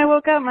 and when I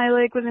woke up, my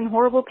leg was in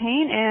horrible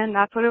pain, and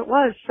that's what it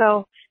was.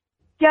 So,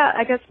 yeah,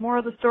 I guess moral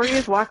of the story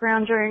is walk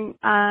around during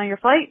your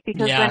flight,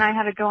 because then I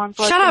had to go on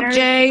blood Shut thinners. up,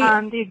 Jay.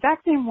 The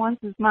exact same ones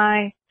as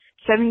my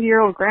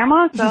 70-year-old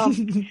grandma, so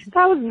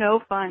that was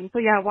no fun. So,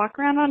 yeah, walk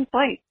around on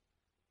flight.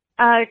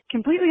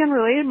 Completely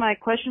unrelated, my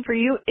question for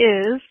you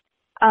is,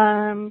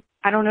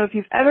 I don't know if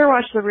you've ever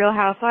watched The Real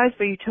Housewives,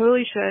 but you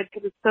totally should,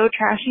 because it's so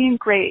trashy and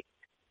great.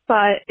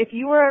 But if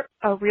you were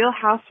a real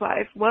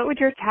housewife, what would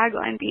your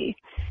tagline be?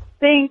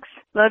 Thanks.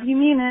 Love you,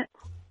 mean it.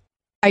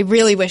 I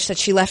really wish that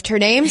she left her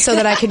name so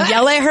that I could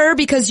yell at her,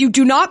 because you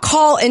do not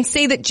call and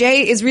say that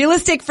Jay is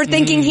realistic for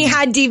thinking he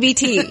had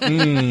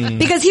DVT.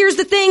 Because here's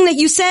the thing that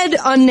you said,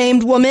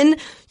 unnamed woman.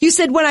 You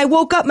said when I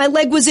woke up, my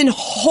leg was in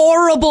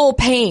horrible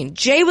pain.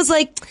 Jay was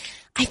like,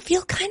 I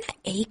feel kind of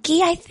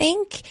achy, I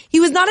think. He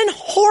was not in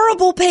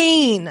horrible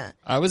pain.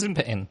 I was in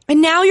pain.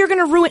 And now you're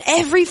going to ruin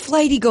every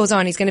flight he goes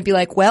on. He's going to be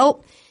like,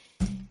 well,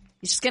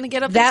 he's just going to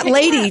get up. That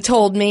lady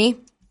told me.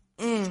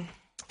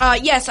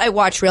 Yes, I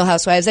watch Real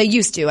Housewives. I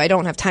used to. I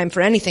don't have time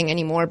for anything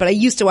anymore, but I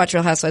used to watch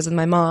Real Housewives with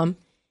my mom.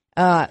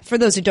 For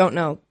those who don't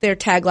know, their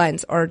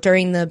taglines are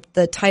during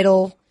the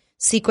title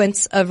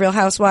sequence of Real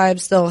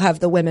Housewives, they'll have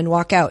the women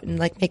walk out and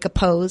like make a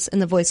pose,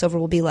 and the voiceover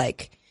will be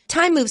like,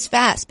 time moves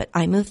fast, but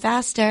I move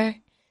faster.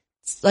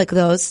 It's like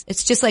those.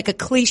 It's just like a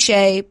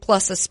cliche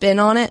plus a spin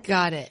on it.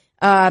 Got it.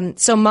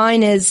 So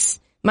mine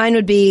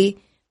would be,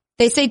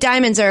 they say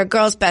diamonds are a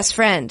girl's best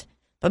friend,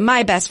 but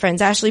my best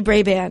friend's Ashley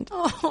Braband.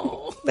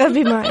 Oh, that'd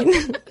be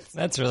mine.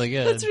 That's really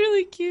good. That's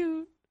really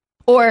cute.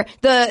 Or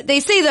they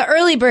say the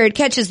early bird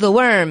catches the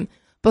worm,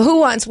 but who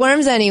wants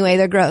worms anyway?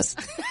 They're gross.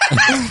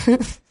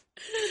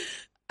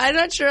 I'm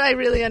not sure I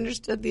really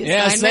understood the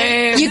Yeah,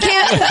 assignment. same.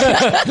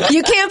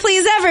 You can't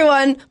please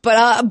everyone,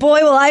 but boy,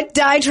 will I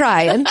die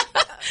trying.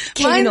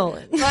 Katie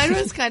Nolan. Mine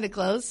was kind of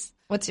close.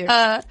 What's yours?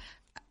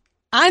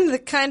 I'm the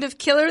kind of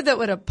killer that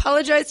would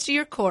apologize to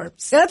your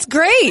corpse. That's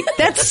great.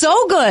 That's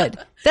so good.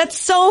 That's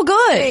so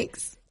good.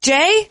 Thanks.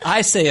 Jay?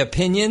 I say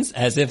opinions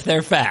as if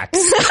they're facts.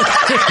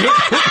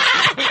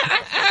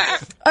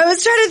 I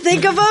was trying to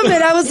think of them,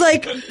 and I was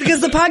like, because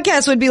the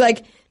podcast would be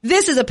like,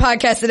 this is a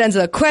podcast that ends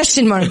with a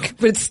question mark,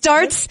 but it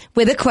starts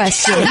with a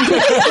question.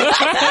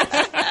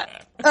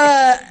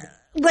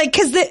 Like,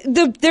 cause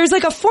there's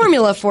like a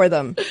formula for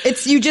them.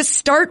 It's, you just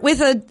start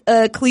with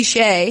a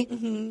cliche,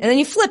 and then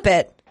you flip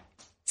it.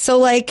 So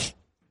like,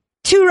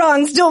 2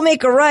 wrongs don't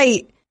make a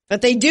right,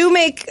 but they do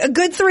make a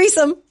good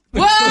threesome.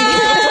 Whoa!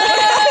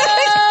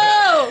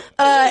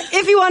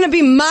 If you want to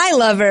be my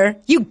lover,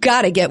 you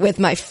gotta get with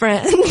my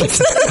friends.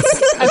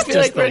 I feel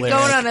like we're going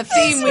on a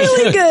theme.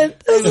 Really good.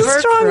 This is a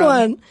strong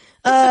one.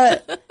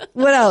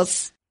 What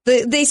else?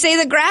 They say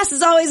the grass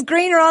is always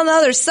greener on the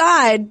other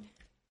side,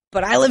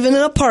 but I live in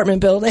an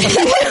apartment building.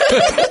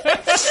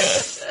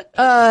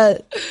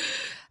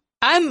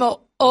 I'm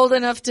old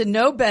enough to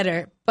know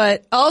better,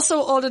 but also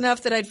old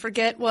enough that I'd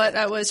forget what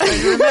I was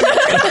trying to remember.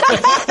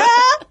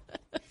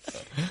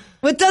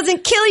 What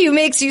doesn't kill you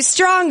makes you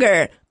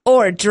stronger.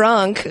 Or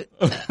drunk.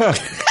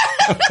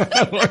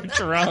 Or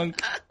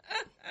drunk.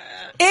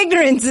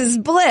 Ignorance is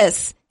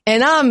bliss.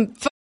 And I'm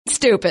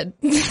stupid.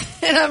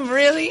 And I'm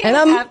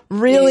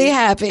really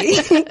happy.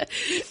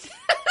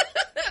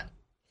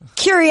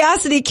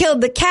 Curiosity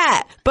killed the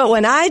cat. But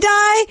when I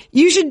die,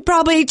 you should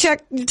probably talk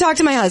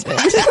to my husband.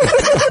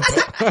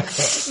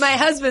 My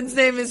husband's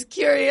name is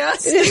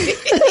Curiosity.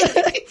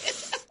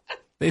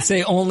 They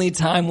say only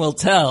time will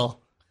tell.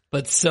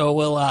 But so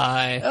will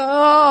I.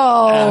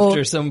 Oh.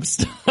 After some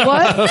stuff.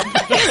 What?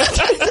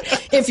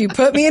 If you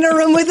put me in a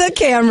room with a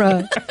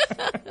camera.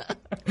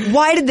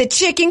 Why did the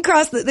chicken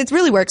cross the... It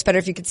really works better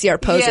if you could see our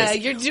poses. Yeah,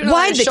 you're doing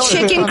Why did the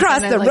chicken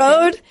cross the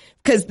road?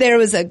 Because there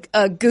was a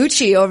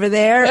Gucci over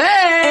there.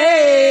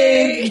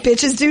 Hey!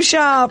 Bitches do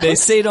shop. They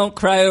say don't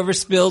cry over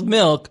spilled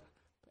milk.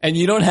 And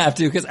you don't have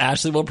to, because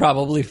Ashley will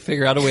probably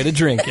figure out a way to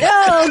drink it.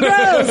 Oh,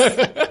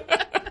 gross.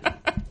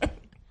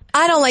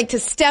 I don't like to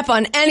step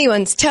on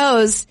anyone's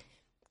toes.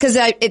 Because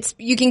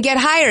you can get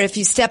higher if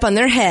you step on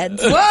their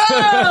heads.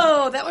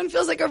 Whoa, that one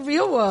feels like a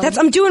real one.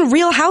 I'm doing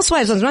Real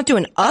Housewives ones. I'm not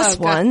doing us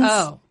ones.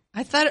 Oh,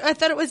 I thought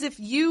it was if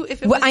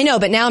it was. I know,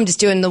 but now I'm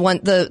just doing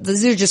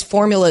these are just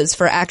formulas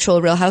for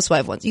actual Real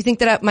Housewife ones. You think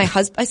that my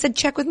husband? I said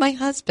check with my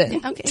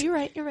husband. Okay, you're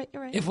right.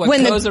 If what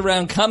goes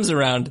around comes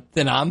around,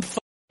 then I'm fucked.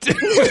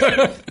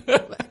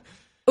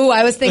 Ooh,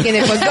 I was thinking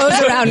if what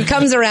goes around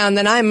comes around,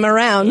 then I'm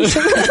around.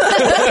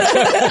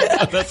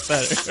 That's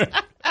better.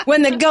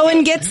 When the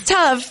going gets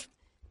tough.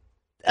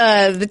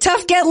 The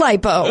tough get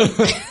lipo.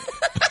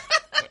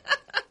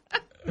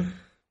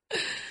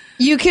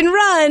 You can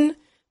run,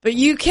 but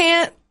you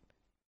can't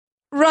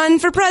run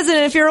for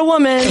president if you're a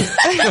woman.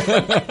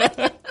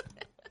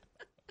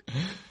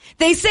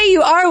 They say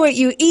you are what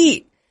you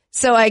eat,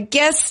 so I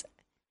guess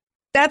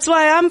That's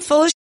why I'm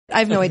full of shit. I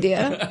have no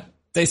idea.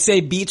 They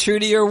say be true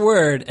to your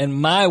word, and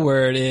my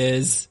word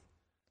is...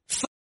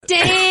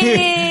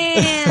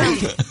 Damn!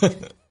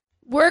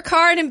 Work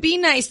hard and be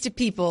nice to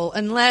people,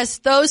 unless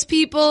those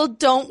people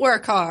don't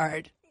work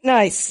hard.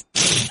 Nice.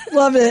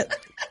 Love it.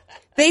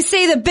 They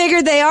say the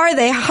bigger they are,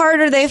 the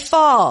harder they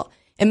fall.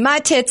 And my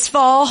tits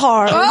fall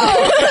hard.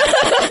 Oh.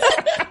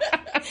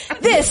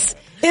 This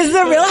is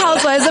the Real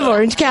Housewives of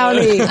Orange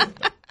County.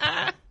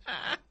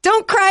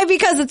 Don't cry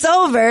because it's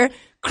over.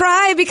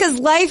 Cry because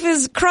life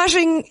is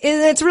crushing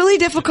and it's really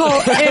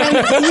difficult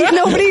and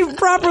nobody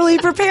properly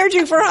prepared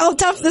you for how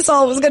tough this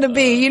all was going to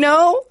be, you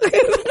know?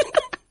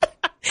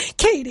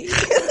 Katie.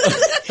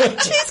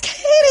 She's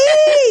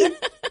Katie.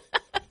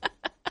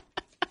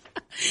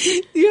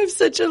 You have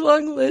such a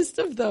long list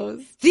of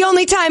those. The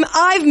only time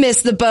I've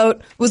missed the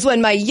boat was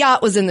when my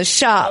yacht was in the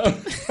shop.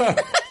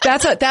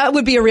 That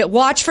would be a real,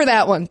 watch for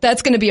that one.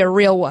 That's going to be a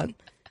real one.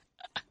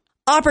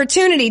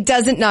 Opportunity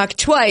doesn't knock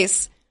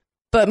twice,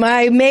 but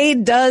my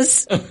maid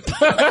does.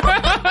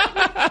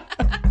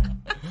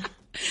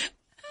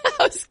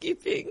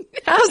 Housekeeping.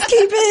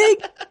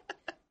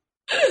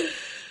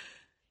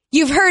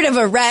 You've heard of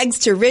a rags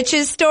to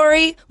riches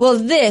story? Well,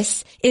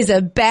 this is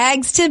a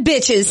bags to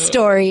bitches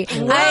story.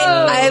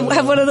 I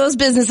have one of those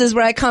businesses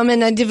where I come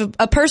and I give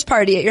a purse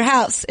party at your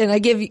house and I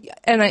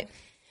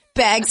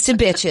bags to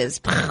bitches.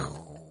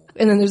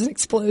 And then there's an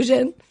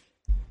explosion.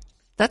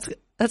 That's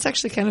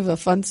actually kind of a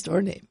fun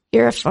store name.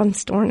 You're a fun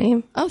store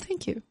name. Oh,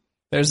 thank you.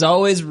 There's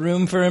always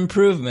room for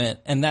improvement,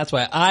 and that's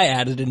why I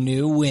added a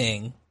new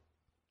wing.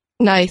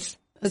 Nice.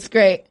 That's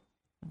great.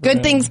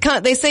 Good things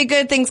come. They say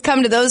good things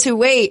come to those who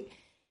wait.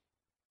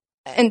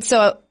 And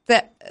so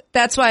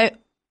that's why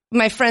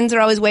my friends are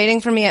always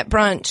waiting for me at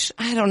brunch.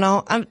 I don't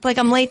know.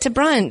 I'm late to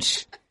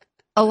brunch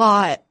a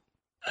lot.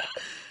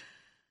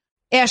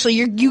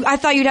 Ashley, I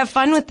thought you'd have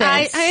fun with this.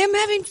 I am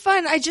having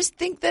fun. I just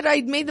think that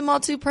I made them all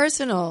too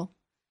personal.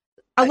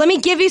 Let me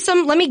give you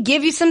some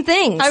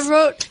things. I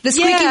wrote the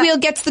squeaky wheel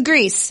gets the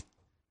grease.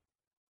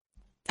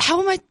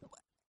 How am I?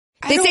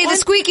 They say the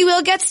squeaky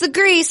wheel gets the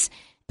grease.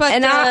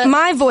 But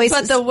my voice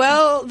is...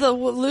 But the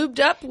lubed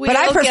up wheel. But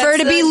I prefer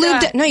to be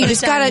lubed up. No, you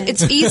just gotta,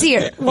 it's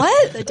easier.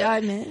 What? The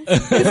diamond.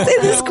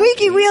 The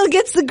squeaky wheel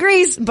gets the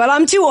grease, but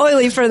I'm too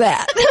oily for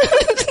that.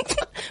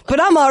 But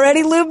I'm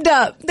already lubed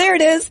up. There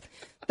it is.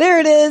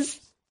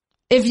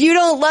 If you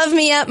don't love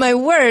me at my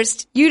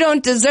worst, you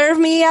don't deserve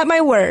me at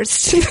my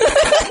worst.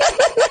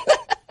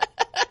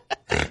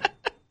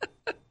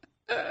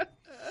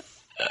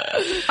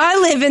 I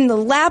live in the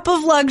lap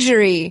of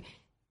luxury.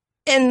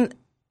 And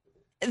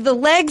the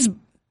legs.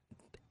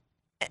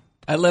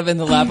 I live in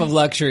the lap of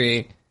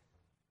luxury.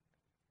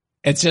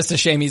 It's just a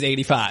shame he's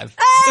 85.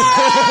 Hey!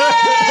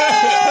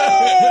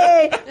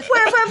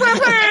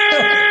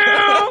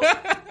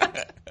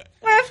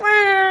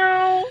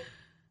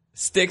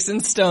 Sticks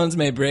and stones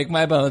may break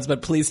my bones,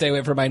 but please stay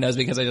away from my nose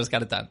because I just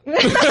got it done.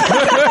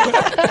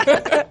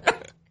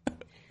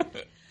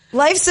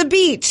 Life's a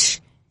beach.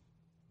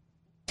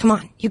 Come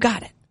on, you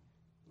got it.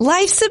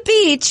 Life's a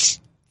beach.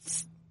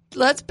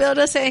 Let's build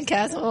a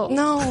sandcastle.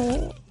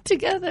 No.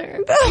 Together.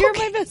 Okay. You're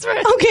my best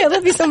friend. Okay, I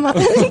love you so much.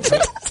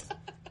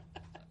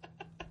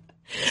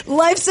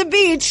 Life's a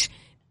beach.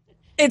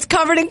 It's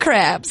covered in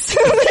crabs.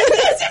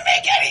 That doesn't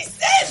make any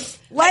sense.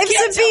 Life's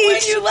a beach.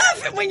 When you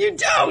laugh and when you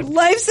don't.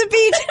 Life's a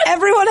beach.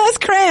 Everyone has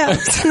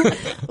crabs.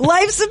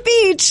 Life's a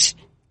beach.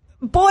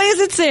 Boy, is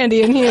it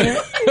sandy in here.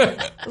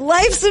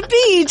 Life's a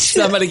beach.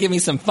 Somebody give me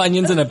some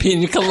Funyuns and a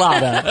pina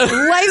colada.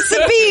 Life's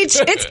a beach.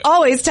 It's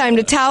always time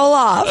to towel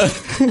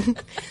off.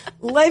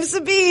 Life's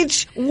a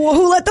beach.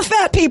 Who let the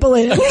fat people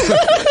in?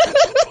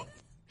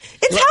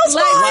 It's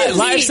Housewives.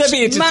 Life's a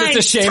beach. It's just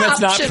a shame it's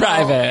not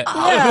private.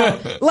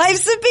 Yeah.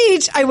 Life's a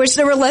beach. I wish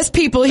there were less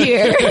people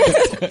here.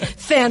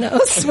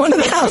 Thanos, one of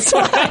the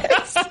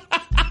Housewives.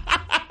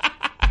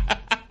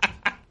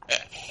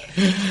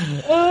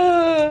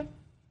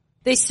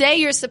 They say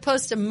you're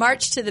supposed to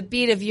march to the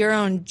beat of your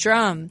own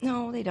drum.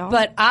 No, they don't.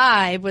 But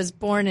I was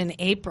born in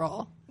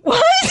April.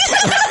 What?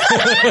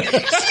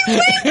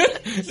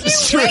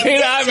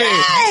 Straight at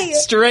me.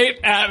 Straight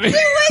at me.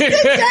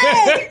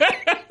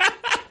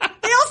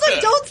 They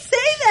also don't say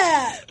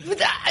that.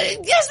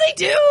 Yes, they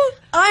do.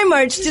 I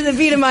march to the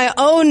beat of my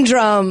own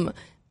drum,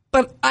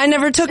 but I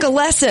never took a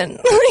lesson.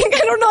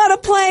 I don't know how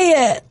to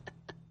play it.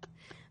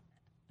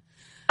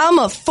 I'm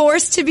a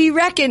force to be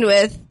reckoned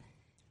with.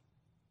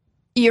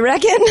 You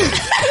reckon?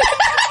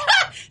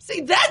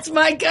 See, that's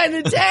my kind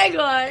of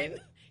tagline.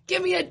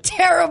 Give me a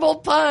terrible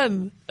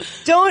pun.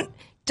 Don't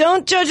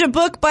judge a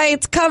book by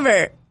its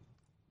cover.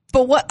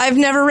 But I've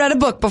never read a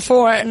book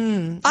before. I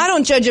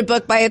don't judge a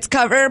book by its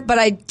cover, but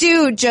I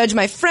do judge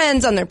my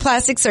friends on their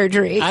plastic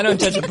surgery. I don't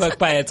judge a book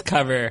by its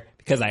cover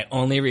because I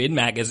only read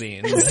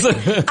magazines.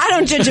 I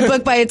don't judge a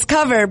book by its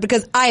cover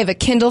because I have a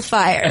Kindle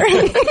Fire.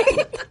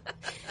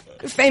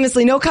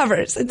 Famously, no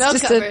covers.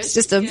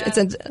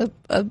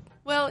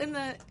 Well, in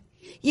the...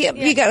 Yeah,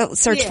 you gotta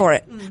search for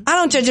it. I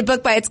don't judge a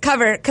book by its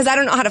cover because I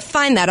don't know how to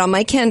find that on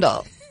my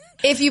Kindle.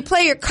 If you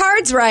play your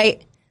cards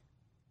right,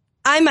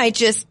 I might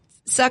just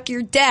suck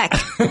your deck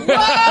of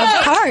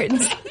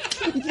cards.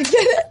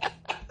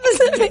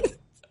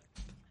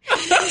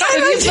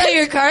 If you play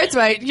your cards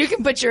right, you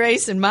can put your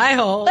ace in my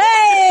hole.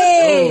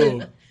 Hey!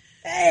 Oh.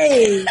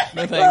 Hey!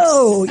 No thanks.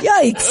 Whoa!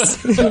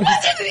 Yikes! It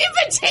wasn't an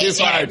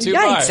invitation. Too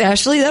Yikes, far.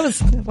 Ashley, that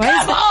was why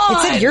is that? It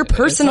said your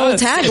personal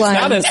It's tagline.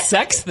 not a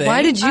sex thing.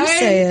 Why did you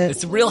say it?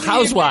 It's Real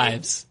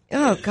Housewives.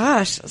 Oh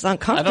gosh, it's I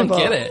uncomfortable.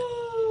 don't get it.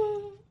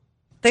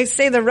 They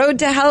say the road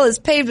to hell is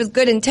paved with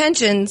good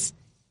intentions.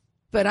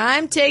 But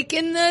I'm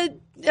taking the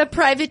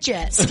private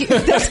jet. That's good.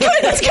 That's good.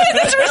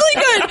 That's really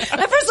good.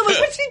 At first, I'm like,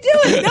 "What's she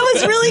doing?" That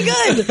was really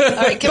good. All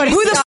right, But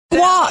who the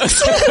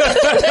walks?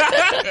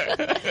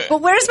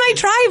 But where's my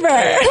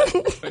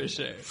driver? For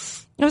sure.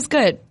 It was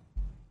good.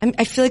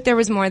 I feel like there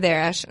was more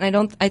there, Ash.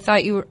 And I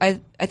thought you were. I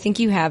think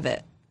you have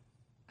it.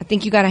 I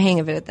think you got a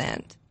hang of it at the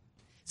end.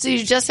 So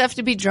you just have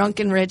to be drunk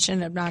and rich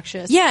and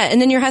obnoxious. Yeah,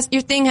 and then your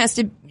thing has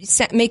to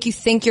make you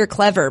think you're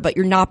clever, but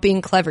you're not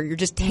being clever. You're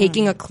just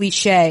taking a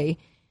cliche,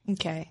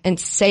 and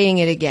saying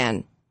it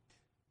again.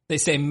 They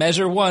say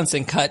measure once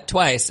and cut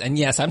twice, and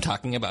yes, I'm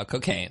talking about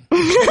cocaine.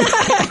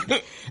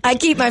 I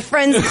keep my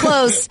friends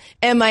close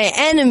and my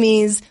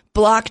enemies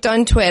blocked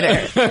on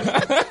Twitter.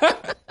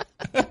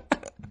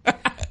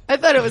 I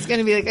thought it was going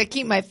to be like, I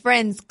keep my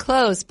friends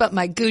close, but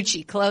my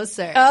Gucci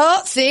closer.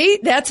 Oh, see,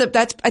 I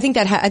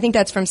think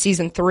that's from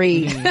season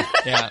 3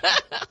 Yeah.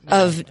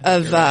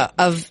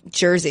 of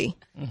Jersey.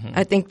 Mm-hmm.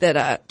 I think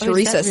that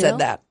Teresa real? said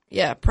that.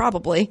 Yeah,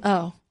 probably.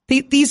 Oh.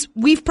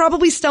 We've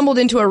probably stumbled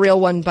into a real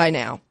one by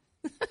now.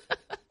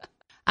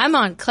 I'm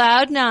on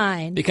cloud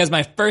 9. Because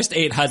my first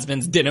 8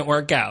 husbands didn't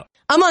work out.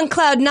 I'm on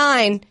cloud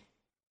 9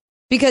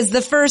 because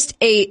the first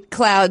 8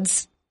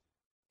 clouds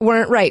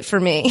weren't right for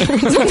me.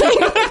 Because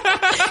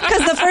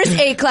the first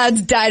 8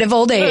 clouds died of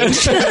old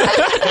age.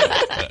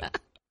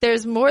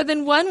 There's more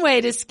than one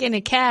way to skin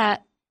a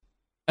cat.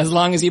 As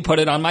long as you put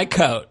it on my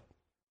coat.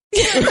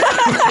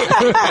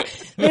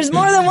 There's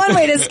more than one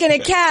way to skin a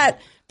cat,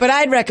 but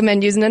I'd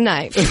recommend using a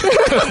knife.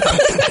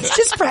 It's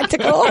just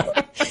practical.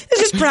 It's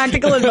just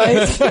practical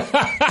advice.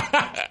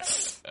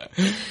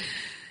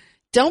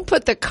 Don't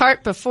put the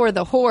cart before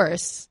the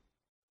horse.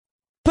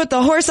 Put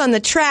the horse on the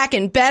track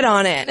and bet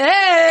on it.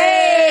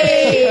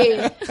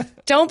 Hey!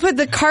 Don't put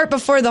the cart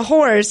before the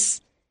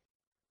horse.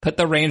 Put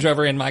the Range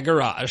Rover in my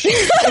garage.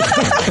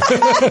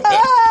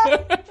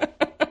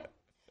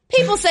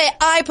 People say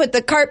I put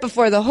the cart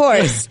before the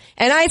horse,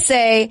 and I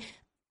say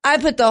I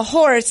put the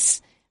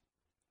horse.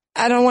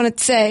 I don't want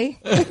to say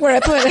where I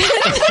put it.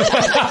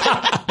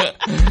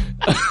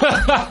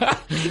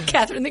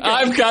 Catherine the Great.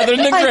 I'm Catherine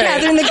the Great. I'm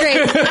Catherine the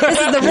Great. This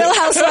is the Real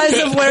Housewives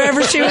of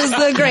wherever she was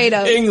the great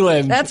of.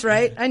 England. That's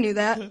right. I knew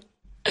that.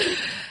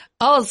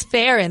 All's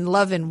fair in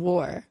love and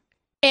war.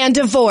 And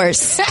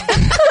divorce.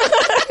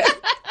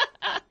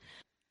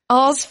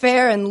 All's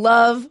fair in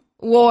love,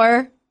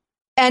 war,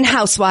 and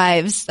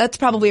housewives. That's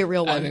probably a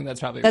real one. I think that's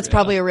probably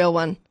probably a real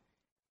one.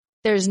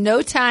 There's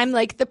no time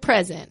like the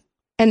present.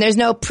 And there's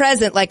no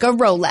present like a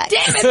Rolex.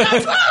 Damn it,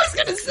 that's what I was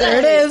going to say. There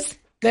it is.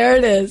 There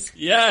it is.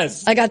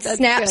 Yes. I got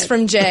snaps good.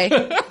 from Jay.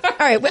 All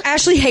right. Well,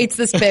 Ashley hates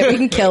this bit. We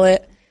can kill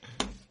it.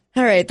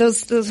 All right.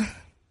 Those.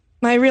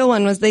 My real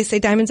one was they say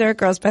diamonds are a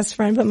girl's best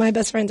friend, but my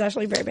best friend's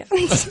Ashley Berryman.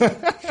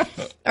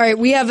 All right.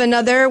 We have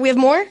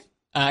more?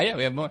 Yeah,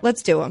 we have more.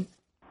 Let's do them.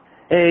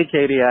 Hey,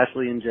 Katie,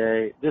 Ashley, and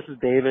Jay. This is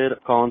David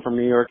calling from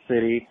New York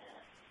City.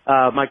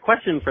 My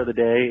question for the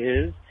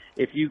day is,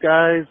 if you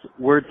guys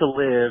were to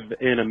live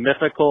in a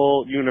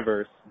mythical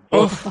universe,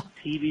 book,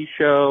 TV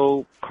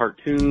show,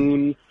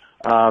 cartoon,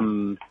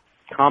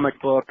 comic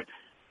book,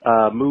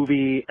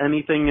 movie,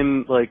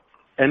 anything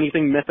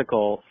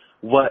mythical,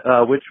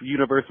 which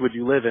universe would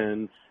you live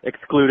in,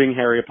 excluding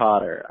Harry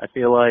Potter? I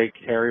feel like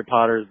Harry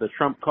Potter is the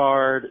trump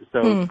card,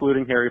 so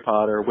excluding Harry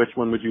Potter, which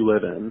one would you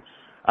live in?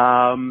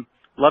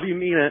 Love you,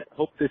 mean it.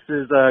 Hope this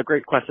is a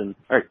great question.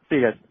 All right, see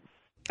you guys.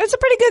 That's a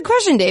pretty good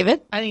question,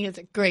 David. I think it's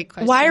a great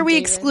question. Why are we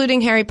David.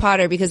 excluding Harry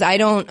Potter? Because I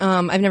don't,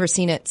 I've never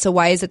seen it. So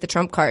why is it the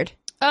trump card?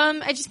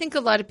 I just think a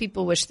lot of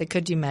people wish they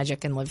could do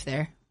magic and live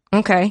there.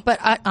 Okay. But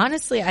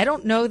honestly, I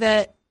don't know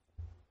that,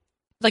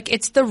 like,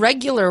 it's the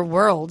regular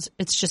world.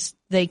 It's just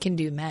they can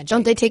do magic.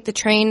 Don't they take the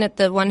train at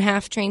the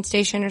 1/2 train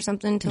station or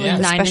something to like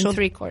the 9 special?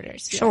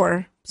 3/4.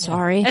 Sure.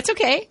 Sorry. That's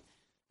okay.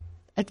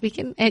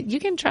 You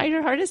can try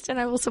your hardest, and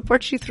I will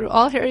support you through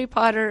all Harry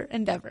Potter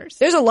endeavors.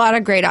 There's a lot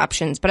of great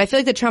options, but I feel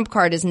like the trump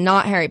card is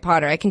not Harry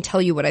Potter. I can tell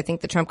you what I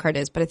think the trump card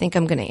is, but I think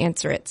I'm going to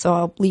answer it, so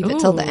I'll leave it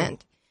till the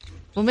end.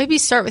 Well, maybe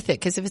start with it,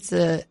 because if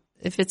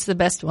it's the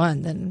best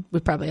one, then we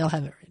probably all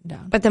have it written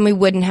down. But then we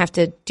wouldn't have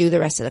to do the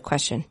rest of the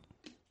question.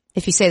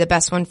 If you say the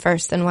best one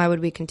first, then why would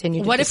we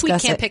continue to What if we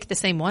discuss can't it? pick the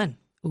same one?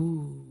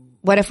 Ooh.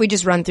 What if we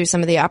just run through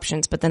some of the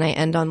options, but then I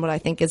end on what I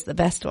think is the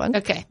best one?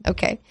 Okay.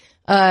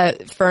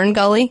 Fern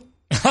Gully.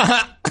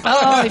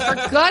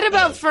 I forgot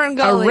about Fern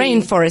Gully. A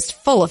rainforest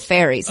full of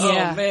fairies. Oh,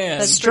 man.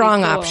 That's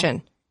Strong pretty cool.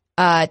 option.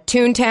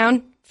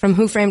 Toontown from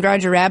Who Framed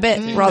Roger Rabbit,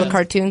 where all the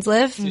cartoons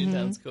live. Dude,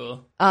 that's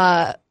cool.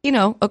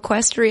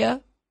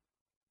 Equestria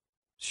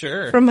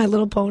Sure. from My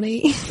Little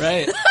Pony.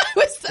 Right.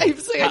 I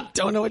was like, I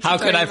don't know what How you're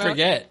could I talking about.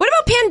 forget? What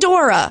about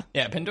Pandora?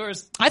 Yeah,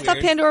 Pandora's I thought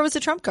weird. Pandora was a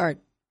trump card.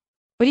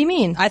 What do you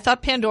mean? I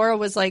thought Pandora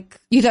was like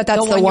You thought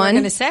that's the one? one? You were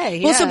going to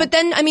say. Well, so, yeah. but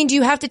then, I mean, do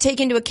you have to take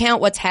into account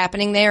what's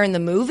happening there in the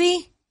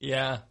movie?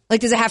 Yeah.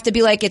 Like, does it have to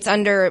be like it's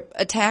under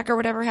attack or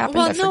whatever happened?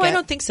 Well, no, I forget.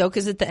 don't think so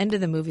because at the end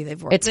of the movie they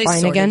It's fine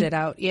sorted again? it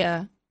out.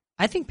 Yeah,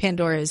 I think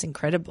Pandora is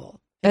incredible.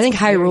 I think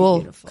It's very Hyrule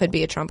beautiful. could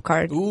be a trump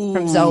card Ooh,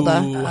 from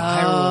Zelda.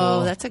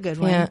 Oh, that's a good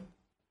one. Yeah.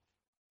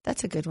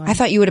 That's a good one. I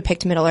thought you would have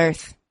picked Middle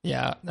Earth.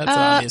 Yeah, that's an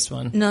obvious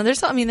one. No,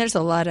 there's a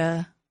lot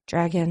of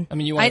Dragon. I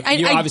mean, you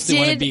obviously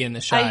want to be in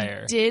the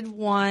Shire. I did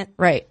want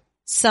Right.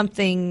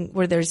 something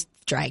where there's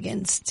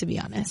dragons, to be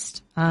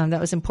honest.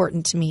 That was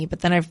important to me. But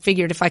then I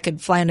figured if I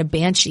could fly on a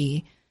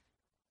banshee,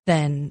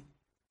 then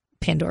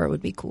Pandora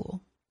would be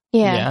cool.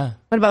 Yeah. Yeah.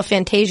 What about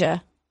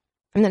Fantasia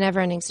from the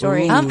Neverending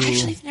Story? Ooh.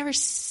 Actually, I've never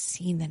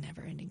seen the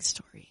Neverending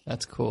Story,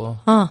 That's cool.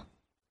 Huh.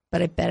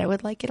 but I bet I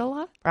would like it a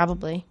lot.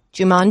 Probably.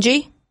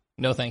 Jumanji?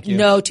 No, thank you.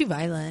 No, too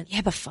violent.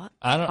 Yeah, but fun.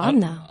 I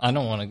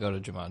don't want to go to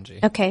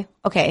Jumanji. Okay.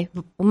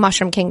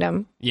 Mushroom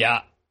Kingdom.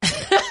 Yeah.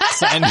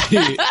 Sign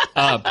me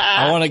up.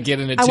 I want to get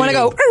in a tube. I want to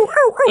go. "Ooh,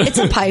 ooh, ooh." It's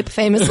a pipe,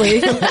 famously.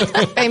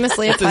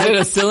 Famously a Is pipe. it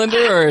a cylinder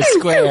or a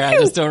square? I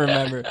just don't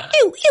remember.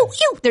 Ew, ew,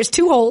 ew. There's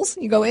two holes.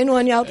 You go in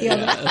one, you out the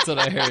other. That's what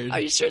I heard. Are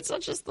you sure it's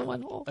not just the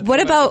one hole? What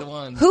about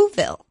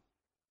Whoville?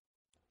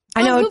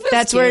 I know Whoville's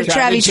that's where cute.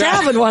 Travie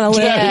Trav would want to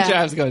live. Travie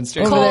Trav's going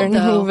straight Over there in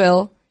Cold,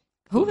 Whoville.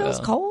 Whoville. Whoville's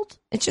cold?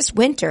 It's just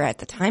winter at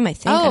the time, I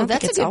think. I Oh, don't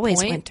that's think a it's good always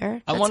point.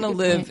 winter. I want to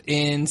live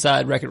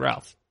inside Wreck-It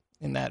Ralph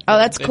in that. Oh,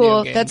 that's video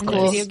cool. game That's place.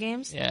 cool. Video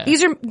games? Yeah.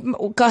 These are,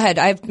 go ahead.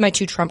 I have my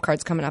 2 trump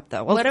cards coming up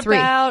though. Well, What 3.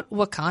 about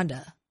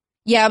Wakanda?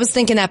 Yeah, I was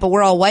thinking that, but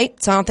we're all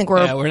white, so I don't think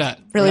we're Yeah, we're not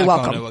really we're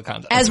not welcome. going to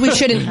Wakanda. As we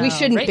shouldn't, we Oh,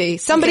 shouldn't right. be.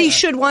 Somebody Okay.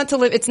 should want to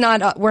live. It's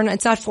not.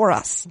 It's not for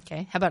us.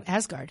 Okay, how about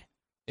Asgard?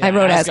 Yeah, I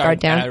wrote Asgard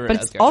down, I wrote but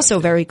it's Asgard also down,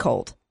 too. very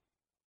cold.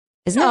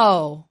 Isn't it?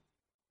 No,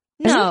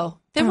 Isn't no,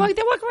 they Oh. walk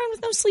around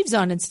with no sleeves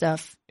on and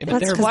stuff. Yeah, but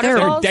That's they're 'cause they're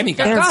Waterfalls, demigods.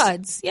 they're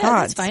gods. Yeah,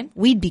 Gods. that's fine.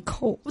 We'd be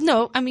cold.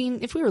 No, I mean,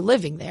 if we were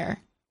living there,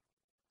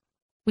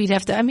 we'd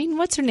have to. I mean,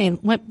 what's her name?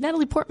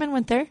 Natalie Portman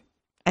went there.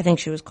 I think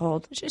she was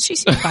cold. She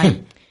seemed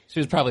fine. She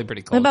was probably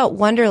pretty What cold. about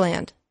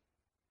Wonderland?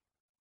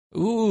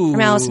 Ooh,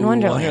 From Alice in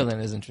Wonderland?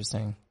 Wonderland is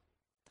interesting.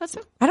 That's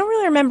I don't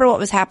really remember what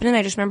was happening.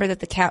 I just remember that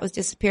the cat was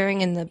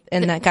disappearing and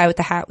that guy with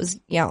the hat was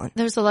yelling.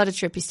 There's a lot of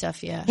trippy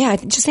stuff. Yeah, Yeah, I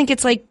just think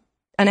it's like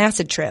an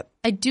acid trip.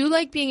 I do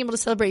like being able to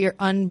celebrate your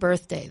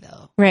unbirthday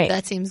though. Right.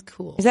 That seems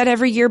cool. Is that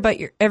every year, but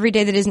every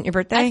day that isn't your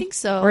birthday? I think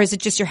so. Or is it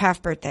just your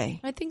half birthday?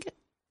 I think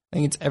I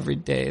think it's every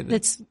day.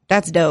 it's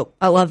That's dope.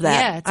 I love that.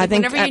 yeah. It's I like think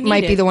whenever that you need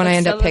might be it. the one I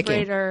Let's end up picking.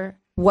 celebrate our-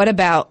 What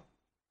about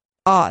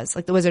Oz,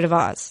 like the Wizard of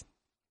Oz?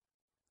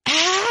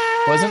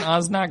 Wasn't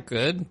Oz not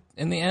good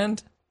in the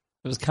end?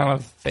 It was kind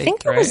of fake, I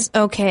think right? it was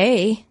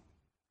okay.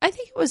 I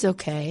think it was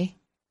okay.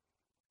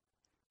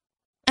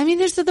 I mean,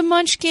 there's the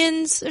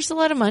Munchkins. There's a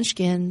lot of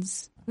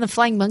Munchkins. And the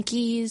Flying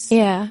Monkeys.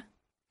 Yeah.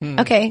 Hmm.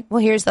 Okay.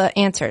 Well, here's the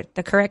answer.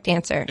 The correct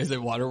answer. Is it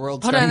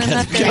Waterworld? Hold on, I'm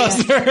not there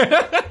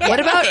yet. What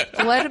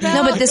about?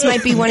 No, but this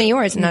might be one of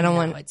yours, and I don't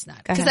want. No, it's not.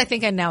 Go Because ahead. I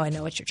think I know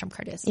what your trump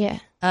card is. Yeah.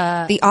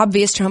 Uh, The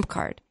obvious trump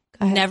card.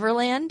 Go ahead.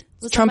 Neverland.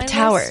 was on Trump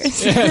my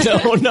list.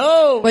 Towers.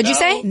 no. What'd you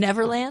say?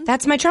 Neverland.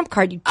 That's my trump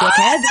card, you Oh,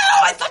 dickhead.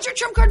 no! I thought your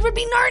trump card would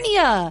be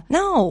Narnia.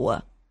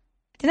 No.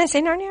 Didn't I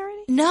say Narnia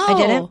already? No, I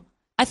didn't.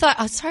 I thought.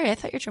 Oh, sorry. I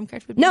thought your trump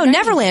card would be No, Narnia.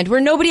 Neverland,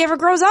 where nobody ever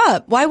grows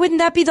up. Why wouldn't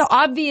that be the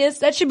obvious?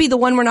 That should be the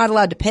one we're not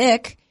allowed to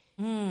pick.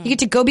 You get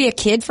to go be a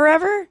kid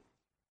forever?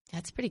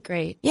 That's pretty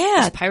great.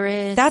 Yeah. There's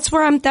pirates. That's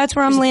where I'm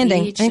There's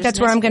landing. beach, I think there's that's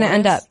where nice I'm going to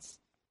end up. forests.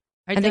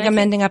 I think I'm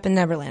ending up in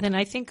Neverland. Then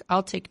I think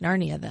I'll take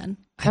Narnia then.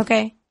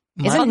 Okay.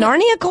 Isn't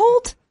Narnia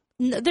cold?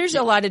 No, there's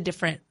a lot of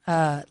different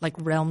like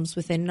realms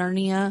within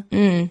Narnia.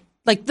 Mm.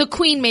 Like the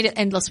Queen made it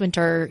endless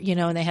winter,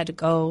 and they had to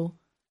go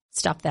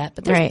stop that.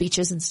 But there's Right.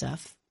 beaches and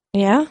stuff.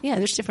 Yeah? Yeah,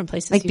 there's different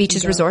places. Like you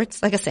beaches, can go.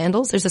 resorts? Like a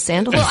sandals? There's a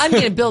sandal? Well, I'm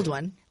going to build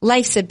one.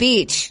 Life's a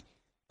beach,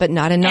 but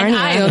not in Narnia. And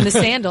I own the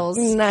sandals.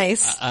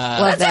 Nice.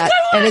 Love that.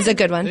 That is a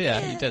good one.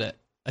 Yeah, you did it.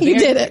 You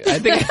did it. I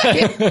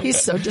think He's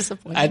so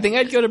disappointed. I think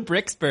I'd go to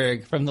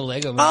Bricksburg from the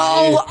Lego movie.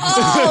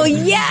 Oh,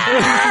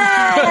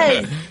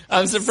 yes!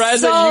 I'm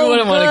surprised So that you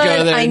wouldn't want to go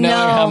good. there, I knowing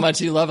know. how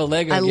much you love a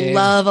Lego I game.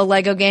 love a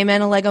Lego game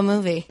and a Lego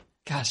movie.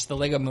 Gosh, the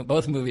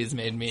both movies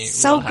made me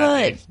So real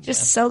happy. good.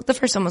 Just so, the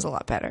first one was a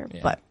lot better,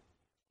 but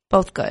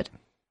both good.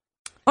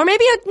 Or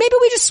maybe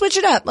we just switch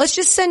it up. Let's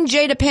just send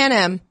Jay to Pan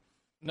Am.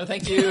 No,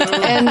 thank you.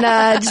 And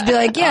just be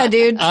like, yeah,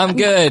 dude. I'm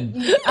good.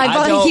 He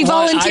don't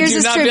volunteers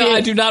as tribute.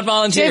 I do not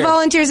volunteer. Jay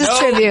volunteers as No,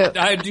 tribute.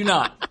 I do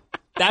not.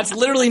 That's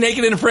literally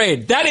Naked and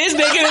Afraid. That is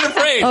Naked and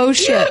Afraid. Oh,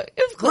 shit.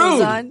 You have clothes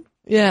Rude. on.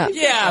 Yeah.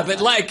 Yeah, but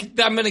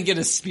I'm going to get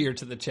a spear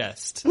to the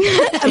chest.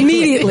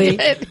 Immediately.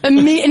 And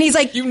he's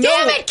like, You know-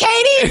 damn it,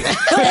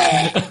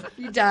 Katie!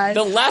 He died.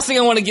 The last thing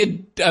I want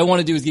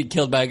to do is get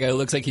killed by a guy who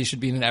looks like he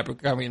should be in an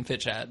Abercrombie and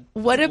Fitch ad.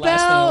 What Last thing I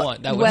about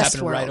want. That would happen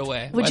Westworld? right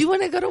away. Would you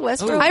want to go to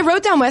Westworld? I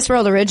wrote down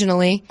Westworld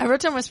originally. I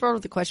wrote down Westworld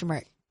with a question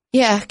mark.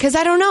 Yeah, because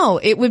I don't know.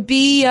 It would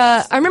be,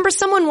 I remember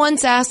someone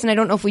once asked, and I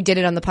don't know if we did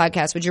it on the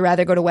podcast, would you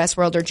rather go to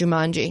Westworld or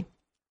Jumanji?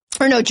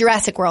 or no,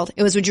 Jurassic World.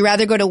 It was, would you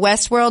rather go to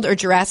Westworld or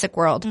Jurassic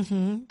World?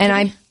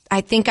 And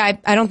I think I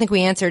don't think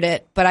we answered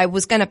it, but I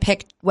was going to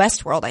pick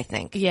Westworld, I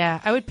think. Yeah,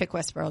 I would pick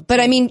Westworld.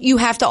 But I mean, you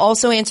have to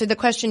also answer the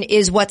question,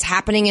 is what's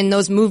happening in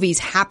those movies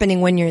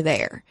happening when you're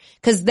there?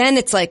 Cause then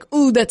it's like,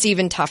 ooh, that's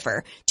even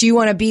tougher. Do you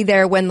want to be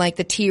there when like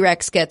the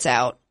T-Rex gets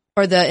out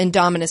or the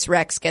Indominus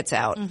Rex gets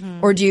out?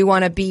 Or do you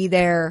want to be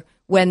there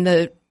when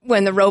the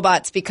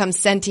robots become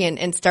sentient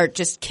and start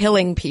just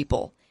killing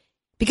people?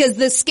 Because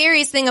the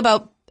scariest thing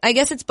about, I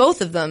guess it's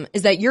both of them,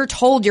 is that you're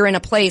told you're in a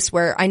place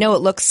where I know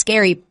it looks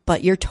scary,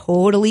 but you're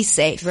totally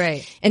safe.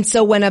 Right. And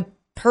so when a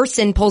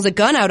person pulls a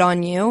gun out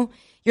on you,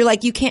 you're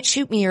like, you can't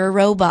shoot me, you're a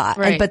robot.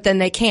 Right. But then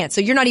they can't. So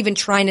you're not even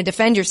trying to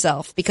defend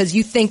yourself because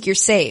you think you're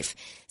safe.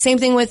 Same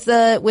thing with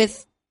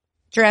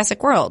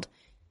Jurassic World.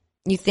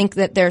 You think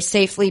that they're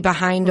safely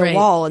behind a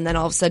wall, and then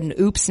all of a sudden,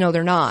 oops, no,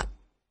 they're not.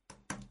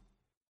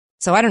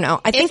 So I don't know.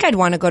 I think I'd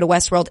want to go to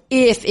Westworld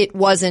if it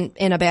wasn't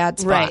in a bad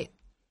spot. Right.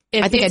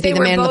 I think I'd be the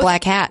man in the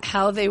black hat.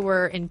 How they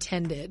were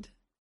intended.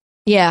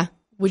 Yeah.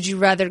 Would you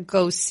rather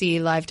go see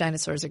live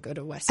dinosaurs or go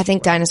to Westworld? I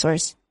think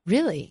dinosaurs.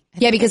 Really?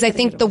 Yeah, because I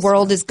think the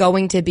world is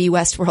going to be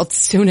Westworld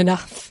soon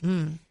enough.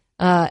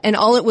 And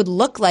all it would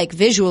look like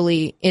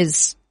visually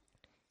is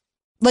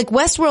like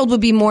Westworld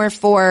would be more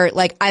for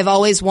like, I've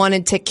always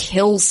wanted to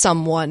kill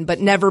someone,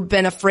 but never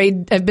been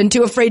afraid. I've been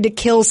too afraid to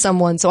kill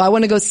someone. So I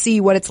want to go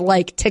see what it's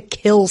like to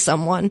kill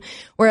someone.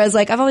 Whereas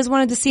like, I've always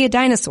wanted to see a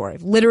dinosaur.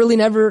 I've literally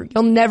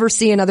you'll never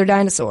see another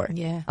dinosaur.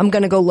 Yeah. I'm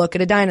going to go look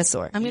at a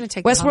dinosaur. I'm going to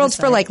take Westworld's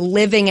for like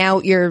living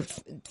out your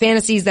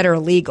fantasies that are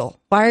illegal.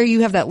 Why do you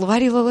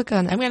look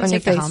on I'm going to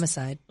take the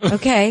homicide.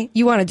 Okay.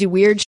 You want to do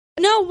weird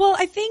No, well,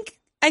 I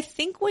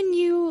think when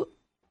you,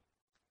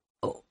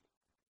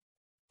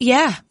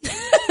 yeah.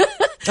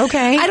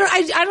 Okay. I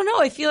don't know.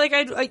 I feel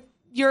like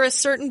you're a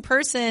certain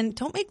person.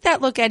 Don't make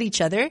that look at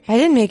each other. I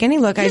didn't make any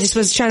look. I just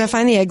was trying to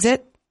find the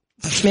exit.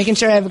 Just making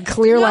sure I have a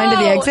clear line to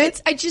the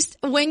exit.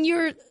 When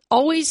you're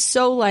always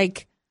so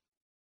like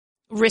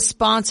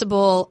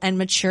responsible and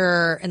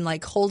mature and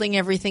like holding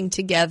everything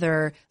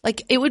together,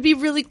 like it would be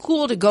really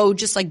cool to go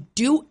just like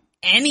do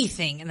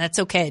anything, and that's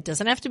okay. It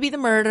doesn't have to be the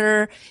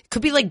murder. It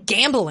could be like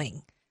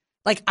gambling.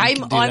 Like I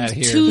am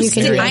too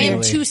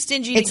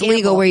stingy. It's to gamble.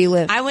 legal where you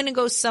live. I want to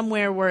go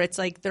somewhere where it's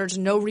like there's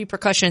no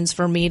repercussions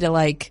for me to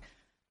like,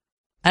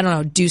 I don't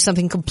know, do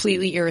something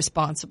completely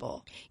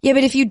irresponsible. Yeah,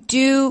 but if you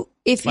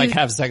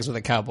have sex with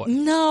a cowboy.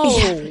 No.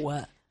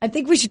 Yeah. I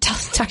think we should talk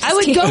to I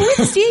would Steve. go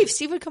with Steve.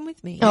 Steve would come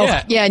with me. Oh,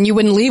 yeah, and you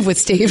wouldn't leave with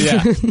Steve.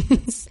 Yeah.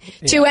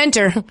 Two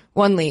enter,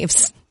 one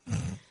leaves.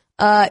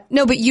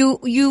 No, but you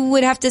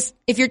would have to,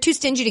 if you're too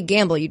stingy to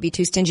gamble, you'd be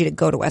too stingy to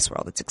go to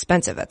Westworld. It's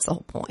expensive. That's the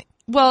whole point.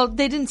 Well,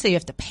 they didn't say you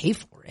have to pay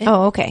for it.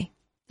 Oh, okay.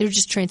 They're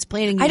just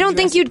transplanting. I don't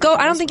think you'd go.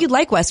 I don't think you'd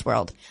like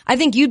Westworld. I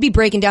think you'd be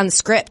breaking down the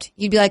script.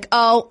 You'd be like,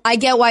 oh, I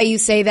get why you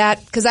say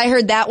that because I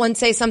heard that one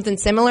say something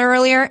similar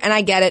earlier and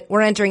I get it.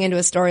 We're entering into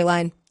a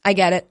storyline. I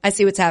get it. I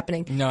see what's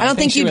happening. No, I don't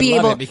think she you'd would be love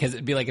able it because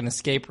it'd be like an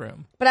escape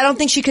room. But I don't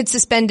think she could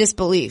suspend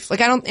disbelief. Like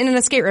in an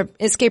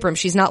escape room,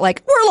 she's not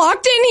like, we're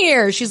locked in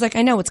here. She's like,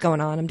 I know what's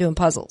going on. I'm doing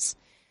puzzles.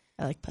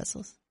 I like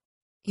puzzles.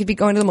 You'd be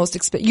going to the most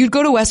you'd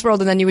go to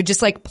Westworld and then you would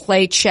just like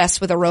play chess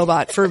with a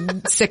robot for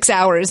 6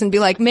 hours and be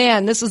like,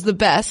 man, this is the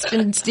best.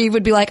 And Steve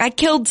would be like, I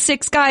killed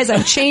 6 guys.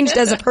 I've changed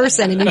as a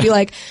person. And you'd be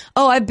like,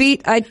 oh, I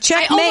checkmate.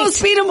 I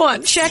almost beat him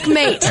once.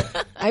 Checkmate.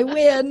 I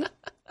win.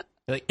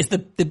 Like, is the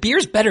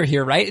beer's better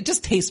here, right? It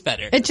just tastes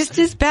better. It just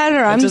is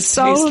better. I'm it just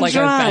so tastes like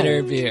drunk. a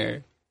better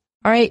beer.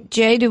 All right,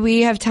 Jay, do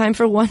we have time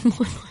for one more?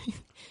 Do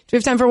we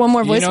have time for one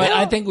more voicemail? You know what?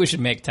 I think we should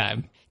make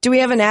time. Do we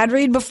have an ad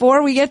read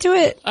before we get to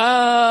it?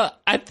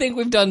 I think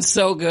we've done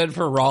so good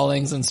for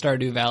Rawlings and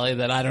Stardew Valley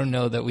that I don't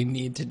know that we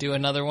need to do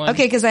another one.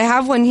 Okay, because I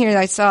have one here that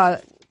I saw.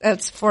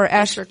 That's for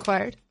Ash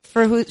required.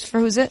 For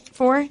who's it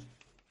for?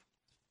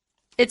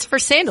 It's for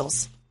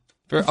Sandals.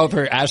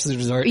 For Ashley's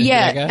Resort in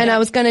Yeah, Jamaica? and I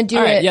was going to do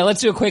All right, it. Yeah, let's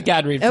do a quick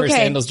ad read for Okay.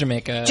 Sandals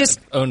Jamaica. Just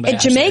owned by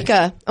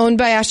Jamaica, owned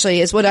by Ashley,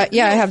 is what I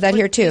have that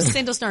here too.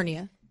 Sandals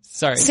Narnia.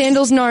 Sorry.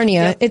 Sandals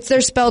Narnia. They're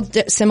spelled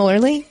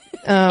similarly.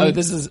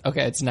 This is,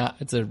 okay, it's not,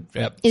 it's a,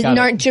 yep, got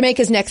it.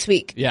 Jamaica's next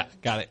week. Yeah,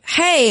 got it.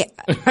 Hey,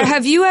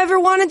 have you ever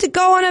wanted to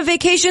go on a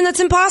vacation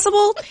that's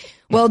impossible?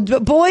 Well,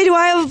 boy, do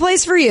I have a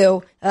place for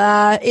you.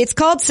 It's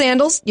called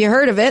Sandals. You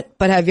heard of it,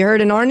 but have you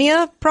heard of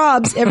Narnia?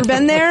 Probs, ever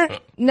been there?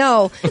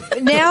 No.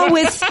 Now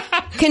with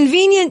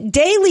convenient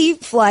daily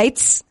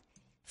flights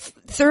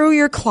through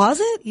your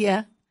closet?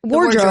 Yeah.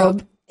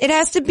 Wardrobe. It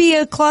has to be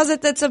a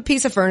closet that's a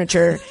piece of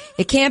furniture.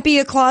 It can't be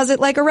a closet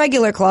like a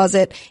regular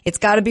closet. It's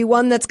got to be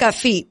one that's got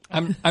feet.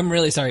 I'm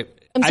really sorry.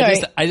 I'm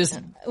sorry. I just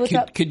What's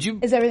up? could you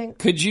Is everything?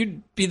 Could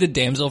you be the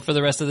damsel for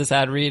the rest of this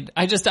ad read?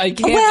 I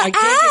can't. Well,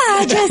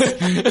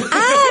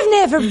 I've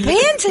never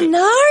been to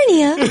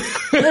Narnia,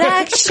 but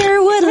I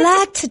sure would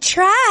like to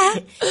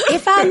try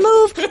if I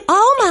move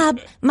all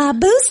my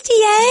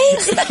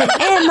bustiers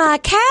and my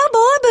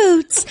cowboy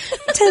boots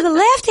to the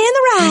left and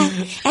the right,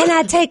 and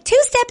I take 2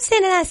 steps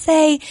in and I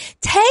say,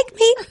 take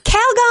me,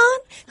 Calgon,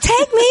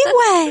 take me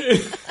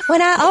away.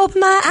 When I open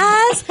my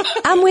eyes,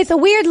 I'm with a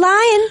weird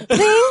lion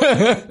thing,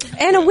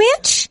 and a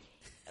winch.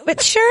 But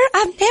sure,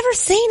 I've never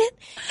seen it.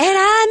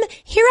 And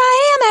here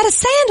I am out of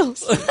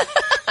sandals.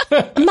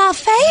 My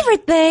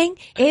favorite thing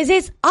is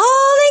it's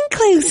all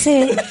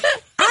inclusive.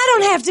 I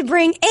don't have to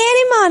bring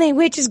any money,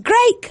 which is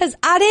great because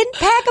I didn't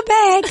pack a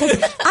bag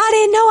because I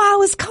didn't know I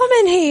was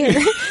coming here.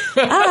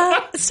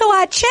 So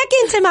I check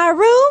into my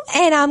room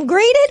and I'm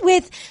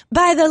greeted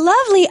by the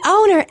lovely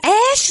owner,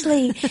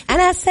 Ashley.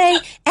 And I say,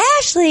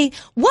 Ashley,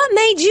 what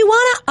made you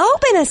want to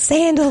open a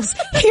sandals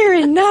here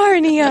in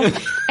Narnia?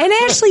 And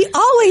Ashley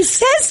always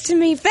says to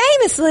me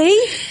famously,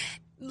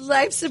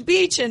 life's a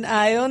beach and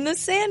I own the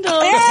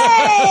sandals.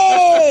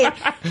 Hey!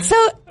 So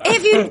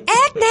if you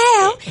act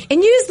now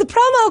and use the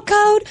promo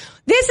code,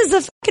 this is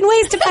a fucking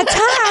waste of my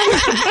time,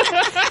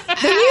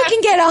 then you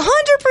can get 100%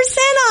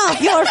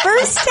 off your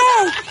first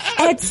stay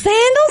at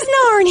Sandals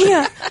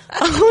Narnia,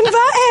 owned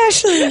by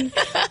Ashley.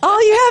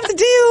 All you have to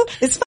do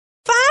is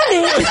find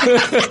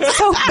it.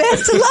 So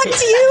best of luck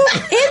to you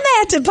in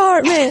that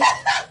department.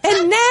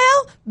 And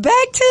now,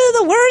 back to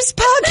the worst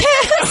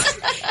podcast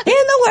in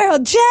the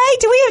world. Jay,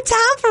 do we have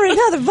time for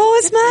another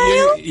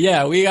voicemail?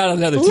 Yeah, we got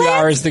another 2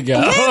 hours to go.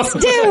 Let's do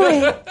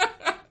it.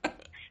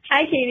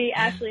 Hi, Katie,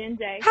 Ashley, and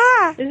Jay.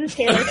 Hi. This is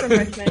Taylor from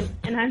Richmond,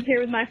 and I'm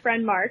here with my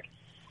friend Mark.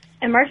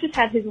 And Mark just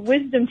had his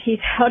wisdom teeth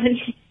out, and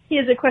he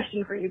has a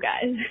question for you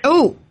guys.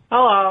 Oh.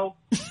 Hello.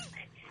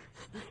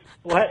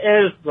 What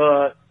is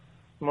the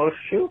most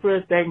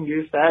stupid thing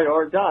you said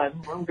or done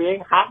when being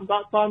hot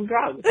butts on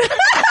drugs?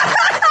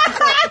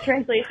 So,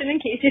 translation, in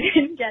case you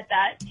didn't get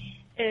that,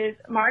 is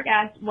Mark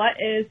asked, what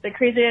is the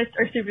craziest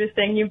or stupidest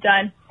thing you've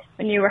done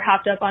when you were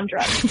hopped up on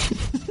drugs?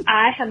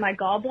 I had my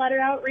gallbladder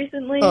out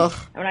recently, and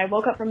when I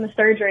woke up from the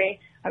surgery,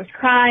 I was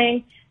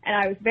crying, and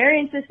I was very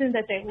insistent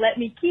that they let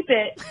me keep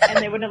it, and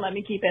they wouldn't let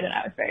me keep it, and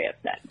I was very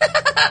upset.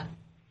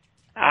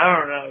 I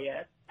don't know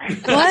yet.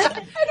 What?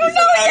 I don't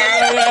know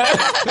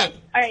yet.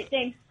 All right,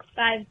 thanks.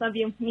 Bye. Love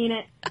you. Mean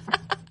it.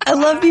 I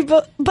love you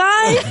both.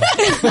 Bye.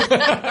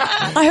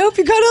 I hope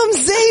you got home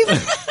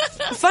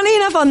safe. Funny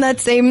enough, on that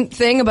same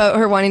thing about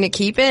her wanting to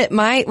keep it,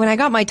 when I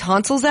got my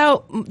tonsils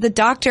out, the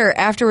doctor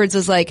afterwards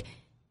was like,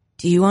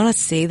 do you want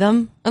to see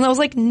them? And I was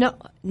like,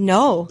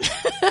 no,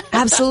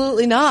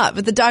 absolutely not.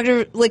 But the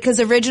doctor,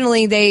 cause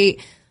originally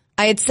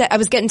I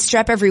was getting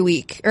strep every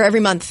week or every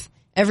month,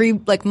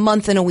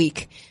 month and a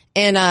week.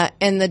 And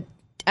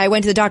I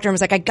went to the doctor and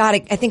was like, I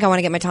think I want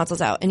to get my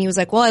tonsils out. And he was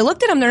like, well, I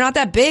looked at them. They're not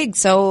that big.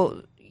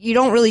 So you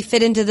don't really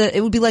fit into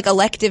it would be like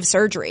elective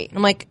surgery. And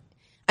I'm like,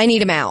 I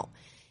need them out.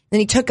 Then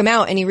he took them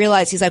out and he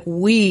realized, he's like,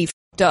 we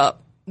f***ed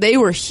up. They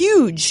were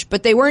huge,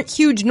 but they weren't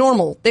huge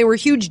normal. They were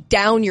huge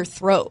down your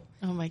throat.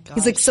 Oh my god.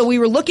 He's like, so we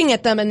were looking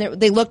at them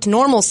and they looked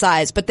normal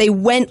size, but they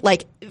went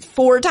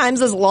 4 times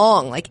as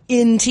long,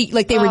 into,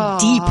 they were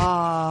deep.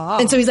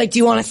 And so he's like, do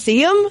you want to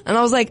see them? And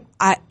I was like,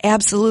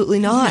 absolutely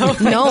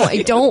not. No,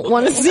 I don't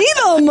want to see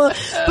them.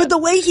 But the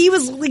way he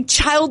was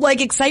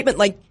childlike excitement,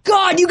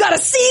 God, you got to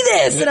see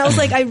this. And I was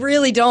like, I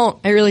really don't.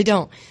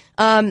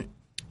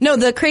 No,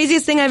 the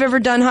craziest thing I've ever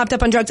done, hopped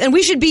up on drugs, and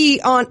we should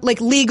be on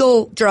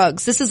legal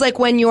drugs. This is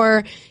when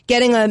you're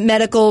getting a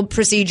medical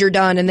procedure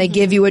done and they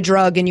give you a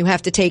drug and you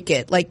have to take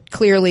it.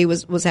 Clearly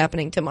was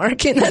happening to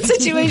Mark in that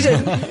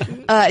situation.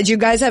 Do you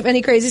guys have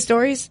any crazy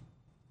stories?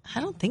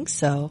 I don't think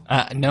so.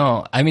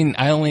 No, I mean,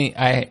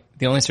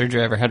 the only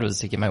surgery I ever had was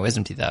to get my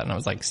wisdom teeth out, and I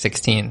was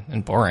 16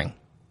 and boring.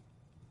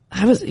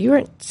 You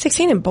were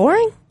 16 and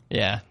boring?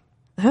 Yeah.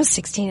 I was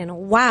 16 and a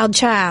wild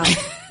child.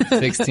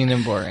 16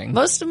 and boring.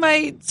 Most of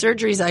my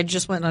surgeries, I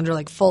just went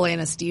under full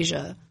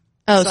anesthesia.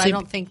 Oh, so I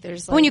don't think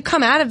there's when you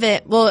come out of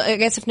it, well, I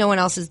guess if no one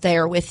else is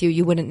there with you,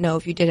 you wouldn't know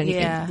if you did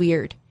anything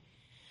weird.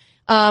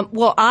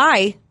 Well,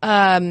 I'm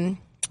trying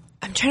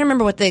to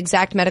remember what the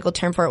exact medical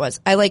term for it was.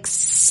 I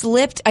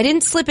slipped. I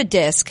didn't slip a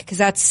disc because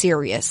that's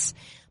serious,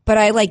 but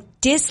I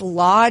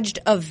dislodged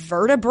a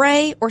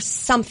vertebrae or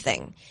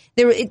something.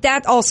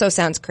 That also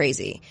sounds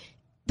crazy.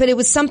 But it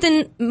was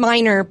something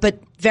minor, but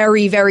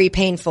very, very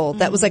painful.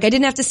 That was I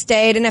didn't have to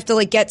stay. I didn't have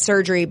to get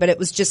surgery, but it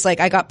was just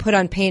I got put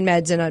on pain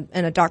meds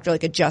and a doctor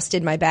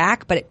adjusted my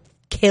back, but it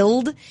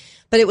killed.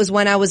 But it was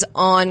when I was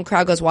on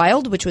Crowd Goes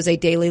Wild, which was a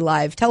daily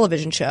live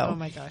television show. Oh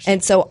my gosh.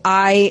 And so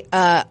I,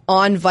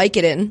 on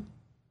Vicodin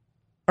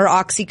or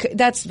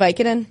that's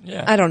Vicodin?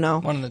 Yeah. I don't know.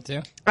 One of the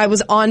two. I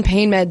was on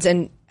pain meds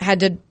and had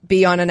to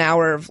be on an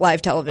hour of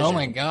live television. Oh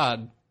my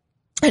God.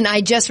 And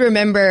I just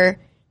remember,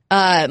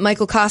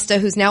 Michael Costa,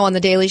 who's now on The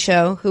Daily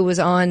Show, who was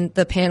on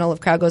the panel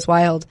of Crowd Goes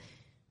Wild.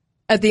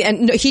 At the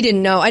end, no, he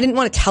didn't know. I didn't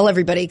want to tell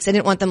everybody because I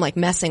didn't want them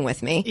messing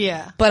with me.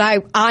 Yeah.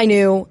 But I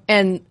knew,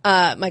 and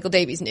Michael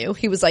Davies knew.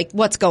 He was like,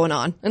 "What's going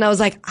on?" And I was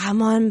like,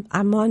 "I'm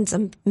on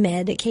some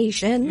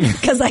medication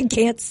because I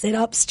can't sit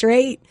up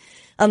straight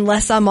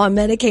unless I'm on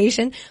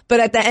medication."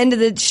 But at the end of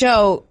the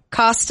show,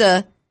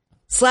 Costa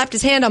slapped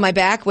his hand on my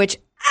back, which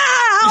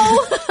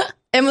ow.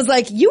 And was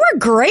like, "You were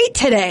great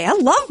today. I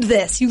loved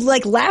this. You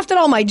laughed at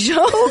all my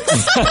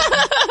jokes."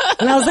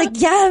 And I was like,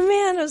 "Yeah,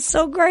 man, it was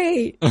so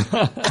great."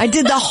 I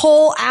did the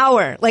whole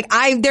hour.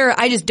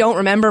 I just don't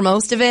remember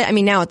most of it. I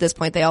mean, now at this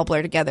point they all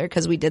blur together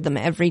because we did them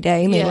every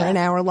day and they were an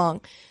hour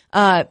long.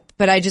 But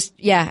But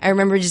I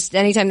remember just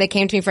anytime they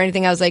came to me for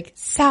anything, I was like,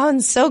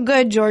 sounds so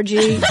good,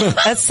 Georgie.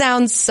 That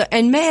sounds so,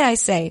 and may I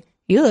say,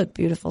 you look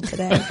beautiful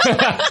today.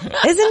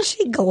 Isn't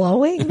she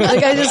glowing?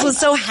 Like, I just was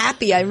so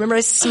happy. I remember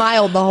I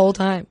smiled the whole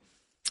time.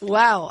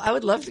 Wow. I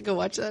would love to go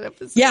watch that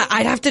episode. Yeah,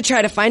 I'd have to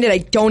try to find it. I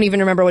don't even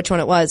remember which one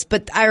it was,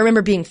 but I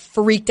remember being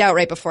freaked out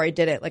right before I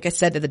did it. Like I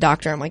said to the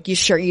doctor, I'm like, you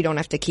sure you don't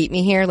have to keep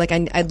me here? Like,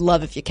 I'd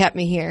love if you kept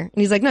me here. And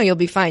he's like, no, you'll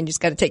be fine. You just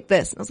got to take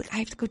this. And I was like, I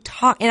have to go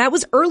talk. And I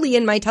was early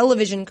in my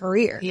television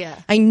career. Yeah.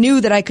 I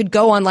knew that I could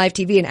go on live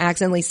TV and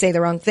accidentally say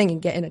the wrong thing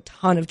and get in a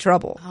ton of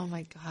trouble. Oh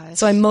my gosh.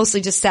 So I mostly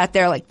just sat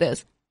there like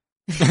this.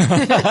 It's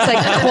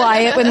like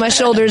quiet with my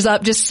shoulders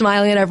up, just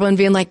smiling at everyone,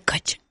 being like,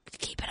 good,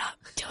 keep it up.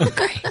 Doing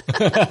great.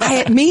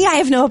 I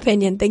have no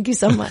opinion. Thank you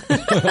so much.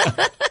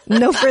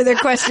 No further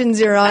questions,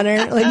 Your Honor.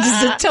 Like,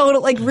 just a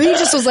total, like,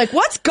 Regis was like,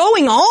 what's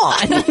going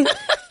on?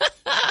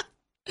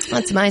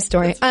 That's my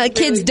story.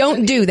 Kids,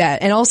 don't do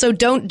that. And also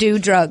don't do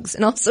drugs.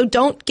 And also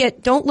don't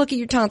look at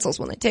your tonsils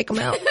when they take them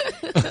out.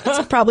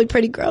 It's probably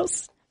pretty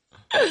gross.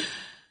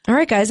 All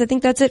right, guys. I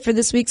think that's it for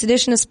this week's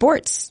edition of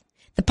Sports.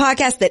 The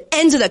podcast that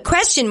ends with a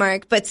question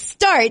mark, but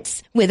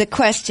starts with a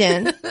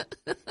question.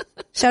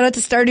 Shout out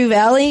to Stardew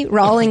Valley,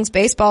 Rawlings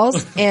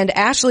Baseballs, and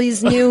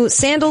Ashley's new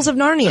Sandals of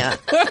Narnia.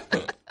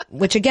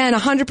 Which again,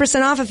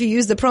 100% off if you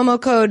use the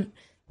promo code.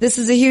 This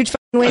is a huge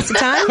fucking waste of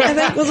time, I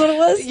think was what it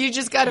was. You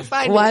just got to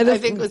find why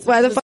it.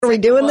 Why the fuck are we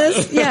doing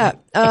this? Yeah.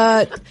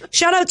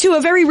 Shout out to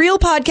a very real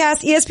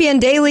podcast, ESPN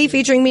Daily,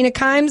 featuring Mina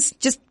Kimes.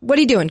 Just, what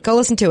are you doing? Go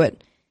listen to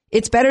it.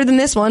 It's better than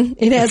this one.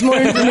 It has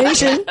more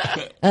information.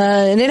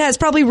 And it has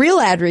probably real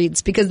ad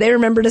reads because they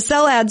remember to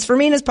sell ads for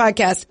Mina's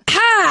podcast.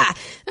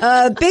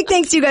 Ha! Big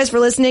thanks to you guys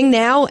for listening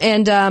now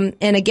and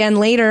again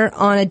later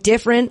on a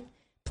different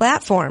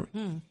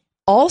platform.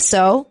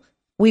 Also,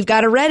 we've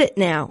got a Reddit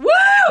now. Woo!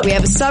 We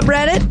have a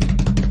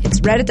subreddit. It's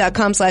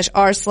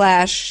reddit.com/r/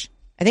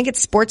 I think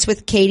it's Sports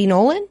with Katie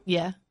Nolan.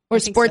 Yeah. Or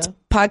Sports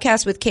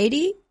Podcast with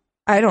Katie.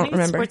 I don't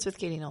remember. Sports with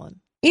Katie Nolan.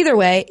 Either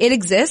way, it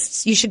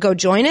exists. You should go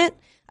join it.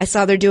 I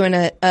saw they're doing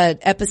a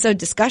episode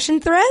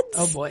discussion threads.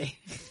 Oh boy.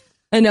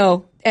 I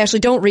know.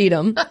 Ashley, don't read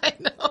them. I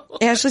know.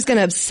 Ashley's going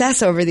to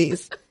obsess over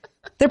these.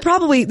 The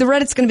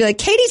Reddit's going to be like,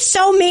 Katie's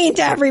so mean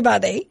to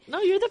everybody. No,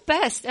 you're the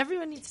best.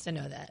 Everyone needs to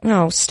know that.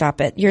 No,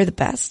 stop it. You're the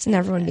best. And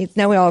everyone needs,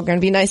 now we all are going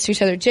to be nice to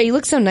each other. Jay, you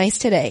look so nice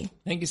today.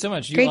 Thank you so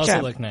much. You Great also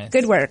job. look nice.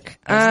 Good work.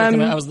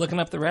 I was looking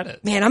up the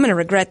Reddit. Man, I'm going to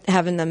regret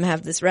having them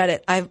have this Reddit.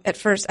 At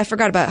first, I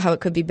forgot about how it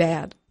could be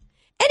bad.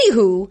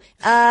 Anywho,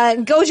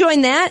 go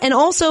join that. And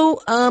also,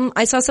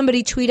 I saw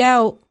somebody tweet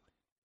out,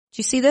 did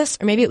you see this?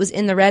 Or maybe it was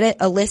in the Reddit,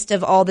 a list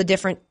of all the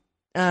different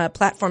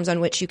platforms on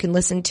which you can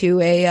listen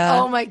to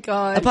oh my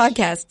gosh, a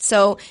podcast.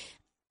 So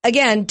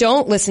again,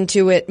 don't listen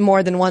to it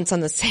more than once on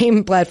the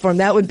same platform.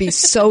 That would be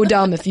so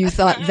dumb if you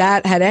thought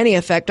that had any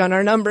effect on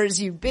our numbers,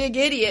 you big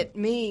idiot,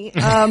 me.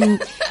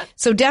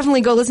 So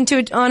definitely go listen to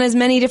it on as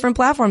many different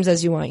platforms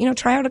as you want.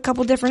 Try out a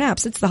couple different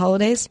apps. It's the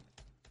holidays.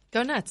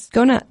 Go nuts.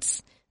 Go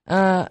nuts.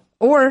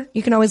 Or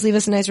you can always leave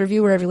us a nice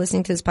review wherever you're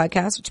listening to this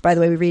podcast, which, by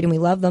the way, we read and we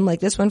love them. Like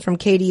this one from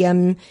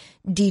KDM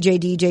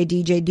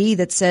DJDJDJD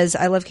that says,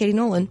 I love Katie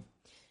Nolan.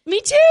 Me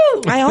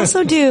too. I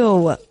also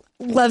do.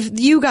 Love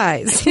you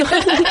guys.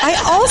 I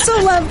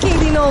also love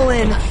Katie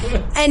Nolan.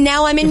 And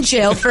now I'm in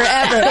jail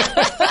forever.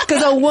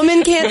 Because a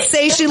woman can't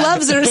say she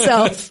loves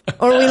herself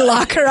or we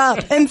lock her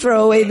up and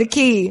throw away the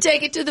key.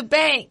 Take it to the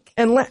bank.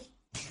 And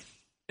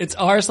It's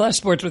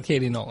r/sports with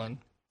Katie Nolan.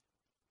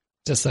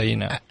 Just so you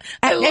know.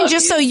 And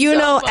just so you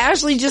know, much.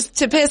 Ashley, just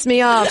to piss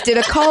me off, did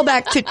a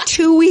callback to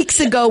 2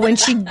 weeks ago when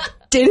she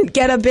didn't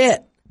get a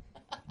bit.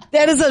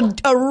 That is a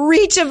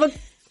reach of a...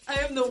 I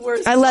am the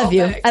worst. I love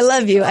you. I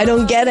love you. I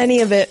don't get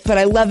any of it, but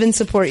I love and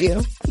support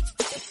you.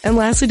 And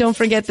lastly, don't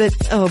forget that,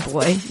 oh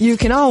boy, you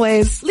can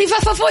always... leave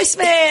off a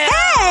voicemail!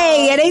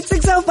 Hey! At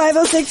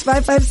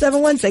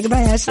 860-506-5571. Say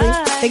goodbye, Ashley.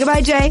 Bye. Say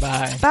goodbye, Jay.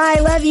 Bye. Bye.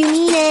 Love you.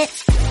 Mean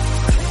it.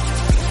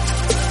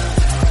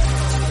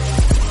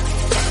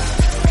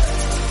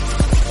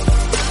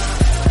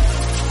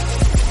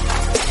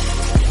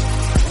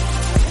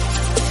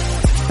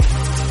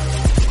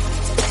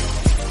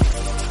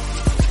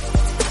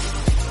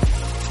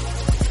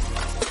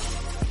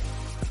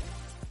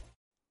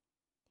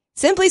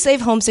 Simply Safe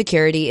Home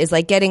Security is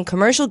like getting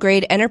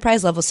commercial-grade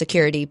enterprise-level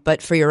security,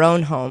 but for your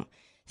own home.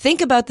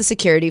 Think about the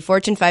security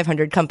Fortune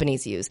 500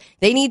 companies use.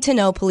 They need to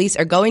know police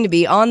are going to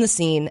be on the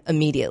scene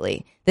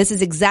immediately. This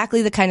is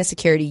exactly the kind of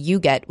security you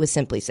get with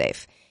Simply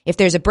Safe. If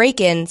there's a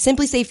break-in,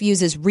 Simply Safe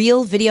uses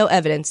real video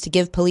evidence to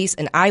give police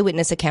an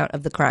eyewitness account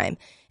of the crime.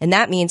 And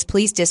that means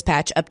police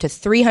dispatch up to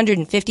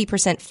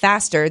 350%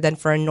 faster than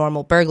for a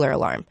normal burglar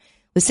alarm.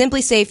 With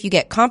Simply Safe, you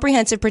get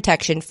comprehensive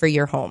protection for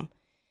your home.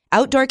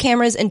 Outdoor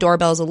cameras and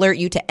doorbells alert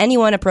you to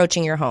anyone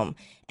approaching your home.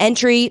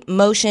 Entry,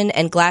 motion,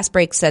 and glass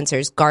break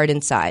sensors guard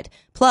inside.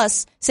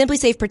 Plus, Simply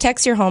Safe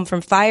protects your home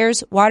from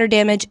fires, water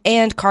damage,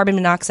 and carbon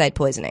monoxide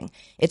poisoning.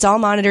 It's all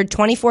monitored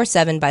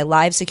 24/7 by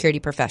live security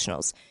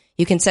professionals.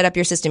 You can set up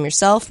your system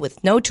yourself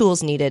with no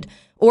tools needed,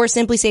 or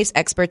SimpliSafe's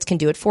experts can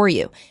do it for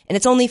you. And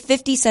it's only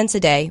 50 cents a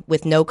day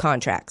with no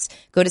contracts.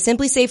 Go to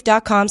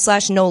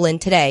simplysafe.com/Nolan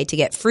today to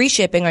get free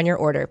shipping on your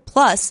order,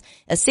 plus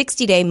a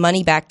 60-day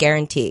money-back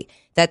guarantee.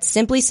 That's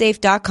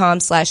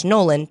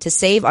simplysafe.com/Nolan to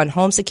save on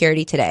home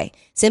security today.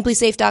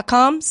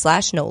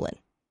 Simplysafe.com/Nolan.